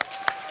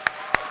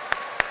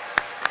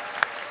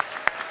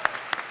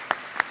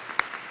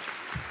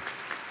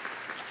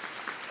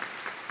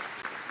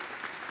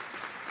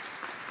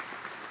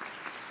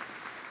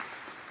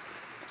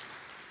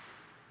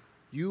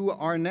 You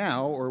are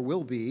now, or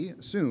will be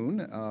soon,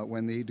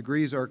 when the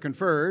degrees are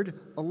conferred,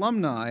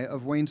 alumni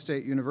of Wayne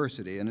State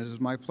University. And it is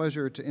my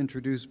pleasure to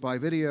introduce by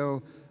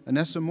video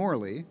Anessa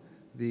Morley,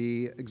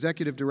 the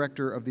Executive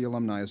Director of the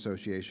Alumni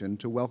Association,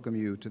 to welcome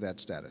you to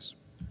that status.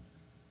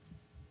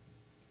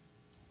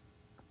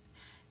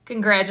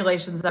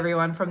 Congratulations,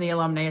 everyone, from the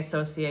Alumni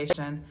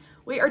Association.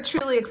 We are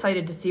truly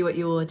excited to see what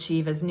you will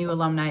achieve as new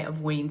alumni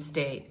of Wayne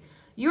State.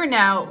 You are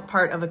now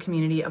part of a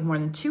community of more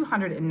than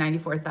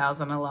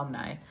 294,000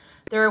 alumni.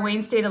 There are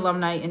Wayne State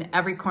alumni in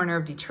every corner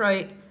of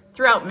Detroit,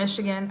 throughout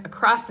Michigan,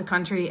 across the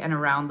country, and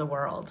around the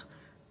world.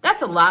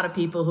 That's a lot of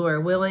people who are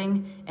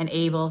willing and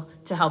able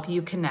to help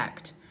you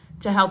connect,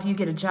 to help you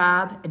get a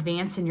job,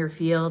 advance in your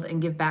field,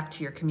 and give back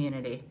to your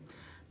community.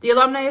 The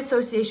Alumni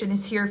Association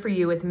is here for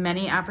you with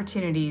many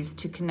opportunities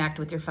to connect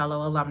with your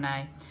fellow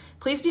alumni.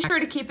 Please be sure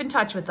to keep in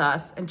touch with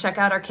us and check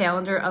out our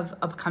calendar of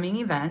upcoming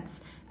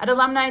events at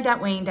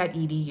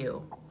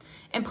alumni.wayne.edu.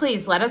 And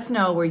please let us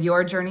know where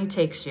your journey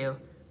takes you.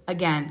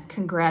 Again,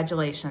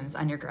 congratulations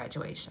on your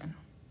graduation.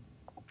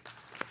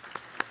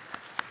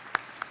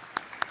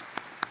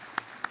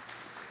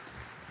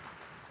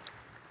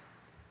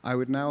 I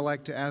would now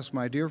like to ask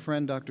my dear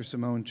friend, Dr.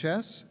 Simone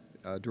Chess,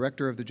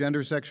 Director of the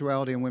Gender,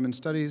 Sexuality, and Women's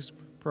Studies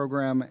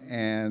program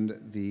and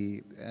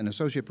an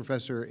Associate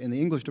Professor in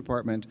the English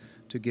Department,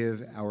 to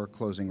give our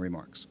closing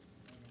remarks.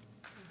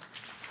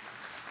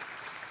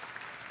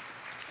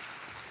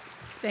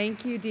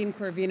 Thank you, Dean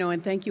Corvino,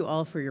 and thank you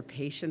all for your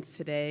patience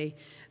today.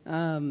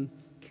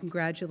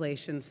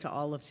 Congratulations to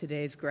all of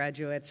today's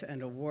graduates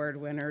and award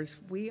winners.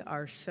 We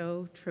are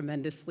so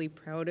tremendously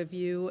proud of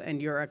you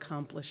and your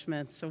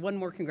accomplishments. So one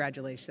more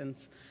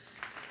congratulations.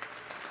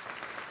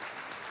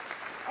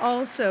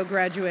 Also,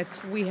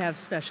 graduates, we have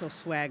special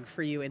swag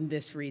for you in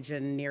this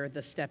region near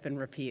the Step and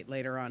Repeat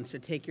later on, so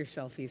take your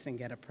selfies and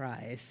get a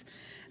prize.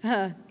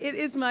 It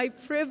is my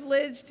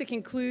privilege to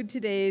conclude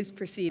today's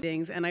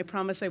proceedings, and I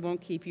promise I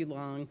won't keep you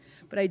long,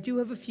 but I do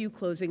have a few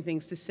closing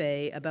things to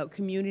say about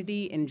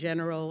community in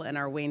general and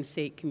our Wayne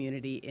State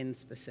community in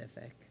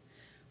specific.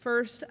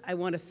 First, I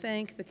want to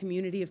thank the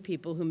community of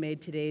people who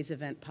made today's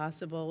event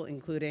possible,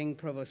 including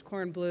Provost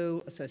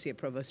Kornblue, Associate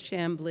Provost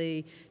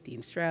Chambly,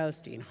 Dean Strauss,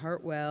 Dean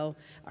Hartwell,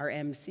 our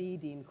MC,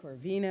 Dean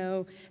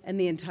Corvino, and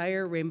the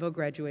entire Rainbow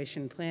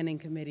Graduation Planning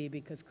Committee,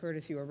 because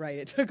Curtis, you were right,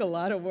 it took a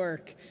lot of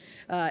work.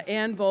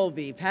 Ann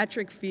Bowlby,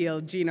 Patrick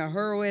Field, Gina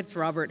Horowitz,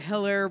 Robert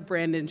Heller,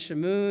 Brandon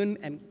Shamoon,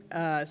 and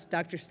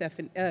Dr.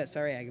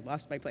 I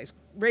lost my place.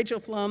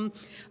 Rachel Flum,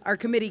 our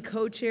committee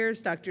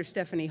co-chairs, Dr.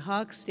 Stephanie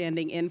Hawks,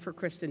 standing in for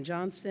Kristen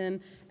Johnston,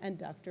 and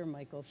Dr.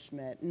 Michael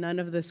Schmidt. None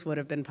of this would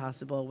have been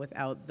possible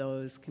without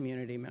those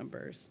community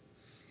members.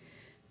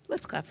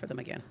 Let's clap for them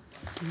again.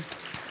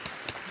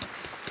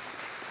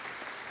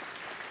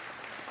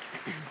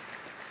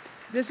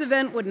 This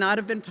event would not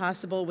have been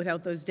possible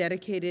without those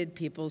dedicated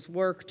people's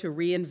work to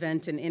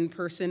reinvent an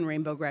in-person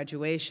rainbow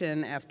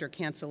graduation after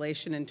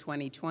cancellation in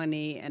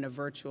 2020 and a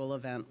virtual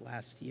event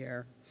last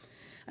year.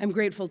 I'm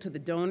grateful to the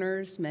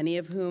donors, many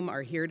of whom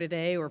are here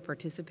today or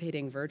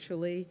participating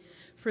virtually,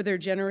 for their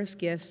generous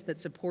gifts that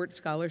support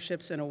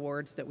scholarships and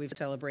awards that we've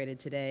celebrated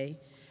today.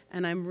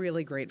 And I'm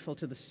really grateful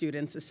to the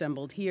students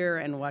assembled here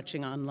and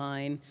watching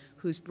online,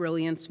 whose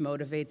brilliance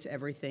motivates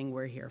everything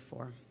we're here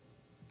for.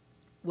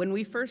 When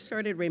we first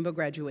started Rainbow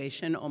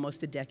Graduation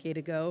almost a decade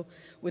ago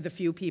with a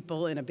few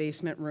people in a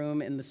basement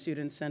room in the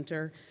Student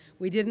Center,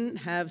 we didn't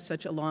have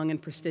such a long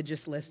and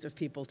prestigious list of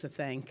people to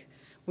thank.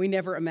 We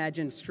never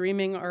imagined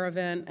streaming our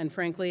event, and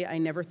frankly, I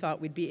never thought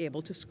we'd be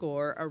able to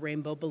score a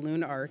rainbow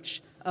balloon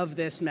arch of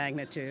this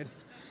magnitude.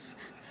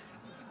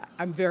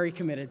 I'm very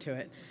committed to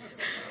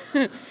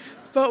it.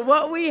 But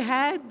what we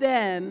had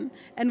then,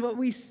 and what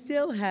we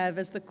still have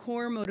as the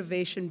core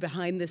motivation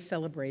behind this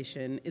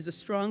celebration, is a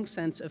strong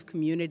sense of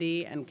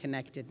community and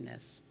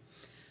connectedness.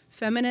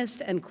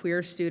 Feminist and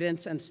queer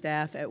students and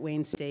staff at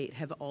Wayne State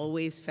have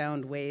always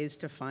found ways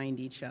to find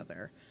each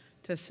other,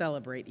 to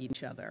celebrate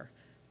each other,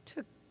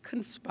 to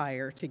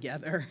conspire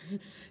together,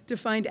 to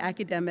find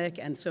academic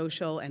and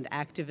social and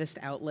activist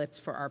outlets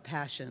for our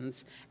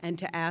passions, and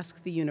to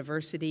ask the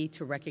university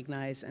to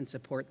recognize and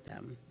support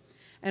them.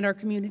 And our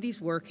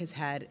community's work has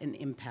had an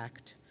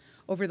impact.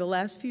 Over the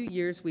last few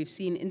years, we've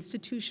seen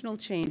institutional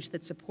change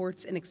that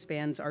supports and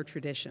expands our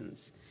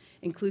traditions.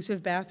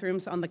 Inclusive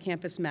bathrooms on the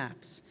campus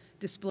maps,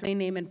 display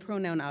name and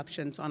pronoun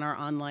options on our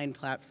online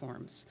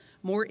platforms,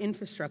 more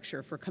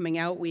infrastructure for Coming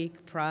Out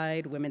Week,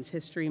 Pride, Women's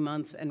History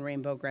Month, and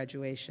Rainbow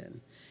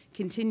Graduation,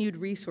 continued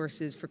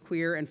resources for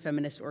queer and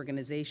feminist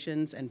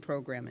organizations and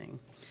programming,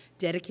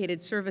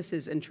 dedicated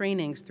services and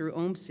trainings through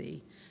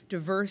OMSI,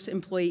 diverse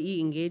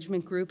employee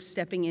engagement groups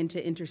stepping into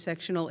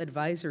intersectional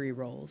advisory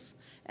roles,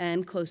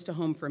 and close to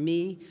home for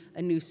me,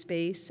 a new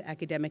space,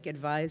 academic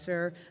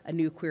advisor, a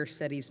new queer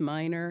studies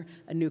minor,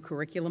 a new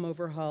curriculum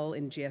overhaul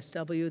in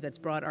GSW that's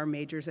brought our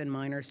majors and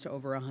minors to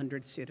over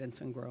 100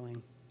 students and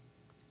growing.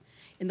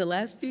 In the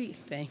last few,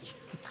 thank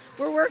you,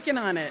 we're working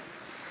on it.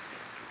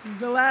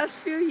 The last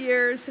few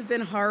years have been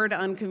hard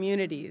on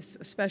communities,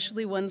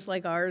 especially ones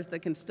like ours that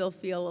can still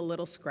feel a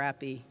little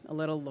scrappy, a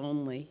little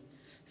lonely.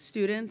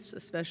 Students,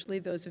 especially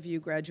those of you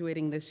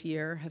graduating this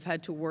year, have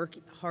had to work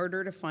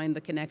harder to find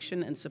the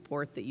connection and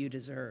support that you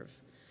deserve.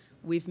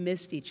 We've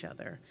missed each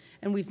other,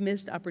 and we've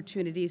missed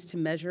opportunities to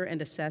measure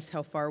and assess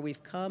how far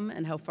we've come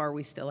and how far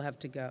we still have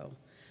to go.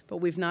 But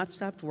we've not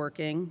stopped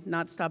working,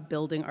 not stopped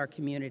building our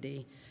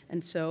community.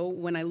 And so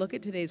when I look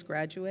at today's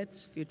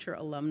graduates, future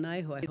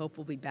alumni, who I hope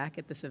will be back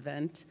at this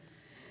event,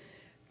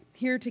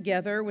 here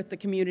together with the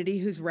community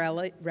who's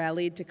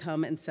rallied to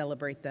come and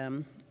celebrate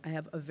them, I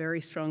have a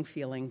very strong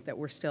feeling that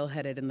we're still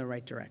headed in the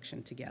right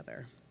direction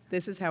together.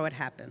 This is how it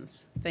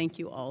happens. Thank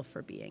you all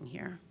for being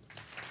here.